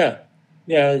 Yeah,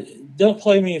 don't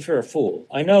play me for a fool.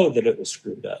 I know that it was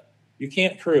screwed up. You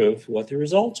can't prove what the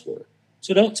results were.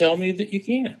 So don't tell me that you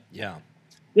can. Yeah.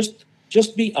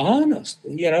 Just be honest.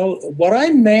 You know, what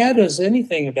I'm mad as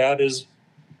anything about is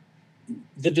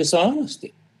the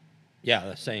dishonesty. Yeah,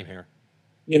 the same here.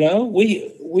 You know,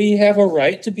 we have a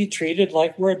right to be treated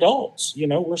like we're adults. You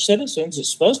know, we're citizens.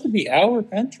 It's supposed to be our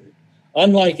country.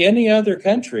 Unlike any other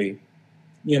country,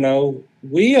 you know,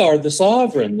 we are the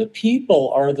sovereign. The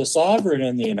people are the sovereign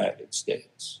in the United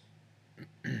States.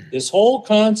 This whole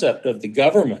concept of the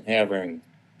government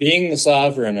being the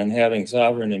sovereign and having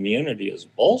sovereign immunity is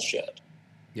bullshit.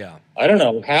 Yeah. I don't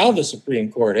know how the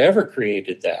Supreme Court ever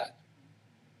created that.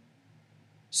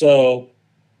 So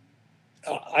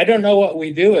I don't know what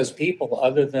we do as people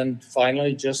other than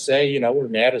finally just say, you know, we're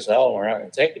mad as hell and we're not going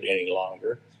to take it any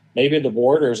longer. Maybe the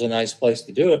border is a nice place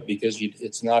to do it because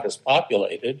it's not as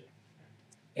populated.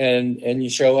 And you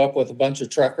show up with a bunch of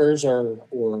truckers or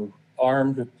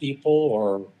armed people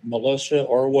or militia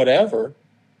or whatever,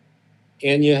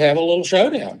 and you have a little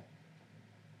showdown.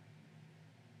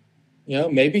 You know,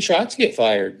 maybe shots get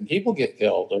fired and people get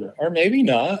killed, or maybe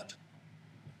not.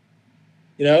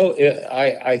 You know,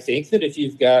 I think that if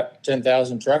you've got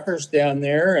 10,000 truckers down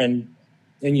there and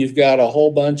you've got a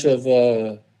whole bunch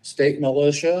of state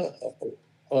militia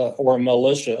or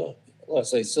militia, let's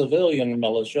say civilian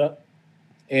militia,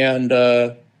 and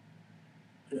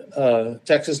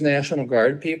Texas National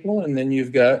Guard people, and then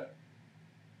you've got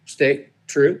state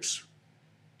troops,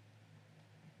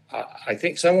 I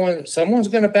think someone's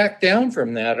going to back down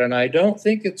from that, and I don't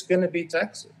think it's going to be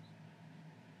Texas.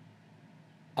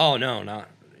 Oh no, not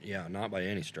by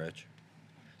any stretch.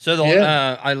 So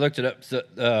I looked it up.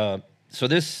 So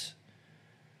this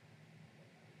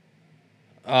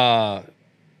happened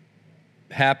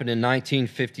in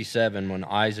 1957 when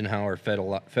Eisenhower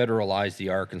federalized the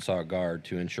Arkansas Guard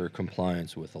to ensure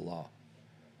compliance with the law.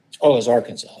 Oh, it was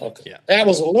Arkansas. Okay. Yeah. That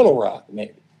was a Little Rock,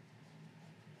 maybe.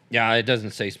 Yeah, it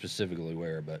doesn't say specifically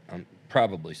where, but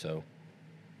probably so.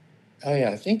 Oh, yeah.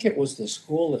 I think it was the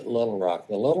school at Little Rock.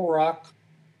 The Little Rock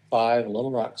 5,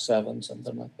 Little Rock 7,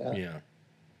 something like that. Yeah.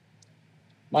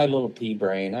 My little pea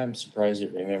brain. I'm surprised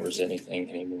it remembers anything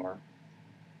anymore.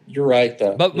 You're right,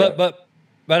 though.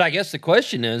 But I guess the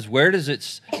question is, where does it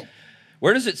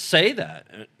say that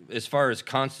as far as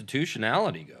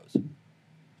constitutionality goes?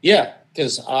 Yeah,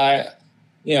 because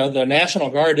the National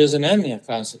Guard isn't in the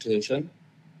Constitution.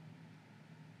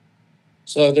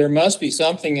 So there must be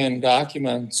something in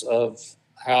documents of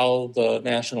how the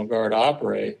National Guard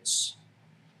operates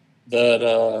that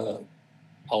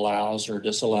allows or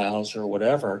disallows or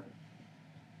whatever.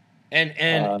 And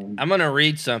I'm going to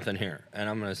read something here, and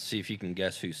I'm going to see if you can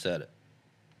guess who said it.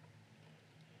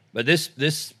 But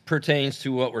this pertains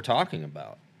to what we're talking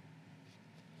about.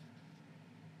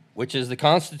 which is the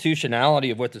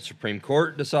constitutionality of what the Supreme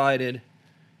Court decided,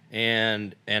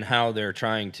 and how they're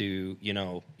trying to,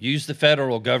 use the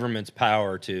federal government's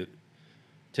power to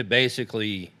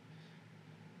basically,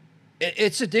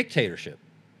 it's a dictatorship.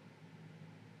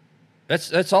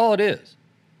 That's all it is.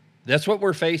 That's what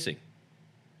we're facing.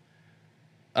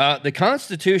 The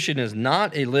Constitution is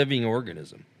not a living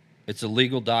organism. It's a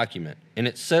legal document, and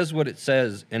it says what it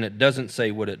says, and it doesn't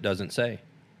say what it doesn't say.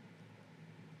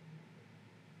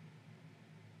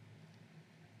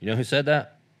 You know who said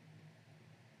that?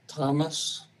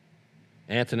 Thomas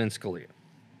Antonin Scalia.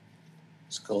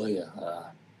 Scalia.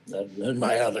 That's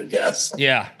my other guess.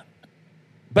 Yeah.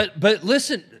 But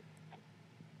listen,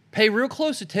 pay real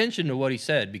close attention to what he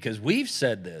said, because we've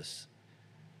said this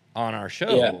on our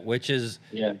show, which is,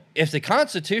 if the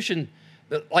Constitution,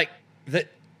 like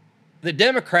the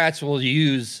Democrats will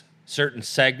use certain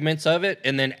segments of it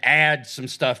and then add some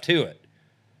stuff to it.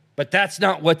 But that's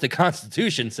not what the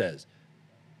Constitution says.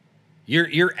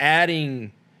 You're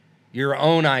adding your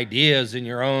own ideas and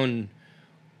your own,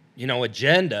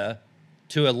 agenda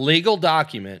to a legal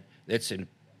document that's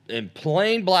in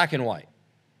plain black and white.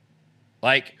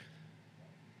 Like,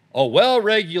 a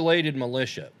well-regulated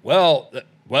militia.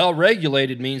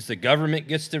 Well-regulated means the government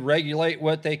gets to regulate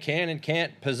what they can and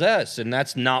can't possess, and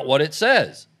that's not what it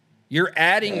says. You're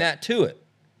adding that to it.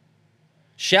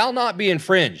 Shall not be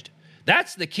infringed.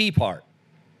 That's the key part.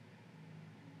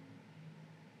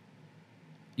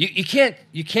 You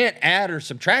can't add or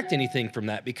subtract anything from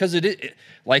that, because it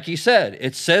like he said,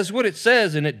 it says what it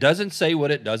says and it doesn't say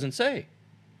what it doesn't say.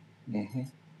 Mm-hmm.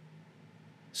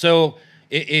 So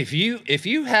if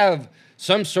you have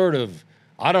some sort of,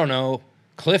 I don't know,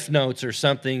 cliff notes or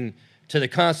something to the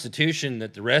Constitution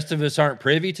that the rest of us aren't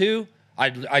privy to,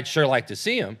 I'd sure like to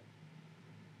see them.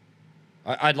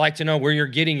 I'd like to know where you're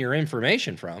getting your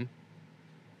information from.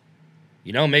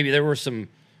 Maybe there were some.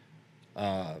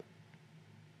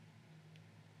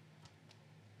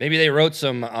 Maybe they wrote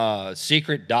some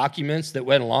secret documents that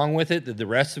went along with it that the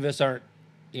rest of us aren't,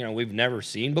 we've never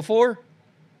seen before.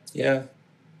 Yeah.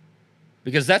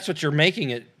 Because that's what you're making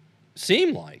it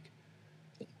seem like.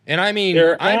 And I mean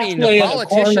they're the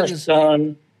politicians.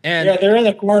 They're in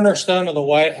the cornerstone of the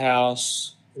White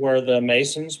House where the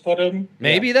Masons put them.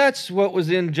 Maybe that's what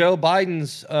was in Joe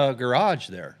Biden's garage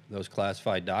there. Those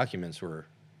classified documents were.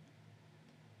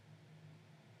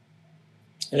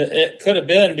 It could have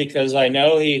been, because I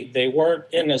know they weren't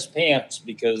in his pants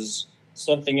because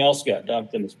something else got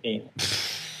dumped in his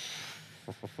pants.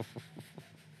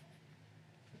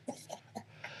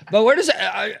 But where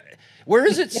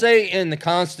does it say in the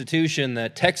Constitution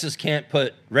that Texas can't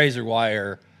put razor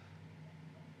wire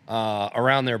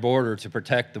around their border to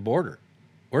protect the border?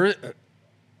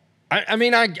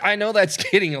 I know that's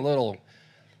getting a little,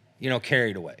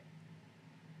 carried away.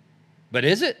 But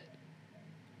is it?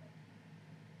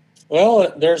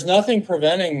 Well, there's nothing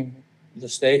preventing the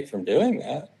state from doing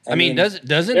that. I mean, doesn't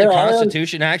the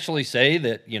Constitution actually say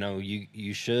that,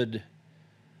 you should,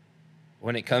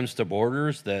 when it comes to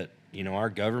borders, that, our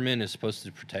government is supposed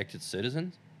to protect its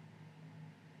citizens?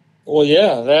 Well,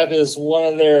 yeah, that is one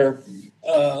of their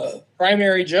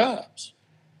primary jobs.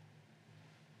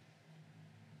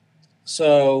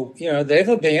 So, they've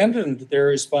abandoned their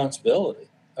responsibility.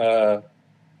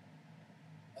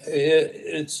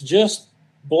 It's just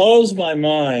blows my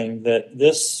mind that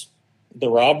the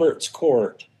Roberts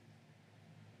Court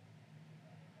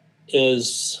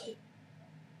is,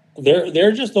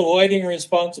 they're just avoiding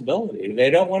responsibility. They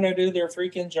don't want to do their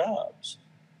freaking jobs.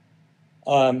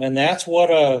 And that's what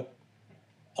a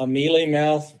mealy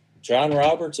mouth John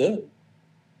Roberts is.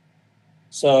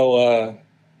 So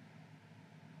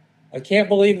I can't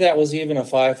believe that was even a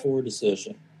 5-4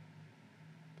 decision.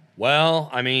 Well,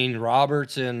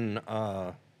 Roberts and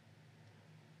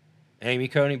Amy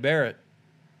Coney Barrett.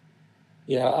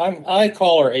 Yeah, I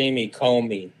call her Amy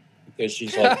Comey because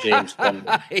she's like James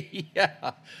Comey.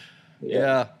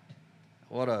 Yeah.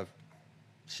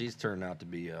 She's turned out to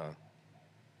be, I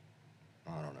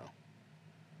don't know.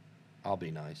 I'll be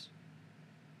nice.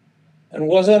 And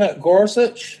wasn't it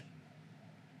Gorsuch?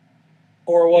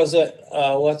 Or was it,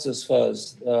 what's his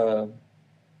fuzz?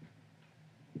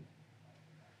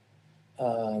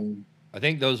 I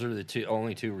think those are the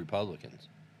only two Republicans.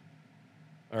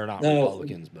 Or not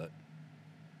Republicans, but.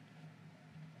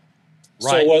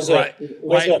 Right, so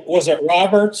was it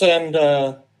Roberts and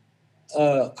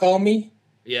Comey?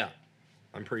 Yeah,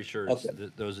 I'm pretty sure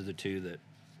those are the two that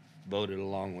voted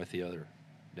along with the other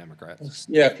Democrats.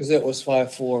 Yeah, because it was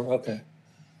 5-4. Okay.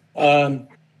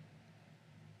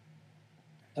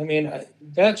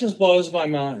 That just blows my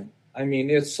mind.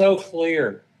 It's so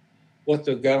clear what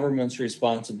the government's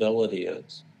responsibility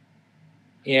is.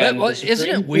 And But the isn't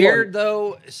it Supreme weird Court,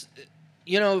 though?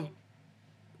 You know,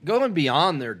 going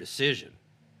beyond their decision,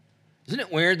 isn't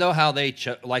it weird though how they,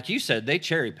 like you said, they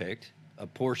cherry picked a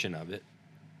portion of it,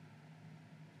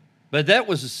 but that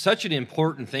was such an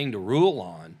important thing to rule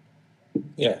on.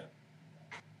 yeah,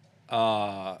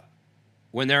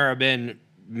 When there have been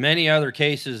many other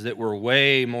cases that were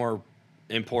way more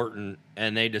important,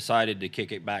 and they decided to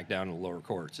kick it back down to the lower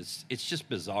courts. It's just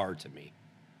bizarre to me.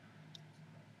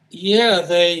 yeah,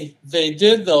 they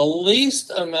did the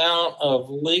least amount of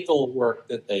legal work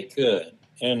that they could,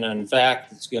 and in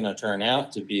fact, it's going to turn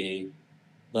out to be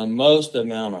the most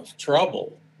amount of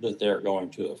trouble that they're going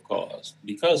to have caused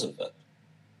because of it.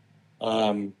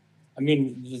 I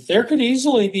mean, there could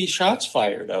easily be shots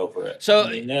fired over it. So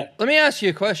I mean, let me ask you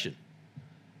a question.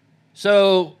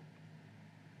 So,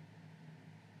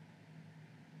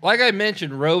 like I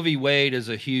mentioned, Roe v. Wade is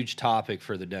a huge topic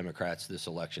for the Democrats this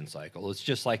election cycle. It's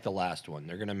just like the last one.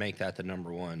 They're going to make that the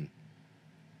number one,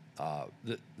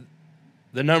 the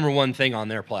number one thing on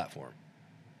their platform.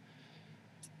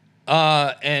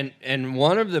 And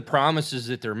one of the promises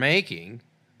that they're making,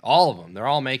 all of them, they're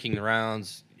all making the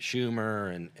rounds.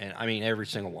 Schumer and I mean every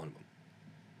single one of them,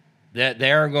 that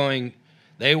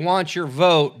they want your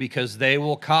vote because they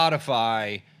will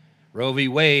codify Roe v.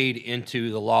 Wade into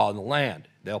the law of the land.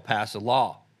 They'll pass a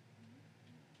law.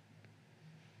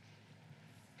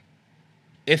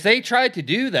 If they tried to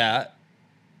do that,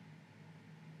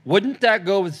 wouldn't that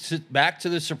go back to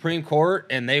the Supreme Court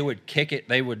and they would kick it?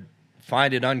 They would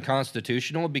find it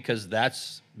unconstitutional because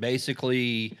that's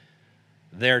basically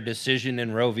their decision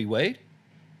in Roe v. Wade?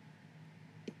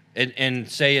 And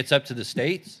say it's up to the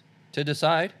states to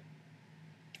decide?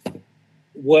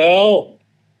 well,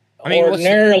 I mean,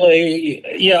 ordinarily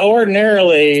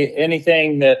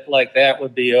anything that like that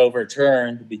would be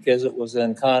overturned because it was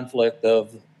in conflict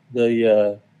of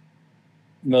the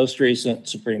most recent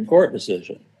Supreme Court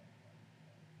decision.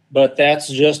 But that's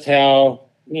just how,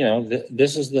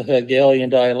 this is the Hegelian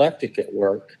dialectic at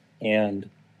work, and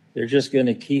they're just going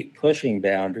to keep pushing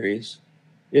boundaries.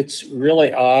 It's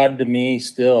really odd to me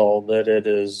still that it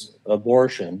is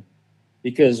abortion,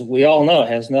 because we all know it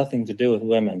has nothing to do with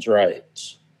women's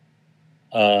rights.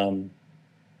 And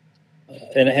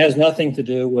it has nothing to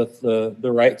do with the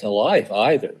right to life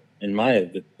either, in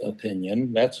my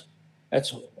opinion. That's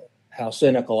how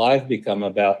cynical I've become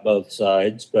about both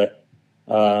sides. But,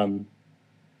 I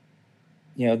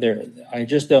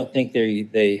just don't think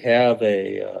they have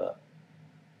they're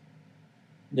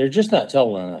just not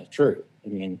telling the truth. I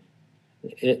mean,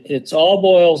 it's all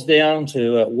boils down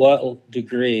to at what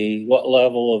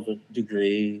level of a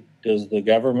degree does the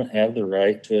government have the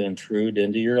right to intrude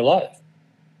into your life?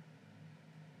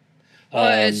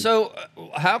 So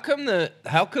how come the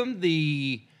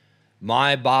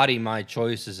my body, my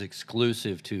choice is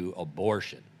exclusive to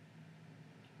abortion?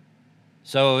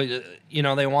 So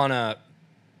they want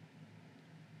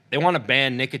to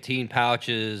ban nicotine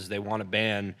pouches. They want to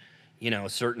ban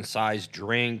certain size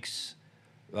drinks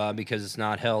because it's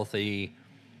not healthy.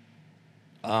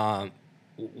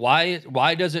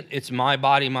 Why doesn't it's my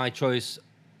body, my choice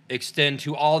extend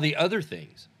to all the other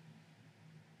things?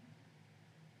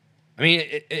 I mean,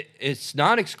 it's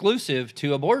not exclusive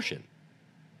to abortion.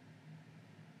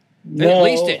 No. At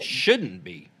least it shouldn't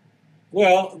be.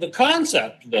 Well, the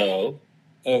concept, though,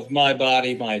 of my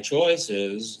body, my choice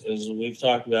is, as we've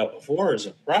talked about before, is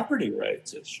a property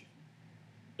rights issue.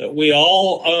 That we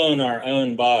all own our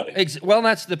own body. Well,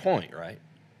 that's the point, right?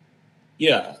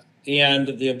 Yeah.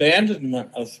 And the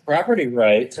abandonment of property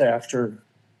rights after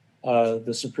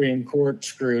the Supreme Court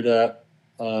screwed up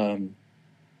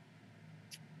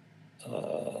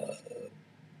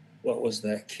what was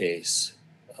that case?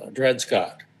 Dred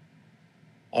Scott.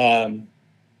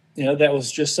 That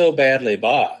was just so badly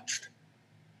botched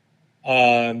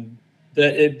that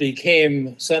it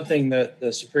became something that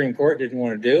the Supreme Court didn't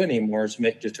want to do anymore, is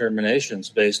make determinations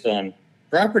based on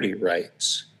property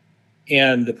rights.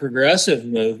 And the progressive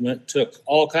movement took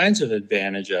all kinds of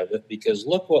advantage of it, because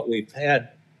look what we've had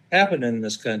happen in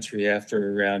this country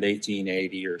after around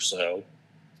 1880 or so,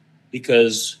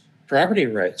 because property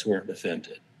rights weren't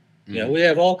defended. Mm-hmm. We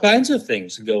have all kinds of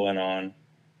things going on.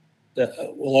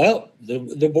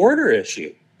 The border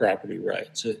issue, property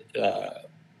rights.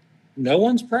 No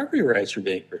one's property rights are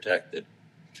being protected.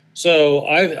 So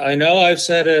I know I've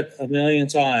said it a million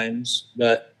times,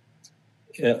 but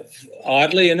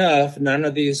oddly enough, none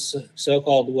of these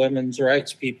so-called women's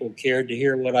rights people cared to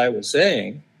hear what I was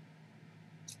saying,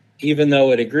 even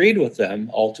though it agreed with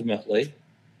them ultimately.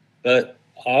 But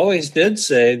I always did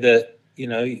say that,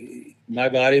 My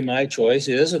Body, My Choice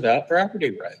is about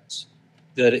property rights.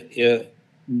 That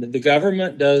the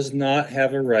government does not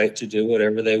have a right to do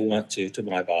whatever they want to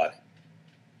my body.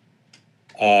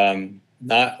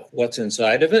 Not what's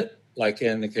inside of it, like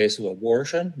in the case of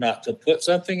abortion, not to put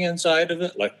something inside of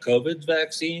it, like COVID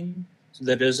vaccine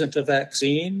that isn't a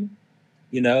vaccine.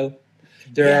 You know,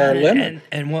 there are limits.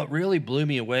 And what really blew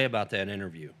me away about that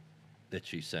interview that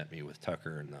she sent me with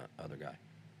Tucker and the other guy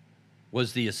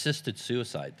was the assisted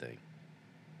suicide thing.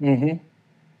 Mm-hmm.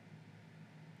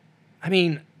 I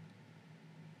mean,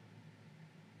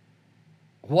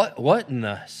 what in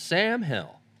the Sam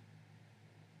hell?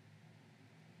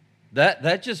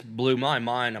 That just blew my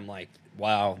mind. I'm like,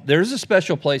 wow, there's a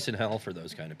special place in hell for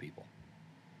those kind of people.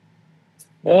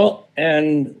 Well,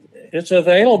 and it's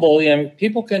available. You know,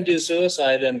 people can do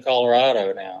suicide in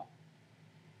Colorado now.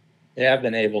 They have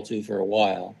been able to for a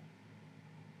while.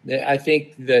 I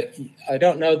think that, I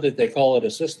don't know that they call it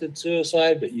assisted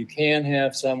suicide, but you can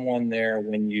have someone there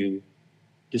when you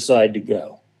decide to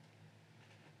go.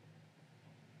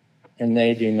 And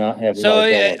they do not have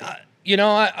liability. You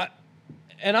know, I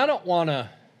don't want to,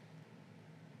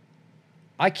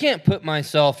 I can't put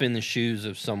myself in the shoes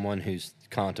of someone who's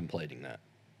contemplating that.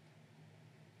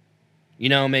 You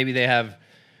know, maybe they have,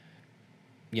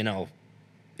 you know,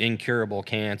 incurable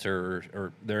cancer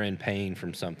or they're in pain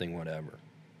from something, whatever.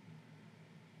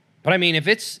 But I mean, if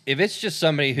it's just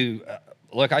somebody who,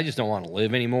 look, I just don't want to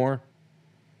live anymore.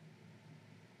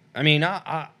 I mean,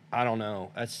 I don't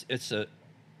know. That's a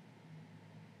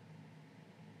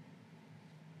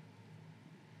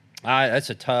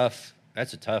tough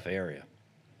area.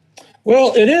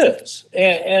 Well, it is.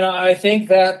 And I think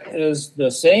that is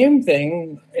the same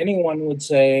thing anyone would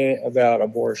say about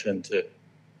abortion too,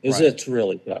 is Right. It's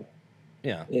really tough.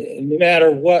 Yeah. No matter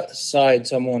what side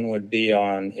someone would be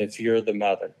on if you're the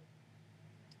mother.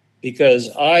 Because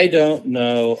I don't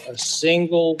know a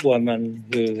single woman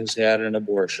who has had an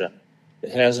abortion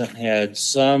that hasn't had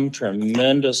some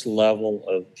tremendous level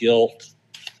of guilt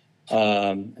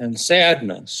and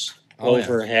sadness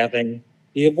over having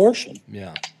the abortion.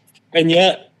 Yeah. And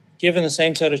yet, given the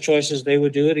same set of choices, they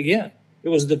would do it again. It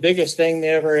was the biggest thing they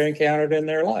ever encountered in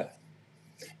their life.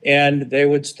 And they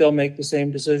would still make the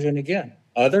same decision again.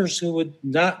 Others who would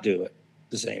not do it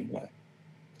the same way.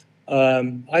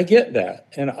 I get that.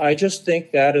 And I just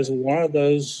think that is one of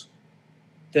those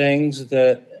things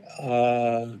that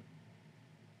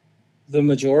the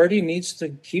majority needs to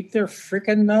keep their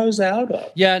freaking nose out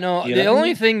of. Yeah, no, the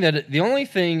only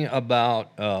thing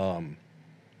about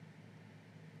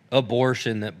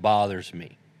abortion that bothers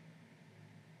me,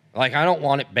 like, I don't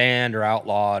want it banned or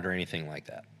outlawed or anything like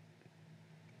that,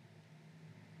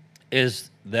 is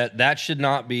that should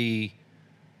not be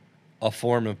a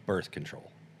form of birth control.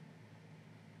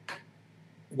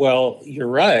 Well, you're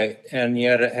right, and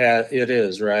yet it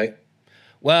is, right?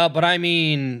 Well, but I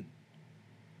mean,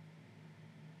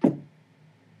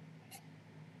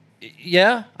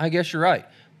 yeah, I guess you're right.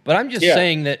 But I'm just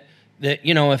saying that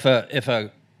you know, if a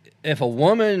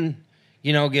woman,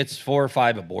 you know, gets 4 or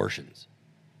 5 abortions,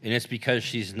 and it's because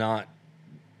she's not,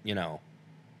 you know,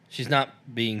 she's not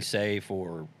being safe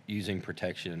or using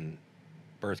protection,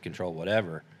 birth control,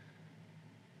 whatever,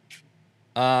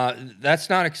 that's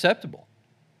not acceptable.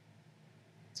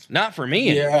 Not for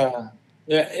me. Yeah,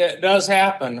 it does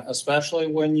happen, especially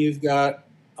when you've got,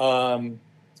 I'll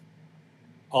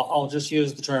just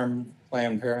use the term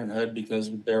Planned Parenthood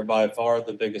because they're by far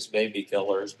the biggest baby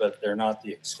killers, but they're not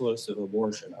the exclusive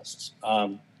abortionists.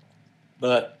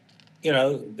 But, you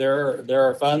know, there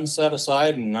are funds set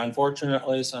aside, and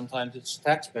unfortunately, sometimes it's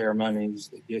taxpayer monies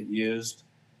that get used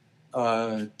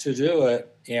to do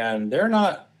it, and they're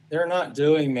not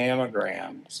doing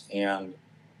mammograms and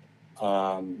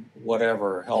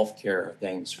whatever healthcare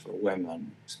things for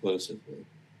women exclusively.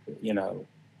 You know,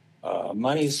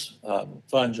 money's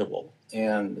fungible,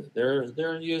 and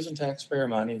they're using taxpayer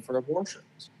money for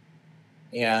abortions,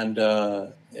 and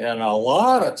a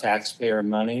lot of taxpayer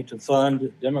money to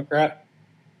fund Democrat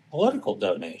political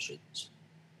donations.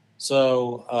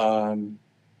 So,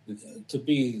 to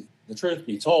be the truth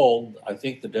be told, I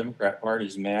think the Democrat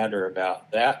Party's madder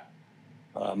about that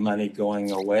money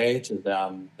going away to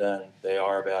them than they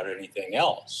are about anything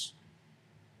else.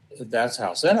 That's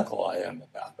how cynical I am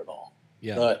about it all.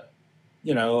 Yeah. But,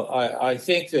 you know, I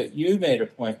think that you made a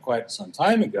point quite some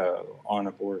time ago on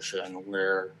abortion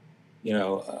where, you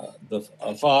know,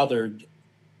 a father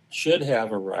should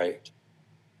have a right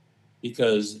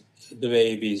because the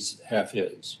babies have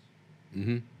his.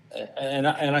 Mm-hmm. And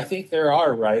I think there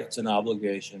are rights and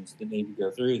obligations that need to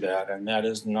go through that. And that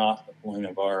is not the point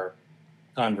of our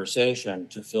conversation,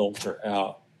 to filter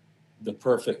out the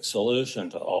perfect solution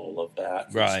to all of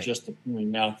that. Right. It's just to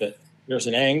point out that there's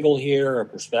an angle here, a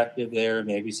perspective there,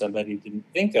 maybe somebody didn't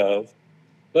think of.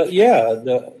 But yeah,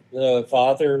 the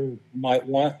father might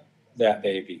want that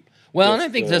baby. Well, and I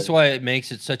Just think that's why it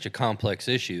makes it such a complex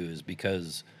issue, is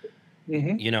because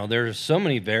there's so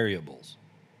many variables.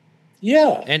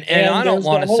 Yeah, And I don't there's the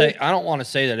want to whole-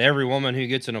 say that every woman who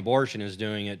gets an abortion is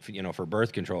doing it, for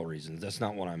birth control reasons. That's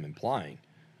not what I'm implying.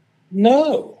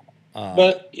 No,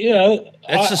 but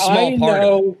it's a small part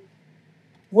of it.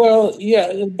 Well,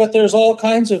 yeah, but there's all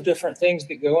kinds of different things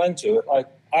that go into it. Like,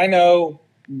 I know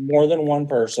more than one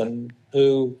person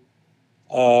who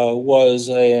was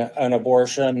an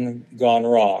abortion gone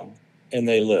wrong, and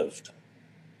they lived.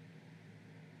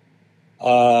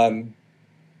 That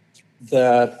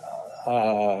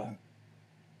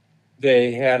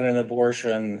they had an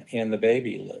abortion and the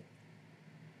baby lived.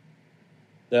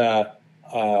 That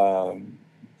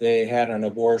they had an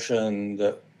abortion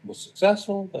that was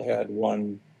successful. They had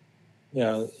one,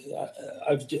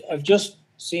 I've just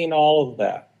seen all of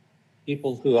that,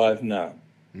 people who I've known.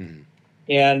 Mm-hmm.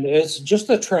 And it's just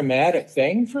a traumatic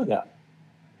thing for them.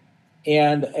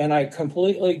 And I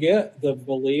completely get the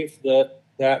belief that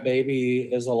that baby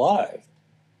is alive.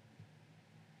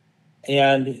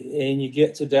 And you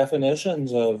get to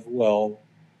definitions of, well,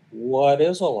 what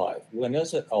is alive? When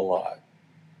is it alive?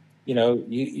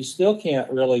 You still can't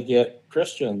really get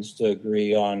Christians to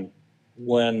agree on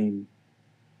when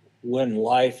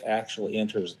life actually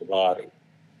enters the body.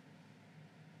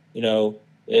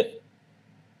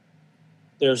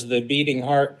 There's the beating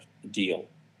heart deal,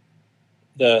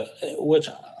 which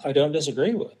I don't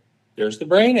disagree with. There's the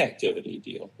brain activity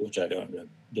deal, which I don't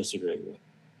disagree with.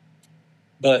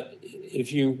 But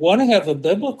if you want to have a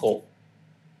biblical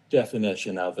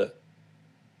definition of it,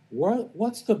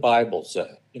 what's the Bible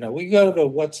say? We go to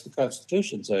what's the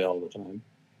Constitution say all the time.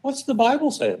 What's the Bible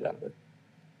say about it?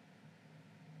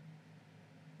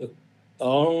 The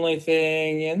only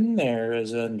thing in there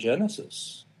is in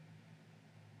Genesis.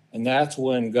 And that's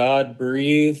when God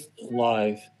breathed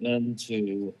life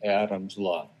into Adam's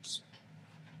lungs.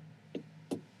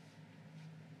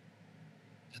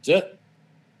 That's it.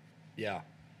 Yeah.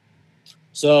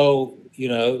 So,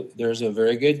 there's a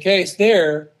very good case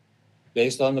there,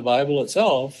 based on the Bible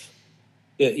itself,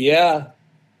 that,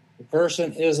 the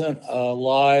person isn't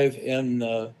alive in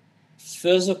the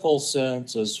physical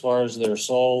sense as far as their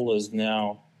soul is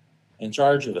now in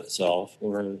charge of itself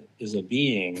or is a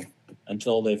being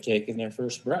until they've taken their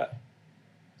first breath.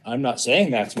 I'm not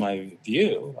saying that's my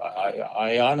view.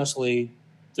 I honestly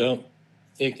don't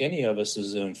think any of us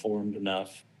is informed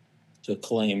enough to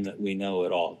claim that we know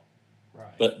it all.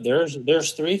 Right. But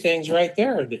there's three things right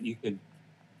there that you could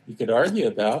argue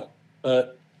about.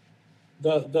 But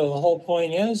the whole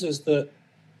point is that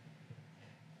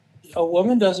a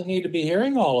woman doesn't need to be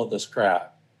hearing all of this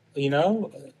crap,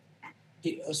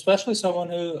 especially someone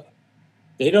who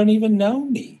they don't even know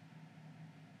me.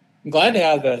 I'm glad to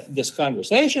have this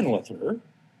conversation with her,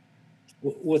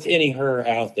 with any her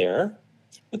out there.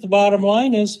 But the bottom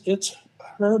line is, it's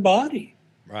her body.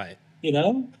 Right.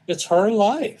 It's her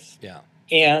life. Yeah.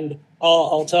 And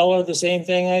I'll tell her the same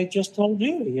thing I just told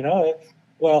you.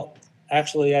 Well,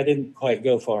 actually, I didn't quite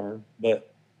go far,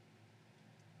 but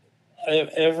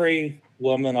every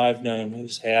woman I've known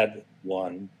who's had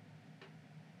one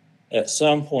at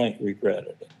some point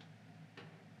regretted it.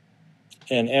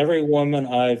 And every woman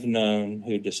I've known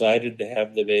who decided to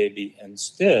have the baby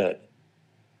instead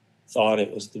thought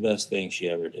it was the best thing she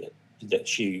ever did. That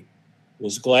she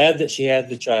was glad that she had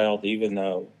the child, even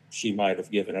though she might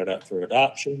have given it up for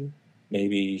adoption.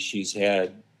 Maybe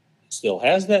still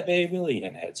has that baby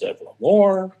and had several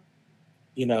more.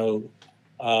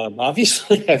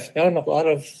 Obviously, I've found a lot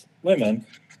of women,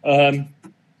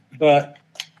 but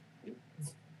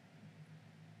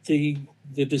the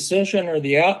decision or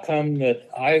the outcome that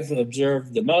I've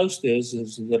observed the most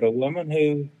is that a woman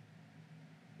who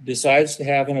decides to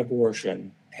have an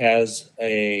abortion has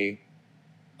a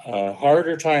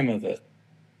harder time of it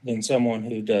than someone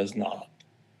who does not.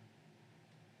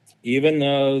 Even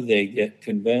though they get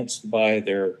convinced by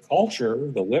their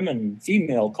culture, the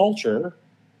female culture,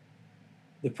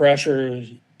 the pressure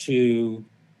to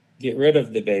get rid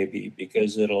of the baby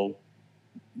because it'll,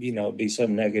 be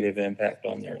some negative impact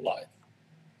on their life.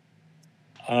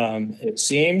 It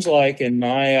seems like in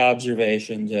my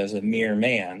observations as a mere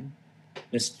man,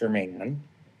 Mr. Man,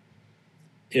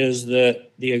 is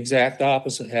that the exact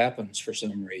opposite happens for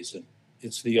some reason.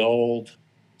 It's the old,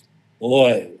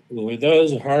 boy, were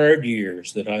those hard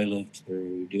years that I lived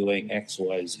through doing X,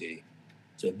 Y, Z.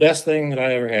 It's the best thing that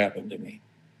ever happened to me.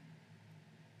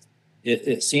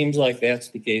 it seems like that's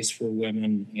the case for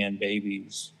women and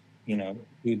babies,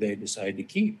 who they decide to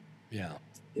keep, Yeah.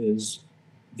 is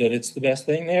that it's the best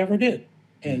thing they ever did.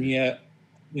 And Mhm. yet,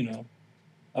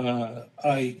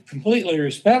 I completely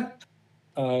respect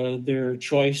their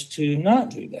choice to not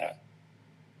do that.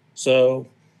 So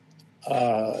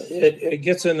it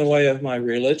gets in the way of my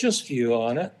religious view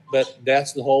on it, but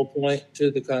that's the whole point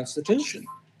to the Constitution,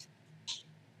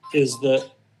 is that,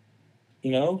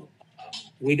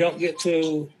 we don't get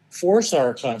to force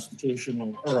our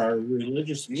constitutional or our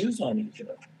religious views on each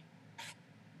other.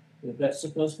 That's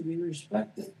supposed to be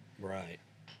respected. Right.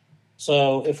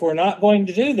 So if we're not going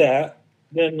to do that,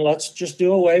 then let's just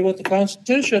do away with the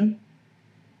Constitution,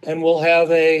 and we'll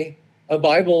have a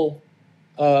Bible,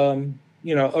 a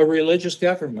religious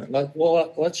government.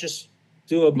 Let's just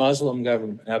do a Muslim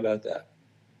government. How about that?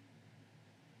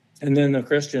 And then the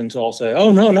Christians all say,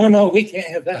 "Oh, no, we can't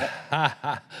have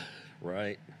that."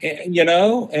 Right. And,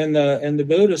 and the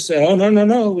Buddhists say, "Oh,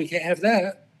 no, we can't have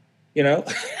that."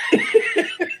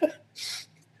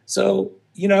 So,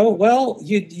 well,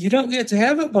 you don't get to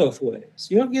have it both ways.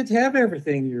 You don't get to have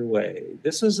everything your way.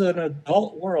 This is an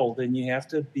adult world, and you have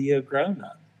to be a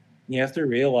grown-up. You have to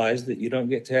realize that you don't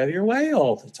get to have your way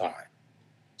all the time.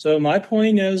 So my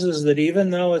point is that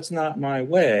even though it's not my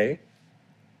way,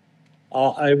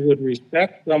 I would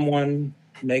respect someone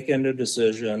making a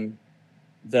decision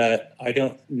that I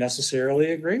don't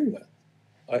necessarily agree with.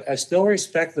 I still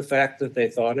respect the fact that they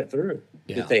thought it through,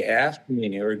 that they asked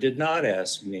me or did not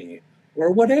ask me or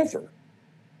whatever.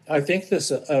 I think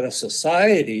this a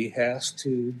society has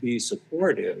to be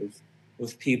supportive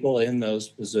of people in those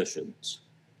positions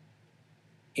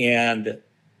and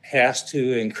has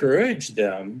to encourage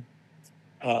them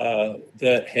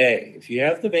that, hey, if you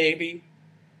have the baby,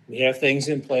 we have things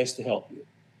in place to help you.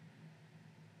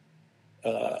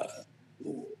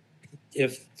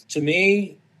 If to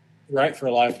me, Right for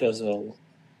Life does a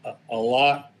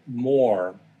lot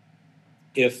more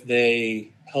if they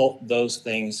help those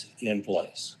things in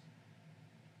place.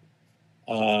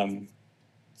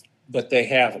 But they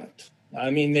haven't.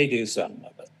 I mean, they do some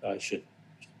of it. I should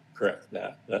correct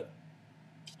that. But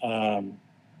at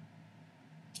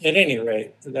any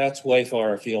rate, that's way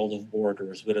far afield of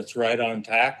borders, but it's right on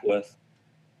tack with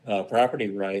property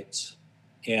rights.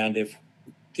 And if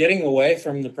getting away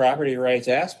from the property rights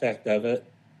aspect of it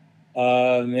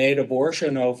made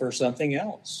abortion over something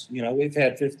else. We've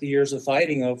had 50 years of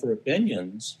fighting over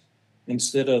opinions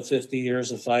instead of 50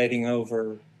 years of fighting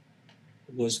over,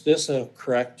 was this a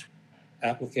correct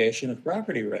application of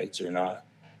property rights or not?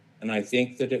 And I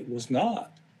think that it was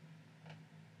not.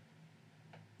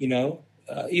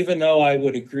 Even though I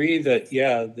would agree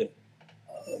that,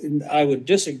 I would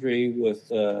disagree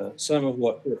with some of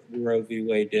what Roe v.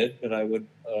 Wade did, but I would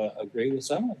agree with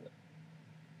some of it.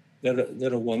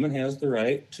 That a woman has the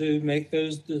right to make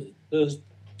those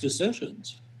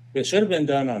decisions. It should have been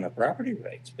done on a property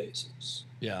rights basis.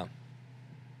 Yeah.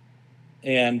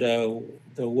 And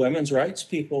the women's rights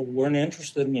people weren't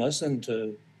interested in listening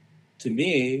to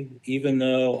me, even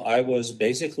though I was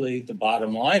basically the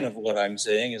bottom line of what I'm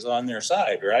saying is on their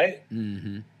side, right?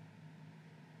 Mm-hmm.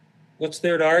 What's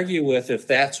there to argue with if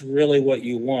that's really what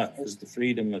you want, is the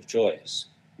freedom of choice?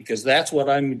 Because that's what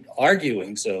I'm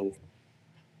arguing so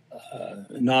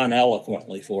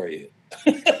non-eloquently for you.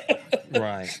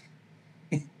 Right.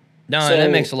 No, that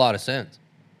makes a lot of sense.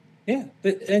 Yeah,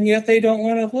 and yet they don't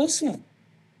want to listen.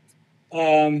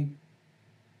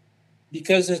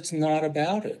 Because it's not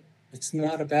about it. It's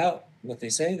not about what they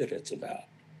say that it's about.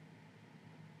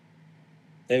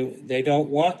 They don't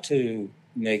want to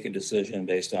make a decision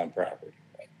based on property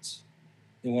rights.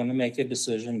 They want to make a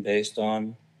decision based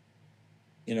on,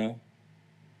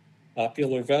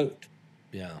 popular vote.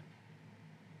 Yeah.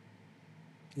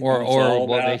 Or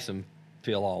what makes them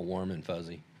feel all warm and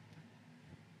fuzzy.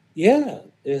 Yeah,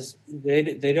 is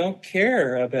they don't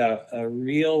care about a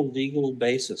real legal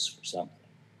basis for something.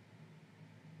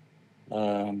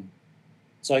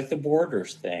 It's like the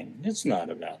borders thing. It's not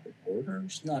about the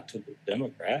borders, not to the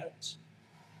Democrats.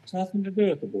 It's nothing to do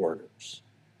with the borders.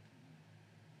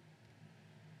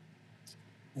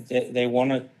 They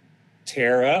want to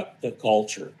tear up the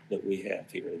culture that we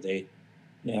have here. They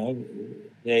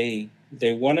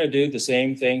want to do the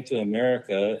same thing to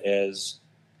America as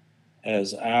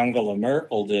Angela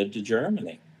Merkel did to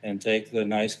Germany, and take the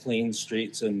nice clean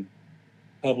streets and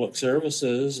public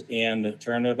services and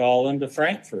turn it all into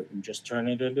Frankfurt and just turn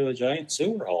it into a giant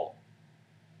sewer hole.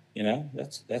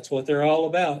 That's what they're all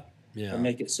about. Yeah. They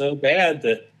make it so bad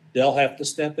that they'll have to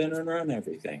step in and run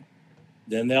everything.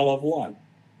 Then they'll have won.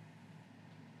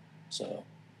 So.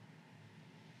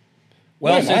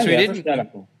 Well, Yeah, since mine we never didn't, sent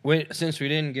it. since we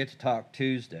didn't get to talk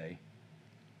Tuesday,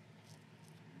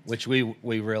 which we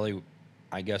really,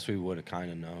 I guess we would have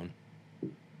kind of known.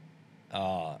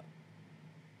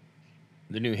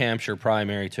 The New Hampshire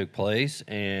primary took place,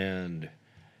 and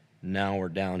now we're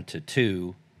down to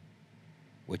 2,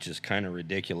 which is kind of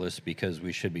ridiculous because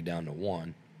we should be down to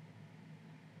 1.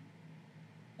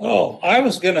 Oh, I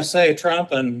was going to say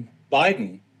Trump and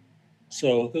Biden.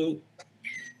 So who?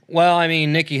 Well, I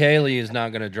mean, Nikki Haley is not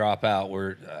going to drop out.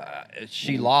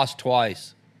 She lost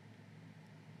twice.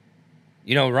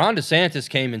 You know, Ron DeSantis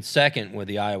came in second with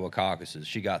the Iowa caucuses.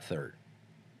 She got third.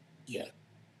 Yeah.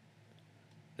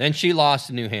 Then she lost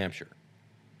in New Hampshire.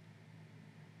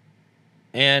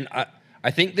 And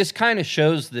I think this kind of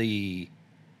shows the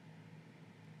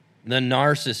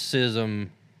narcissism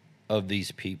of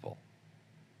these people.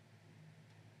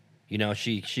 You know,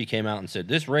 she came out and said,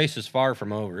 this race is far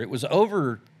from over. It was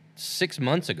over 6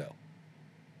 months ago.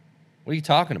 What are you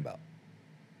talking about?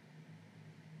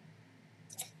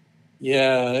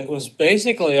 Yeah, it was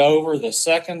basically over the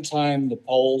second time the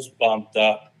polls bumped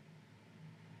up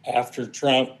after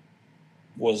Trump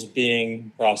was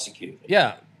being prosecuted.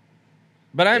 Yeah.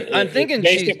 But I'm thinking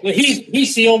basically he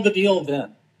sealed the deal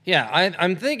then. Yeah,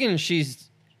 I'm thinking she's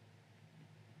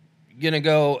gonna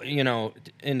go, you know,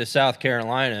 into South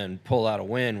Carolina and pull out a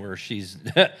win where she's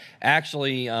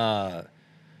actually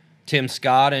Tim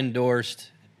Scott endorsed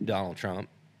Donald Trump.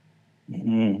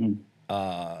 Mm-hmm.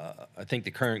 I think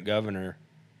the current governor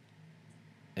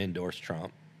endorsed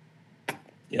Trump.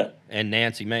 Yeah. And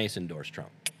Nancy Mace endorsed Trump.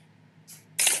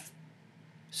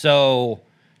 So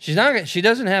she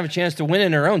doesn't have a chance to win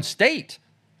in her own state.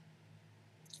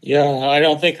 Yeah, I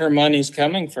don't think her money's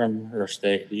coming from her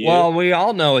state. Do you? Well, we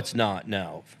all know it's not.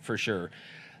 No, for sure.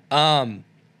 As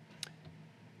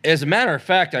a matter of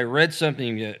fact, I read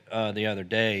something the other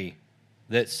day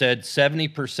that said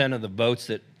 70% of the votes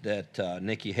that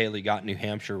Nikki Haley got in New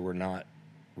Hampshire were not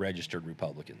registered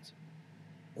Republicans.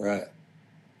 Right.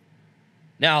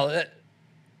 Now,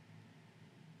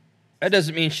 that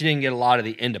doesn't mean she didn't get a lot of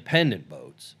the independent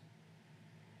votes.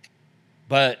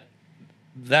 But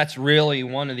that's really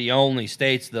one of the only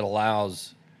states that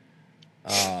allows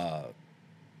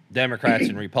Democrats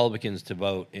and Republicans to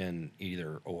vote in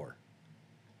either or.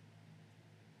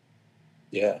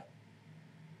 Yeah.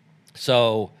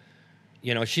 So,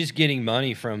 you know, she's getting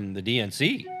money from the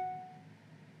DNC.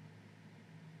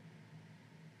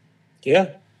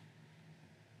 Yeah.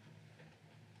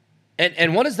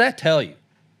 And what does that tell you?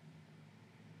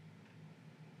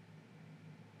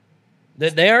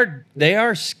 That they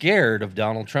are scared of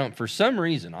Donald Trump for some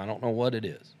reason. I don't know what it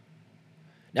is.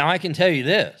 Now I can tell you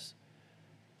this: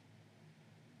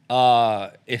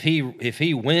 if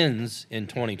he wins in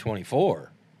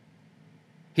 2024,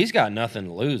 he's got nothing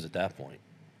to lose at that point.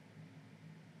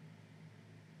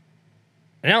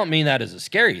 And I don't mean that as a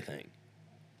scary thing,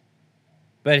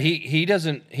 but he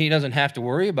doesn't have to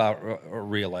worry about a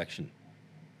re-election.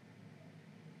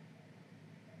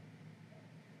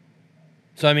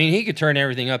 So, I mean, he could turn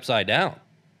everything upside down.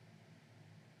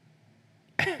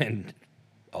 And,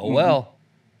 oh, well.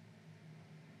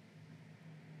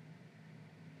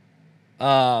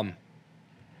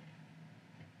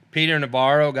 Peter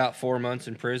Navarro got 4 months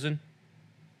in prison.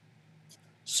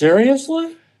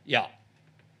 Seriously? Yeah.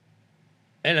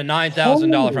 And a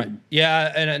 $9,000 fine.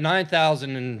 Yeah, and a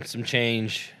 $9,000 and some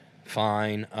change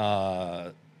fine.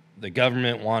 The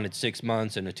government wanted 6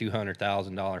 months and a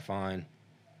 $200,000 fine.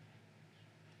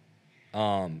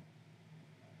 And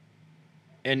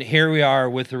here we are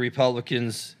with the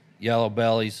Republicans, yellow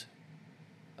bellies.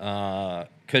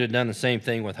 Could have done the same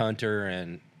thing with Hunter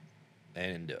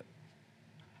and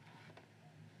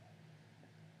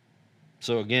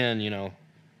so again, you know,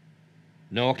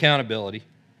 no accountability.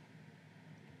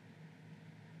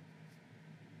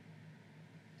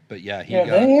 But yeah,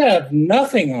 they have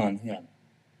nothing on him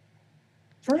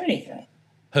for anything.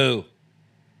 Who?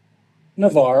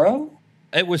 Navarro.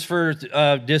 It was for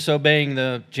disobeying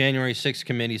the January 6th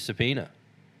committee subpoena.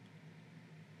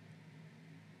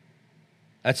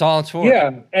 That's all it's for.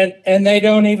 Yeah, and they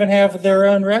don't even have their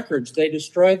own records. They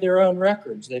destroyed their own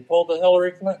records. They pulled a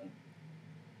Hillary Clinton.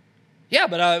 Yeah,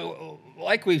 but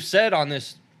like we've said on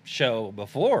this show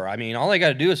before, I mean, all they got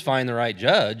to do is find the right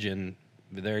judge, and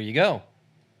there you go.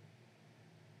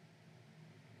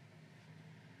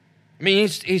 I mean,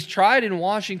 he's tried in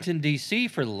Washington, D.C.,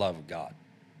 for the love of God.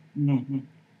 Mm-hmm.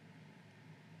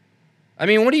 I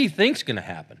mean, what do you think's going to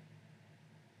happen?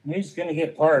 He's going to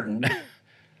get pardoned.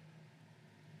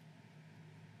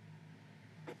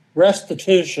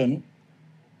 Restitution.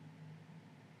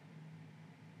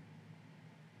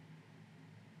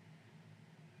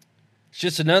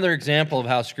 just another example of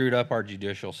how screwed up our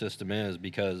judicial system is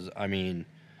because, I mean...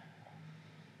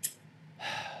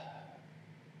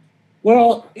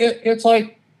 Well, it's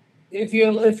like if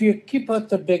you keep up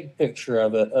the big picture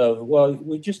of it, well,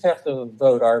 we just have to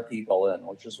vote our people in,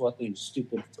 which is what these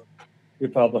stupid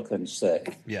Republicans say.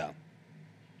 Yeah.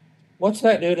 What's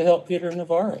that do to help Peter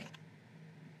Navarro?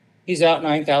 He's out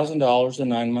 $9,000 in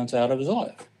 9 months out of his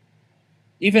life.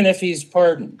 Even if he's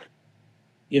pardoned,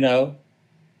 he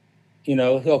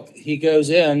goes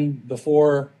in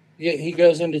before he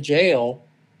goes into jail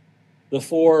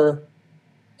before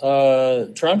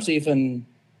Trump's even,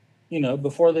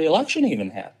 before the election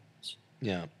even happens.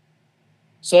 Yeah.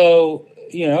 So,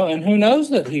 and who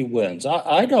knows that he wins?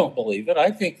 I don't believe it.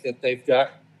 I think that they've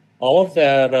got all of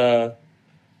that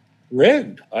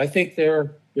rigged. I think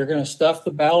they're going to stuff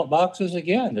the ballot boxes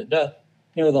again. It does.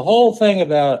 The whole thing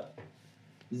about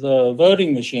the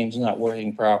voting machines not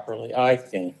working properly, I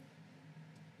think,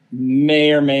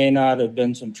 may or may not have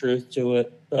been some truth to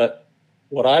it. But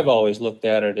what I've always looked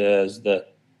at it is that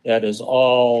is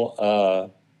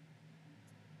all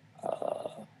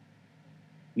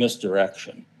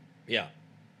misdirection. Yeah.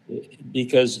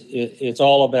 Because it's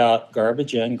all about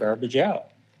garbage in, garbage out.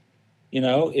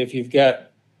 If you've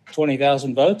got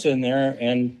 20,000 votes in there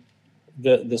and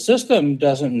the system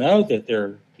doesn't know that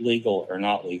they're legal or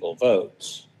not legal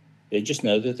votes. They just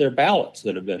know that they're ballots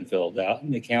that have been filled out,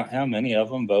 and they count how many of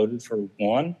them voted for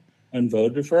one and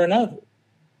voted for another.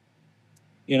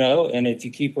 And if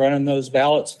you keep running those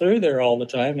ballots through there all the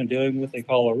time and doing what they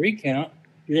call a recount,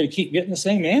 you're going to keep getting the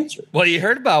same answer. Well, you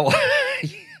heard about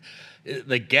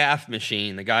the gaff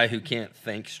machine, the guy who can't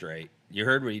think straight. You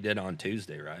heard what he did on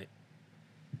Tuesday, right?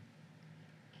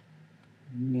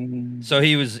 So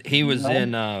he was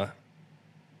in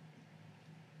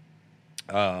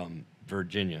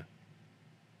Virginia,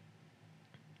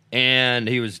 and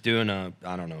he was doing a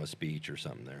speech or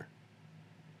something there.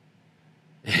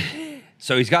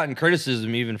 So he's gotten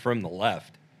criticism even from the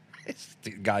left.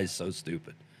 The guy's so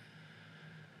stupid.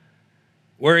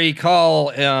 Where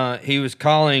he was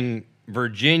calling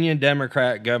Virginia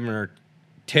Democrat Governor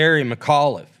Terry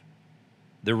McAuliffe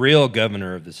the real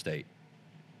governor of the state,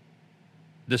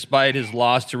 despite his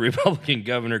loss to Republican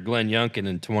Governor Glenn Youngkin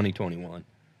in 2021.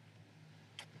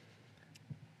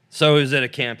 So he was at a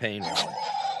campaign rally.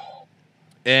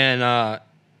 And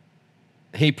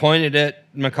he pointed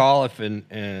at McAuliffe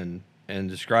and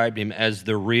described him as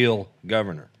the real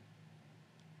governor.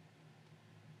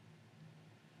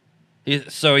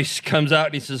 So he comes out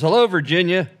and he says, "Hello,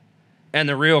 Virginia," and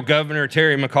the real governor,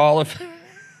 Terry McAuliffe.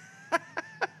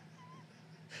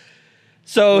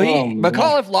 So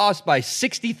McAuliffe lost by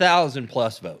 60,000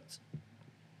 plus votes.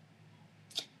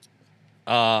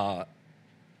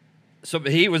 So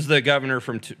he was the governor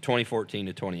from 2014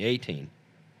 to 2018.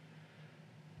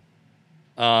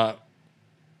 But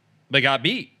got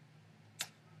beat.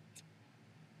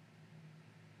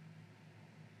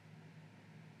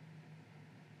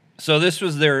 So this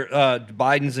was their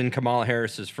Biden's and Kamala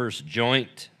Harris's first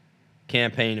joint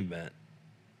campaign event.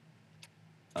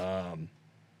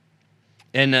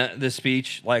 And the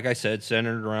speech, like I said,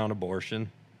 centered around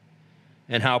abortion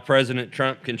and how President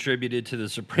Trump contributed to the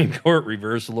Supreme Court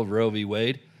reversal of Roe v.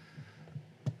 Wade.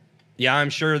 Yeah, I'm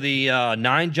sure the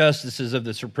 9 justices of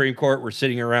the Supreme Court were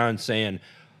sitting around saying,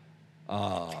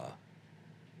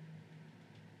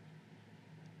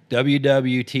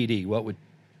 WWTD, what would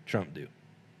Trump do?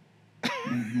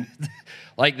 Mm-hmm.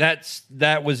 Like that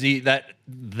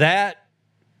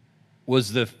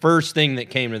was the first thing that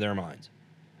came to their minds.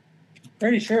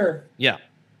 Pretty sure. Yeah.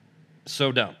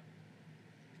 So dumb.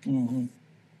 Mm-hmm.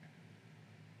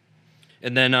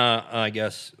 And then I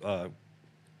guess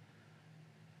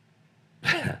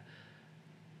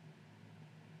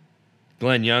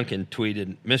Glenn Youngkin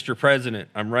tweeted, "Mr. President,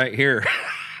 I'm right here."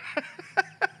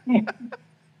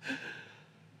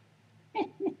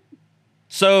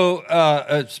 So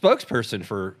a spokesperson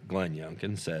for Glenn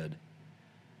Youngkin said,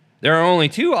 "There are only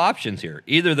 2 options here.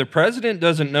 Either the president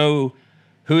doesn't know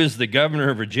who is the governor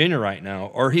of Virginia right now,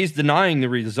 or he's denying the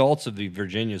results of the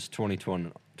Virginia's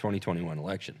 2021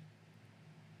 election."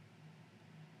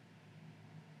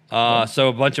 So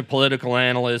a bunch of political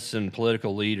analysts and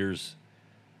political leaders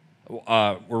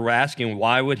were asking,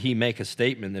 why would he make a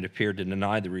statement that appeared to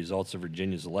deny the results of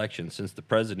Virginia's election, since the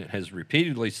president has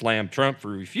repeatedly slammed Trump for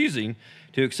refusing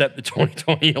to accept the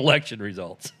 2020 election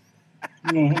results?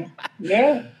 Mm-hmm.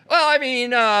 Yeah. Well, I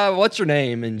mean, what's her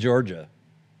name in Georgia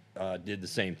did the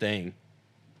same thing.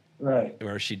 Right.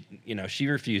 Where she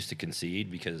refused to concede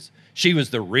because she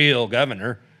was the real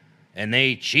governor and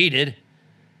they cheated.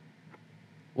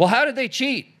 Well, how did they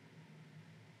cheat?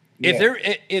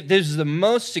 If this is the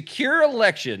most secure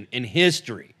election in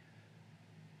history,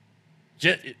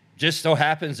 just so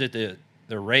happens that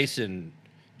the race in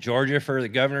Georgia for the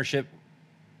governorship,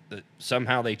 that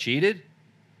somehow they cheated.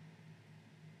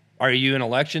 Are you an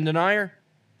election denier?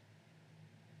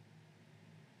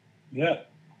 Yeah.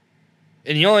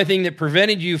 And the only thing that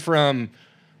prevented you from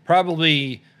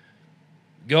probably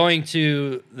going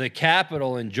to the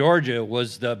Capitol in Georgia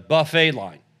was the buffet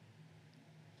line.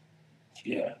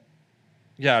 Yeah.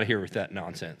 Get out of here with that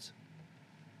nonsense.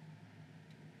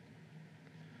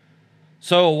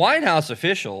 So a White House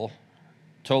official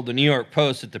told the New York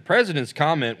Post that the president's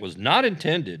comment was not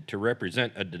intended to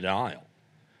represent a denial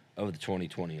of the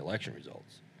 2020 election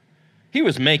results. He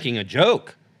was making a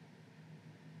joke.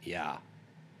 Yeah.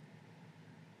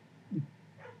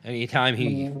 Anytime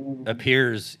he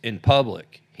appears in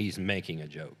public, he's making a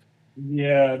joke.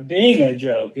 Yeah, being a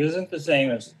joke isn't the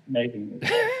same as making a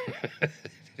joke.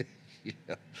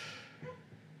 Yeah.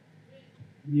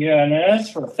 Yeah, and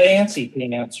as for Fancy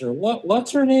Pants, or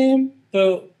what's her name?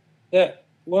 The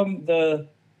woman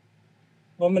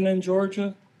in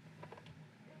Georgia.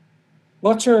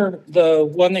 What's the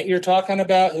one that you're talking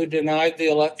about who denied the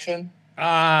election?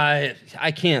 I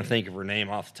can't think of her name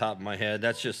off the top of my head.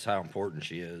 That's just how important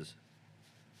she is.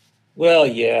 Well,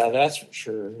 yeah, that's for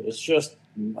sure. It's just,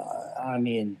 I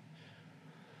mean,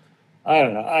 I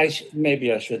don't know.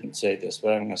 Maybe I shouldn't say this,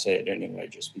 but I'm going to say it anyway,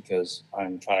 just because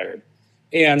I'm tired.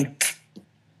 And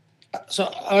so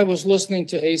I was listening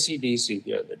to AC/DC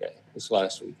the other day, this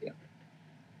last weekend,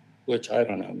 which I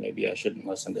don't know. Maybe I shouldn't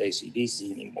listen to AC/DC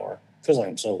anymore because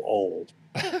I'm so old.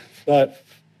 But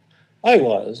I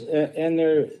was, and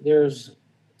there's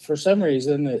for some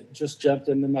reason it just jumped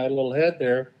into my little head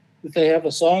there that they have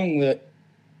a song that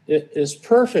is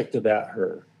perfect about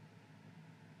her,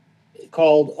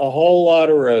 called "A Whole Lot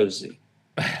of Rosie."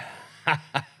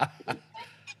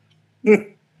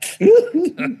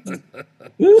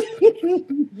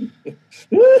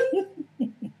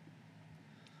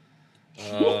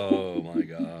 Oh my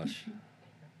gosh.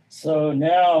 So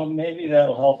now maybe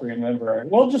that'll help remember her.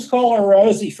 We'll just call her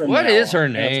Rosie from now on. What is her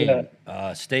name?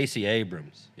 Stacey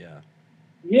Abrams. Yeah.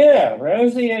 Yeah,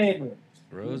 Rosie Abrams.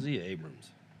 Rosie Abrams.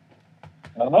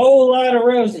 A whole lot of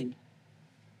Rosie.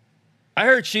 I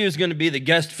heard she was going to be the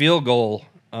guest field goal,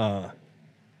 the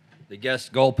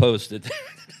guest goalpost at the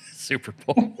Super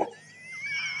Bowl.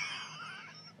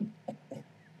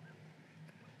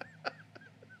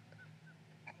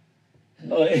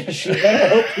 She better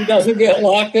hope he doesn't get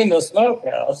locked in the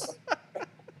smokehouse.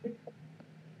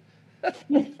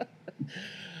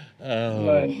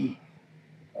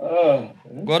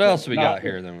 What else we got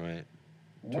here then, mate?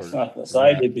 That's not the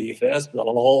side of beef. That's the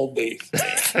whole beef.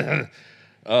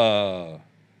 For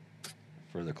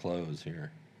the close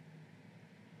here.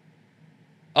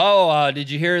 Oh, did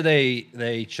you hear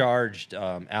they charged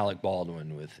Alec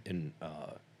Baldwin with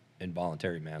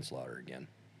involuntary manslaughter again?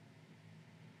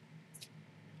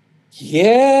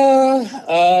 Yeah,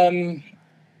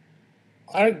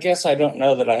 I guess I don't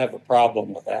know that I have a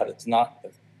problem with that. It's not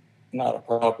a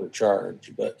proper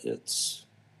charge, but it's,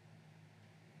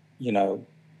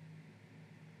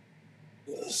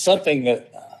 something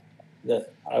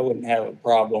that I wouldn't have a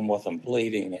problem with them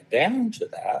pleading it down to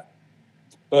that.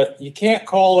 But you can't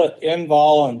call it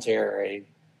involuntary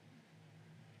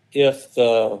if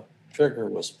the trigger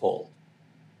was pulled.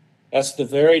 That's the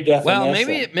very definition. Well,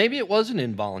 maybe it wasn't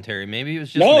involuntary. Maybe it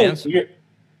was just manslaughter.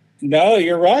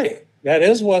 You're right. That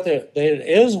is what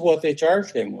they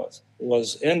charged him with,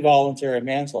 was involuntary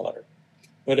manslaughter.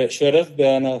 But it should have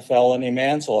been a felony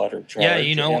manslaughter charge. Yeah,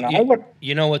 I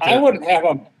wouldn't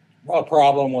have a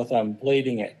problem with them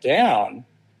pleading it down,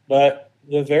 but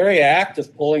the very act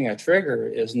of pulling a trigger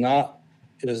is not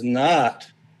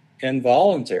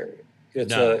involuntary.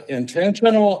 It's an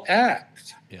intentional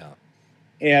act. Yeah.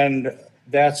 And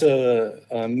that's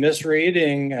a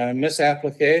misreading, a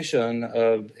misapplication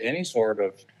of any sort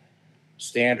of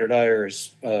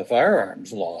standardized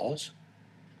firearms laws.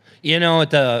 You know what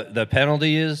the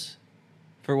penalty is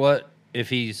for what if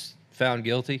he's found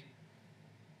guilty?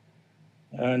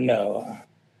 No.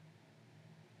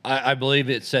 I believe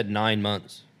it said 9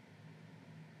 months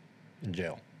in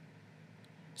jail.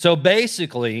 So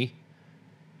basically,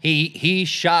 he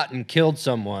shot and killed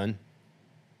someone,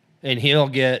 and he'll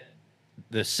get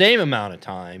the same amount of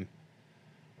time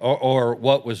or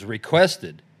what was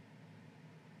requested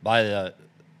by the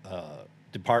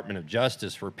Department of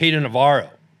Justice for Peter Navarro,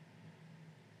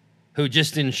 who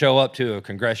just didn't show up to a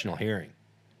congressional hearing.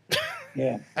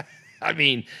 Yeah. I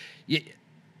mean,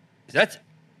 that's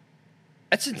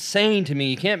insane to me.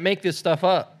 You can't make this stuff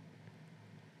up.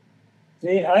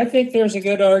 See, I think there's a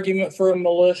good argument for a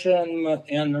militia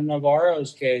in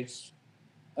Navarro's case,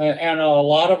 and a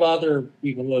lot of other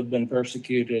people who have been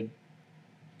persecuted,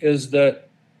 is that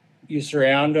you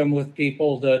surround them with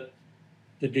people that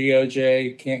the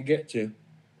DOJ can't get to,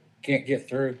 can't get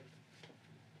through.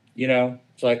 You know,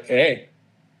 it's like, hey,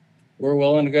 we're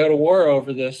willing to go to war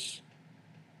over this.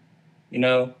 You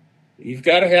know, you've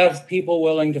got to have people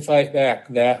willing to fight back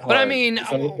that hard. But I mean,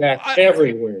 fight back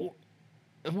everywhere.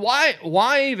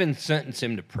 Why even sentence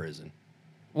him to prison?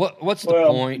 What's the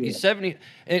Well, point? yeah. He's 70,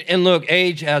 and look,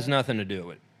 age has nothing to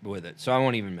do with it, so I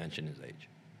won't even mention his age.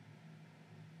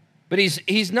 But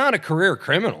he's not a career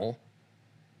criminal.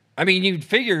 I mean, you'd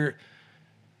figure,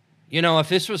 you know, if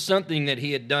this was something that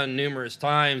he had done numerous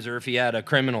times, or if he had a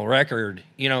criminal record,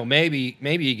 you know, maybe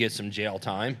he gets some jail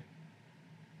time.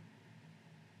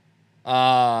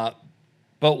 But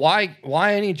why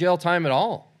any jail time at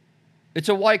all? It's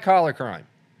a white collar crime,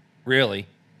 really.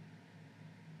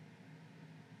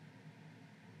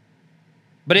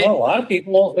 But a lot of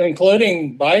people,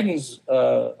 including Biden's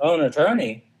own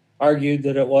attorney, argued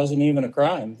that it wasn't even a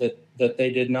crime, that they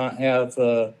did not have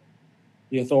the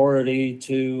authority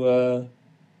to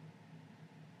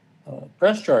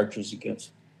press charges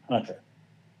against Hunter.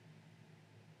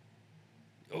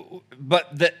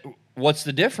 But what's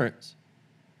the difference?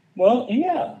 Well,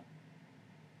 yeah.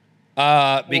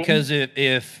 Because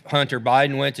if Hunter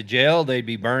Biden went to jail, they'd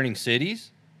be burning cities.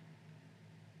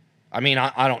 I mean,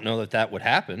 I don't know that would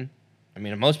happen. I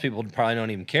mean, most people probably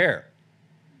don't even care.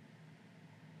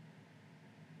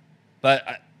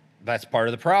 But that's part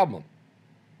of the problem.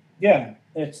 Yeah,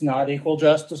 it's not equal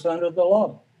justice under the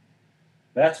law.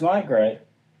 That's my gripe.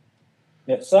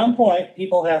 At some point,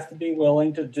 people have to be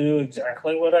willing to do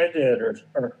exactly what I did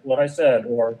or what I said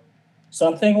or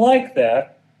something like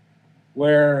that,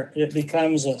 where it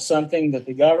becomes something that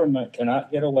the government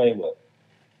cannot get away with.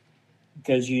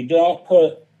 Because you don't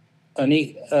put an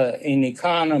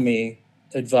economy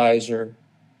advisor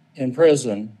in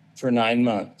prison for 9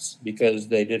 months because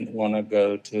they didn't want to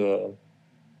go to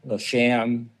a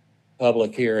sham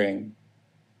public hearing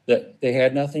that they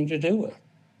had nothing to do with,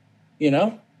 you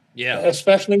know? Yeah.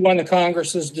 Especially when the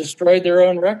Congress has destroyed their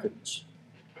own records.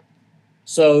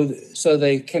 So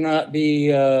they cannot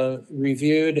be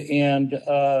reviewed and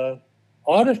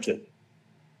audited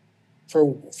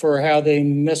for how they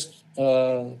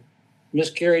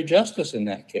miscarried justice in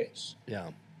that case. Yeah.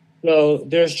 So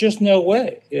there's just no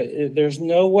way. There's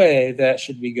no way that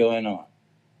should be going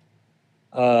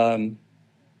on.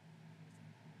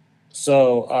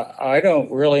 So I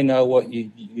don't really know what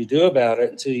you do about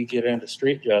it until you get into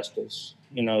street justice.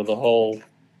 You know, the whole,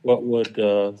 what would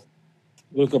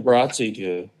Luca Brasi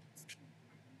do?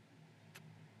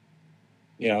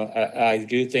 You know, I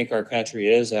do think our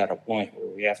country is at a point where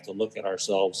we have to look at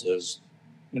ourselves as,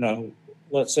 you know,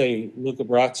 let's say Luca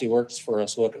Brasi works for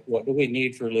us. What do we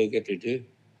need for Luca to do?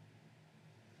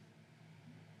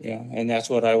 Yeah, and that's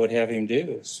what I would have him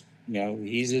do is, you know,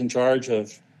 he's in charge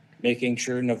of making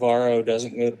sure Navarro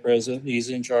doesn't go to prison. He's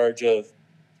in charge of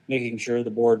making sure the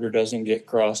border doesn't get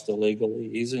crossed illegally.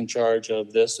 He's in charge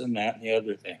of this and that and the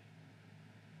other thing.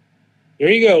 Here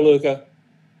you go, Luca.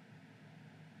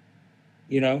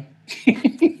 You know,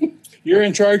 you're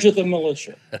in charge of the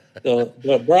militia, the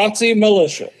Brasi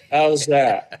militia. How's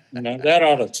that? You know, that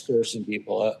ought to stir some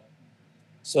people up.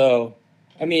 So,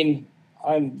 I mean,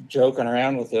 I'm joking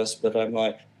around with this, but I'm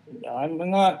like, I'm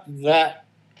not that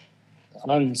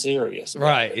unserious.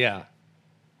 Right. Yeah.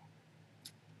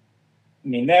 I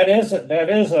mean, that is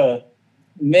a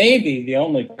maybe the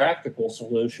only practical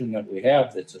solution that we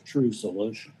have that's a true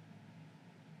solution.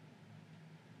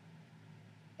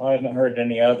 I haven't heard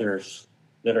any others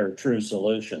that are true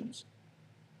solutions.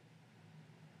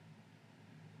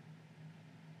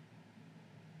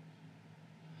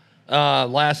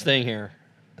 Last thing here,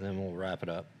 and then we'll wrap it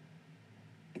up.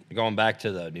 Going back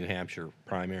to the New Hampshire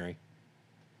primary.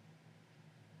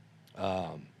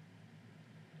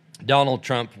 Donald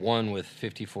Trump won with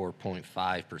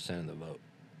 54.5% of the vote.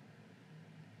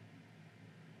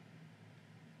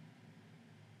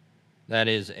 That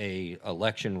is a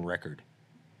election record.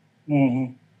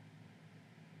 Mm-hmm.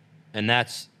 And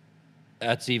that's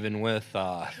even with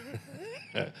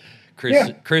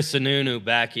Chris Sununu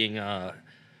backing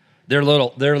their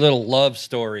little love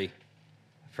story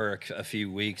for a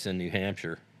few weeks in New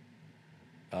Hampshire.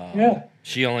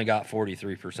 She only got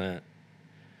 43%.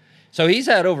 So he's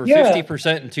had over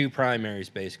 50% in two primaries,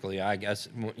 basically. I guess,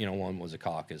 you know, one was a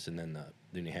caucus and then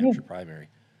the New Hampshire primary.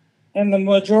 And the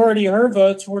majority of her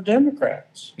votes were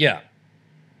Democrats. Yeah.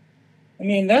 I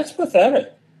mean, that's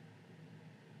pathetic.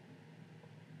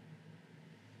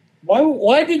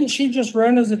 Why didn't she just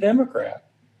run as a Democrat?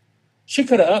 She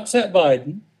could have upset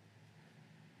Biden.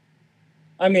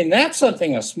 I mean, that's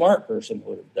something a smart person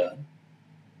would have done.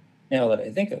 Now that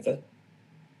I think of it,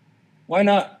 why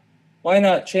not? Why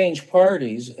not change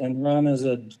parties and run as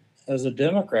a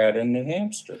Democrat in New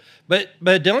Hampshire?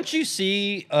 But don't you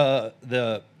see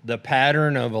the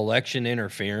pattern of election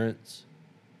interference?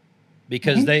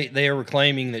 Because they were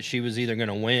claiming that she was either going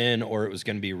to win or it was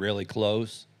going to be really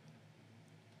close.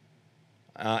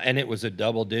 And it was a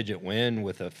double-digit win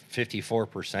with a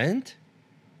 54%.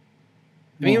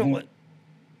 I mean,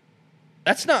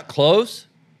 that's not close.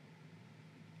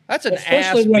 That's an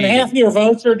especially ass when beating. half your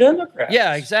votes are Democrats.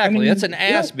 Yeah, exactly. I mean, that's an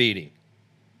ass yeah. beating.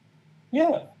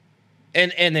 Yeah.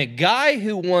 And the guy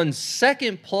who won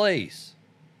second place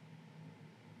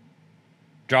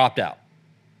dropped out.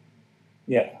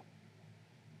 Yeah.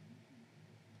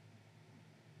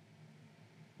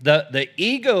 The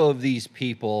ego of these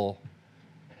people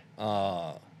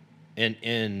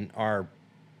in our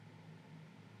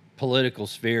political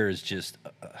sphere is just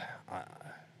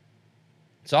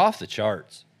it's off the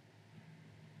charts.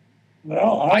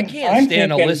 Well, I can't stand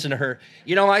to listen to her.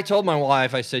 You know, I told my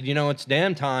wife, I said, you know, it's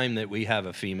damn time that we have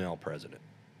a female president.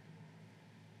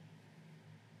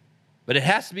 But it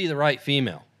has to be the right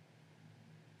female.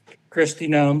 Kristi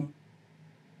Noem.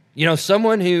 You know,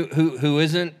 someone who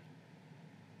isn't.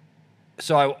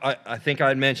 So I think I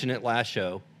had mentioned it last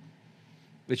show,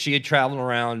 but she had traveled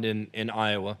around in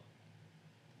Iowa,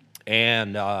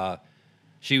 and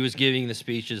she was giving the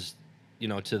speeches, you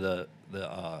know, to the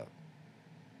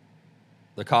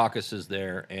caucuses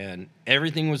there, and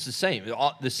everything was the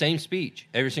same speech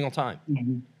every single time.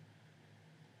 Mm-hmm.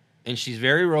 And she's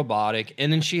very robotic,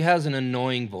 and then she has an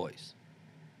annoying voice.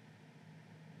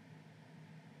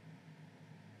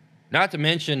 Not to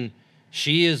mention,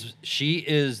 she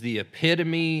is the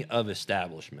epitome of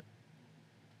establishment.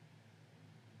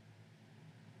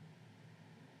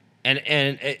 And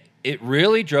it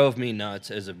really drove me nuts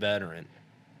as a veteran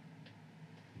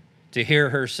to hear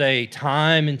her say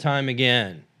time and time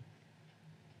again,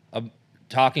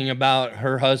 talking about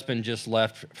her husband just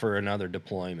left for another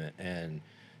deployment and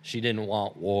she didn't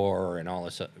want war and all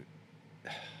this stuff.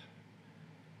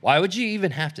 Why would you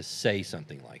even have to say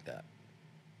something like that?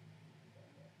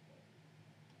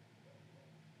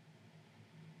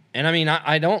 And I mean,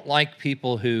 I don't like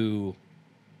people who,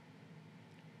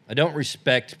 I don't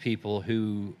respect people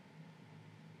who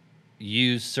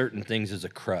use certain things as a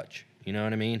crutch. You know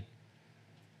what I mean?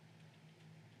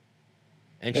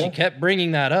 And she kept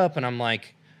bringing that up, and I'm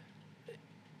like,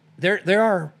 there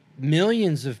are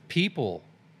millions of people,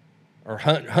 or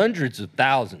hundreds of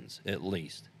thousands at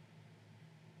least,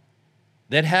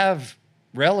 that have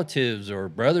relatives or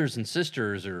brothers and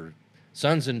sisters or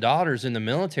sons and daughters in the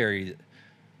military.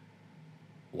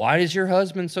 Why is your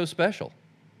husband so special?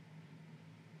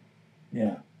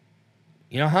 Yeah.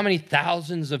 You know, how many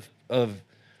thousands of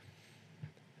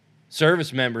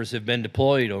service members have been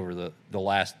deployed over the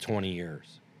last 20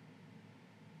 years?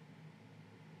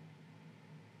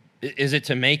 Is it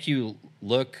to make you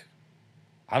look,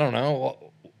 I don't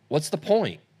know, what's the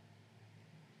point?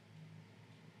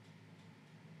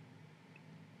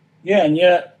 Yeah, and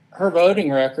yet her voting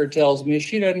record tells me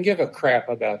she doesn't give a crap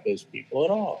about those people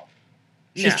at all.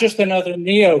 She's just another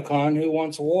neocon who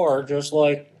wants war, just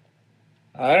like,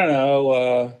 I don't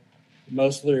know,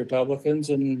 most of the Republicans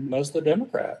and most of the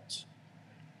Democrats.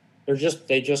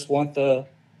 They just want the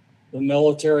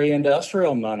military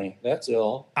industrial money. That's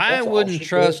all. I wouldn't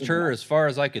trust her as far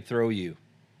as I could throw you.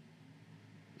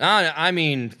 I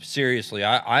mean, seriously,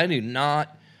 I do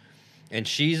not, and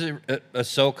she's a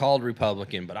so-called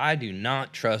Republican, but I do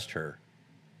not trust her.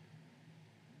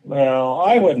 Well,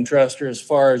 I wouldn't trust her as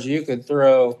far as you could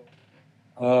throw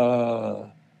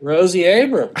Rosie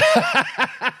Abrams.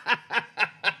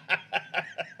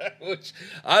 Which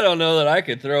I don't know that I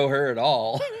could throw her at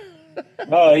all.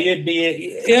 Oh, you'd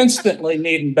be instantly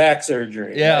needing back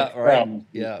surgery. Yeah, right.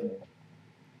 Yeah.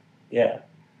 Yeah.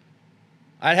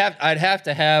 I'd have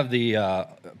to have the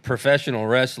professional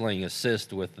wrestling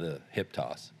assist with the hip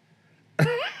toss.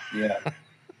 Yeah.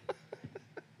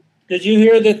 Did you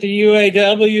hear that the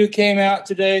UAW came out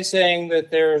today saying that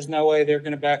there's no way they're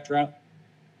going to back Trump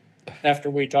after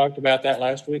we talked about that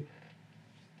last week?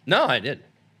 No, I didn't.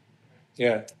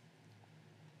 Yeah.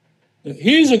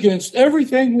 He's against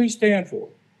everything we stand for.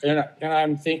 And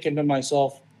I'm thinking to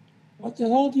myself, what the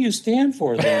hell do you stand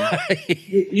for then?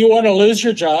 You want to lose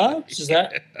your jobs? Is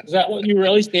that what you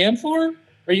really stand for?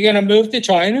 Are you going to move to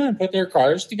China and put their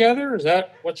cars together? Is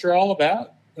that what you're all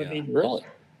about? I mean, really?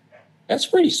 That's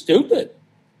pretty stupid.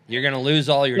 You're going to lose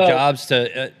all your No. jobs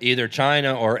to either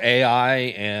China or AI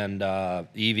and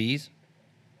EVs.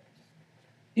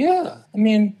 Yeah, I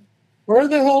mean, where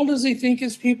the hell does he think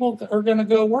his people are going to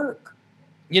go work?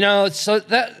 You know, so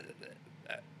that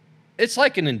it's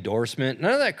like an endorsement.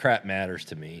 None of that crap matters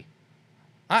to me.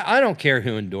 I don't care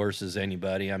who endorses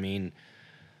anybody. I mean,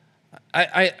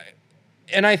 I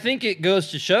think it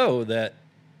goes to show that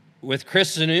with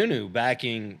Chris Sununu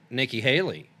backing Nikki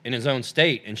Haley in his own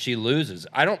state and she loses,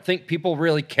 I don't think people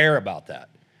really care about that.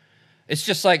 It's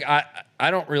just like I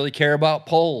don't really care about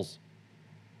polls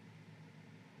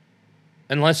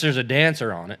unless there's a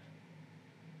dancer on it.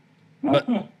 But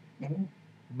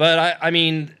I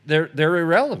mean they're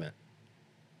irrelevant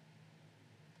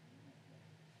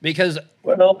because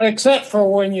Well, except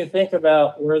for when you think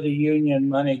about where the union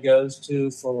money goes to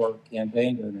for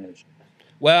campaign donations.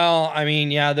 Well, I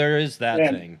mean, yeah, there is that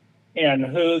thing. And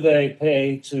who they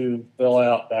pay to fill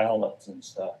out ballots and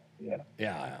stuff. Yeah.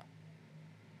 Yeah.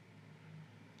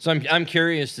 So I'm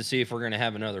curious to see if we're going to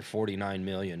have another 49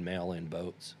 million mail-in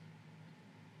votes.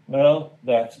 Well,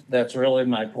 that's really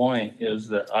my point, is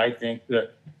that I think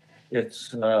that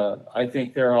it's I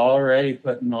think they're already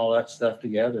putting all that stuff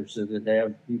together so that they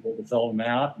have people to fill them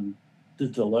out and to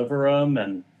deliver them,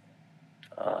 and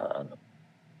I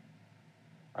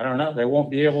don't know, they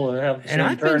won't be able to have the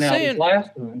same turnout as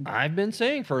last time. I've been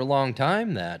saying for a long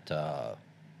time that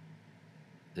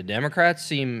the Democrats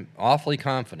seem awfully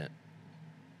confident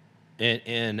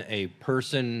in a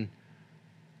person.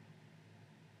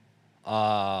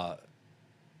 How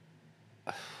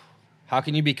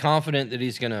can you be confident that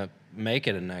he's going to make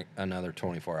it another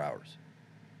 24 hours?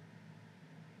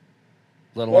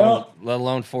 Let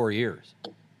alone 4 years.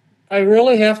 I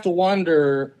really have to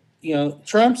wonder, you know,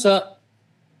 Trump's up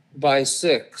by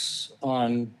 6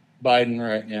 on Biden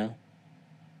right now.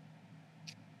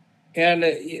 And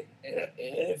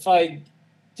if I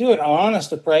do an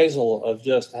honest appraisal of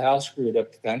just how screwed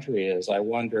up the country is, I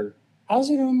wonder, how's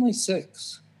it only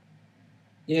 6?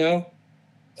 You know,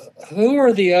 who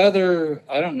are the other,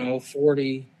 I don't know,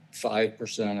 45%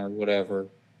 or whatever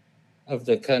of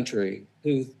the country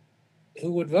who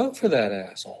would vote for that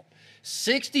asshole?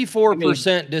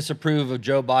 64% disapprove of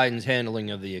Joe Biden's handling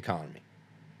of the economy.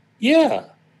 Yeah.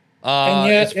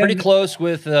 It's pretty close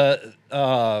with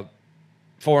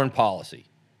foreign policy.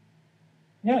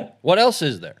 Yeah. What else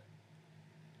is there?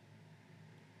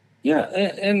 Yeah,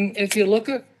 and if you look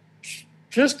at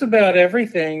just about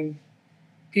everything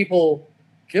people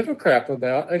give a crap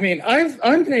about, I mean,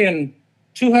 I'm paying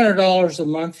 $200 a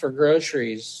month for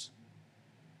groceries,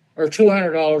 or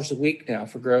 $200 a week now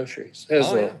for groceries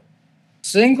as a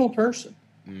single person.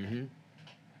 Mm-hmm.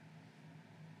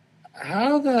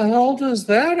 How the hell does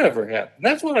that ever happen?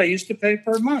 That's what I used to pay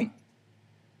per month.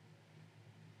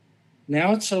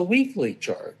 Now it's a weekly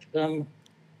charge. Like,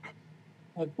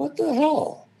 what the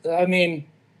hell? I mean,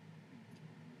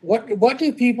 what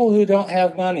do people who don't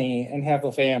have money and have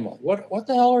a family, what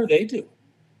the hell are they doing?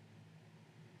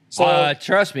 So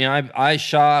trust me, I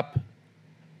shop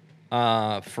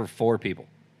for 4 people.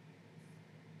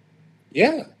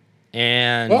 Yeah.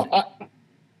 And well,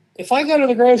 if I go to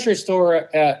the grocery store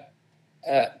at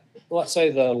let's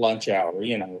say the lunch hour,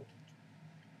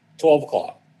 12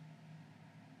 o'clock,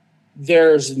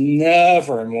 there's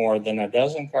never more than a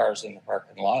dozen cars in the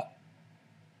parking lot.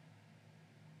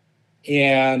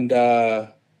 And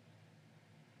the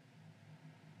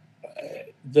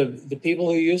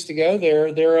people who used to go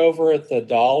there, they're over at the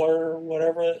Dollar,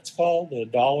 whatever it's called, the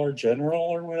Dollar General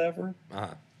or whatever.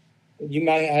 Uh-huh. You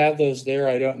might have those there.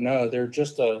 I don't know. They're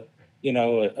just a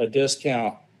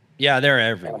discount. Yeah, they're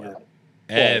everywhere.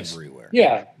 Everywhere.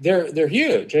 Yeah, they're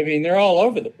huge. I mean, they're all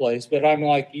over the place. But I'm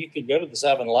like, you could go to the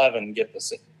 7-Eleven and get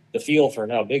the feel for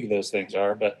how big those things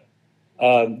are. But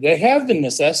they have the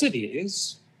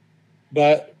necessities.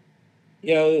 But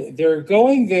they're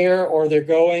going there, or they're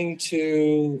going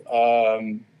to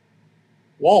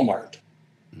Walmart.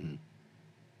 Mm-hmm.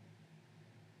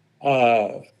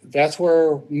 That's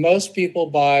where most people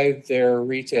buy their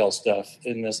retail stuff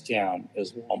in this town,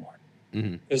 is Walmart.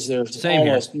 Because there's Same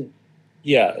almost here.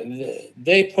 Yeah,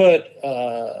 they put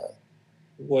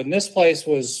when this place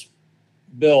was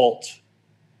built,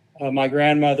 my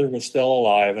grandmother was still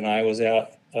alive, and I was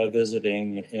out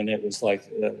visiting, and it was like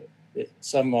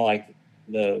something like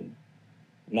the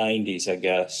 90s, I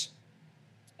guess.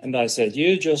 And I said,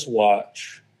 you just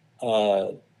watch.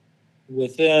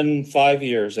 Within 5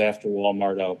 years after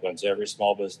Walmart opens, every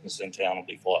small business in town will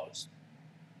be closed.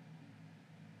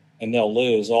 And they'll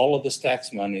lose all of this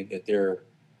tax money that you're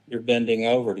bending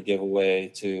over to give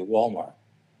away to Walmart.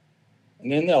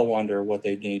 And then they'll wonder what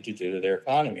they need to do to their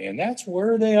economy. And that's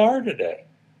where they are today.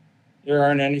 There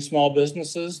aren't any small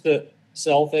businesses that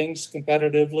sell things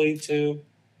competitively to,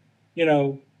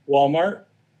 Walmart.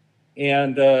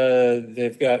 And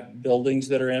they've got buildings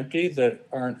that are empty that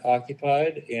aren't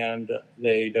occupied, and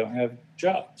they don't have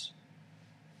jobs.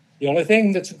 The only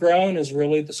thing that's grown is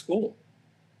really the school,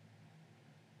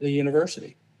 the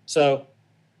university. So,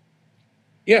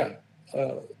 yeah,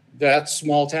 that's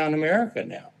small town America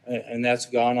now, and that's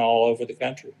gone all over the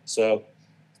country. So,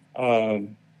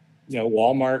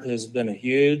 Walmart has been a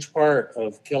huge part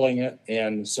of killing it,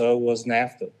 and so was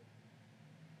NAFTA.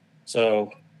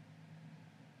 So,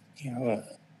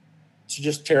 it's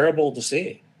just terrible to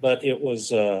see. But it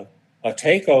was a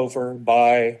takeover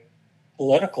by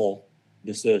political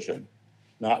decision,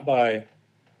 not by,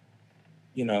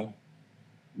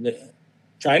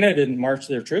 China didn't march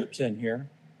their troops in here.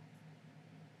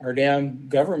 Our damn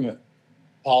government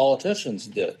politicians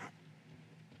did.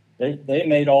 They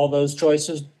made all those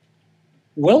choices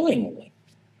willingly.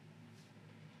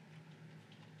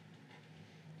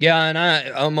 Yeah, and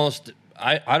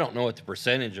I don't know what the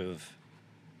percentage of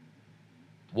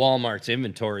Walmart's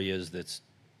inventory is that's,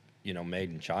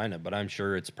 made in China, but I'm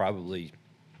sure it's probably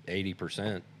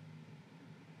 80%.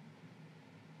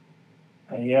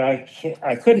 Yeah,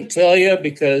 I couldn't tell you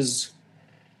because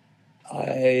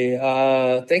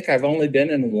I think I've only been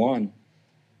in one.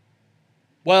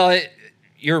 Well,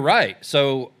 you're right.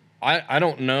 So I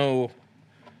don't know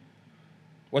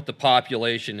what the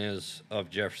population is of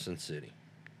Jefferson City.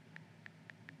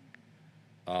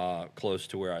 Close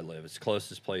to where I live. It's the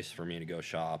closest place for me to go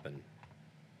shop.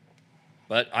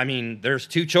 But, I mean, there's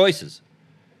two choices.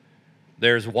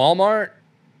 There's Walmart.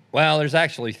 Well, there's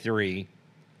actually three.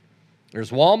 There's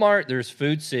Walmart, there's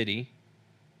Food City,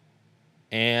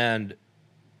 and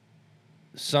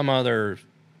some other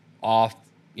off,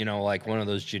 like one of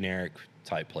those generic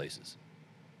type places.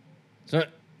 So,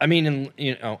 I mean,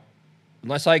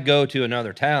 unless I go to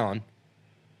another town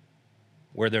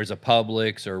where there's a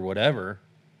Publix or whatever,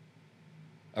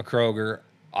 a Kroger,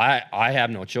 I have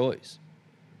no choice.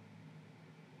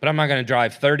 But I'm not going to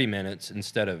drive 30 minutes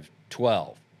instead of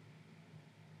 12.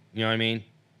 You know what I mean?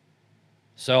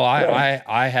 So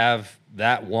I have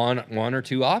that one or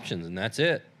two options, and that's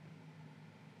it.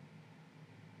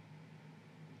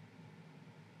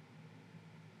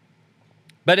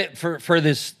 But for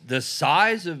the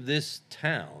size of this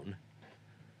town,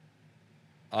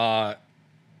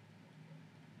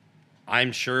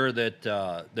 I'm sure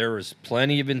that there was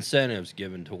plenty of incentives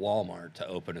given to Walmart to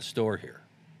open a store here.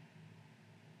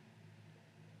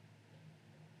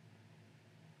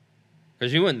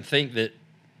 Because you wouldn't think that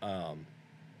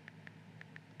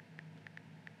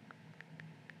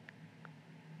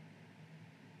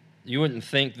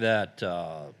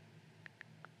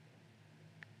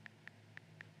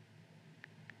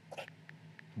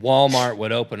Walmart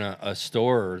would open a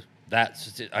store.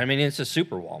 It's a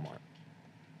super Walmart.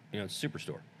 It's a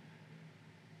superstore.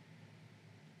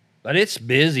 But it's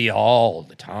busy all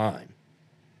the time.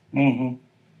 Mm-hmm.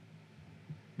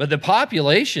 But the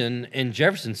population in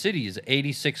Jefferson City is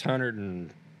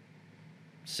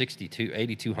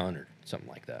 8,200, something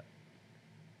like that.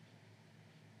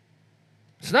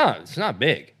 It's not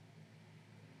big.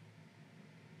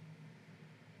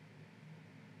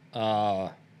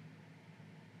 Now,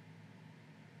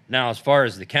 as far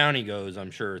as the county goes,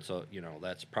 I'm sure it's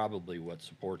that's probably what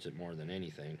supports it more than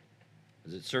anything.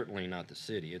 Because it's certainly not the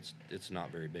city. It's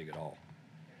not very big at all.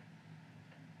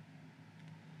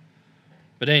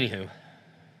 But anywho,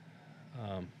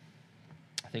 I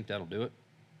think that'll do it.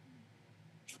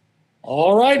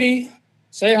 All righty.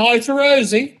 Say hi to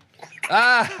Rosie.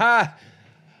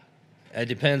 It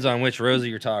depends on which Rosie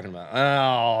you're talking about.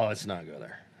 Oh, let's not go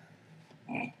there.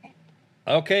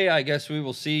 Okay, I guess we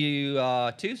will see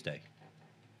you Tuesday.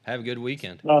 Have a good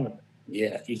weekend.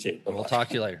 Yeah, you too. Bye-bye. We'll talk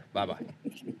to you later. Bye-bye.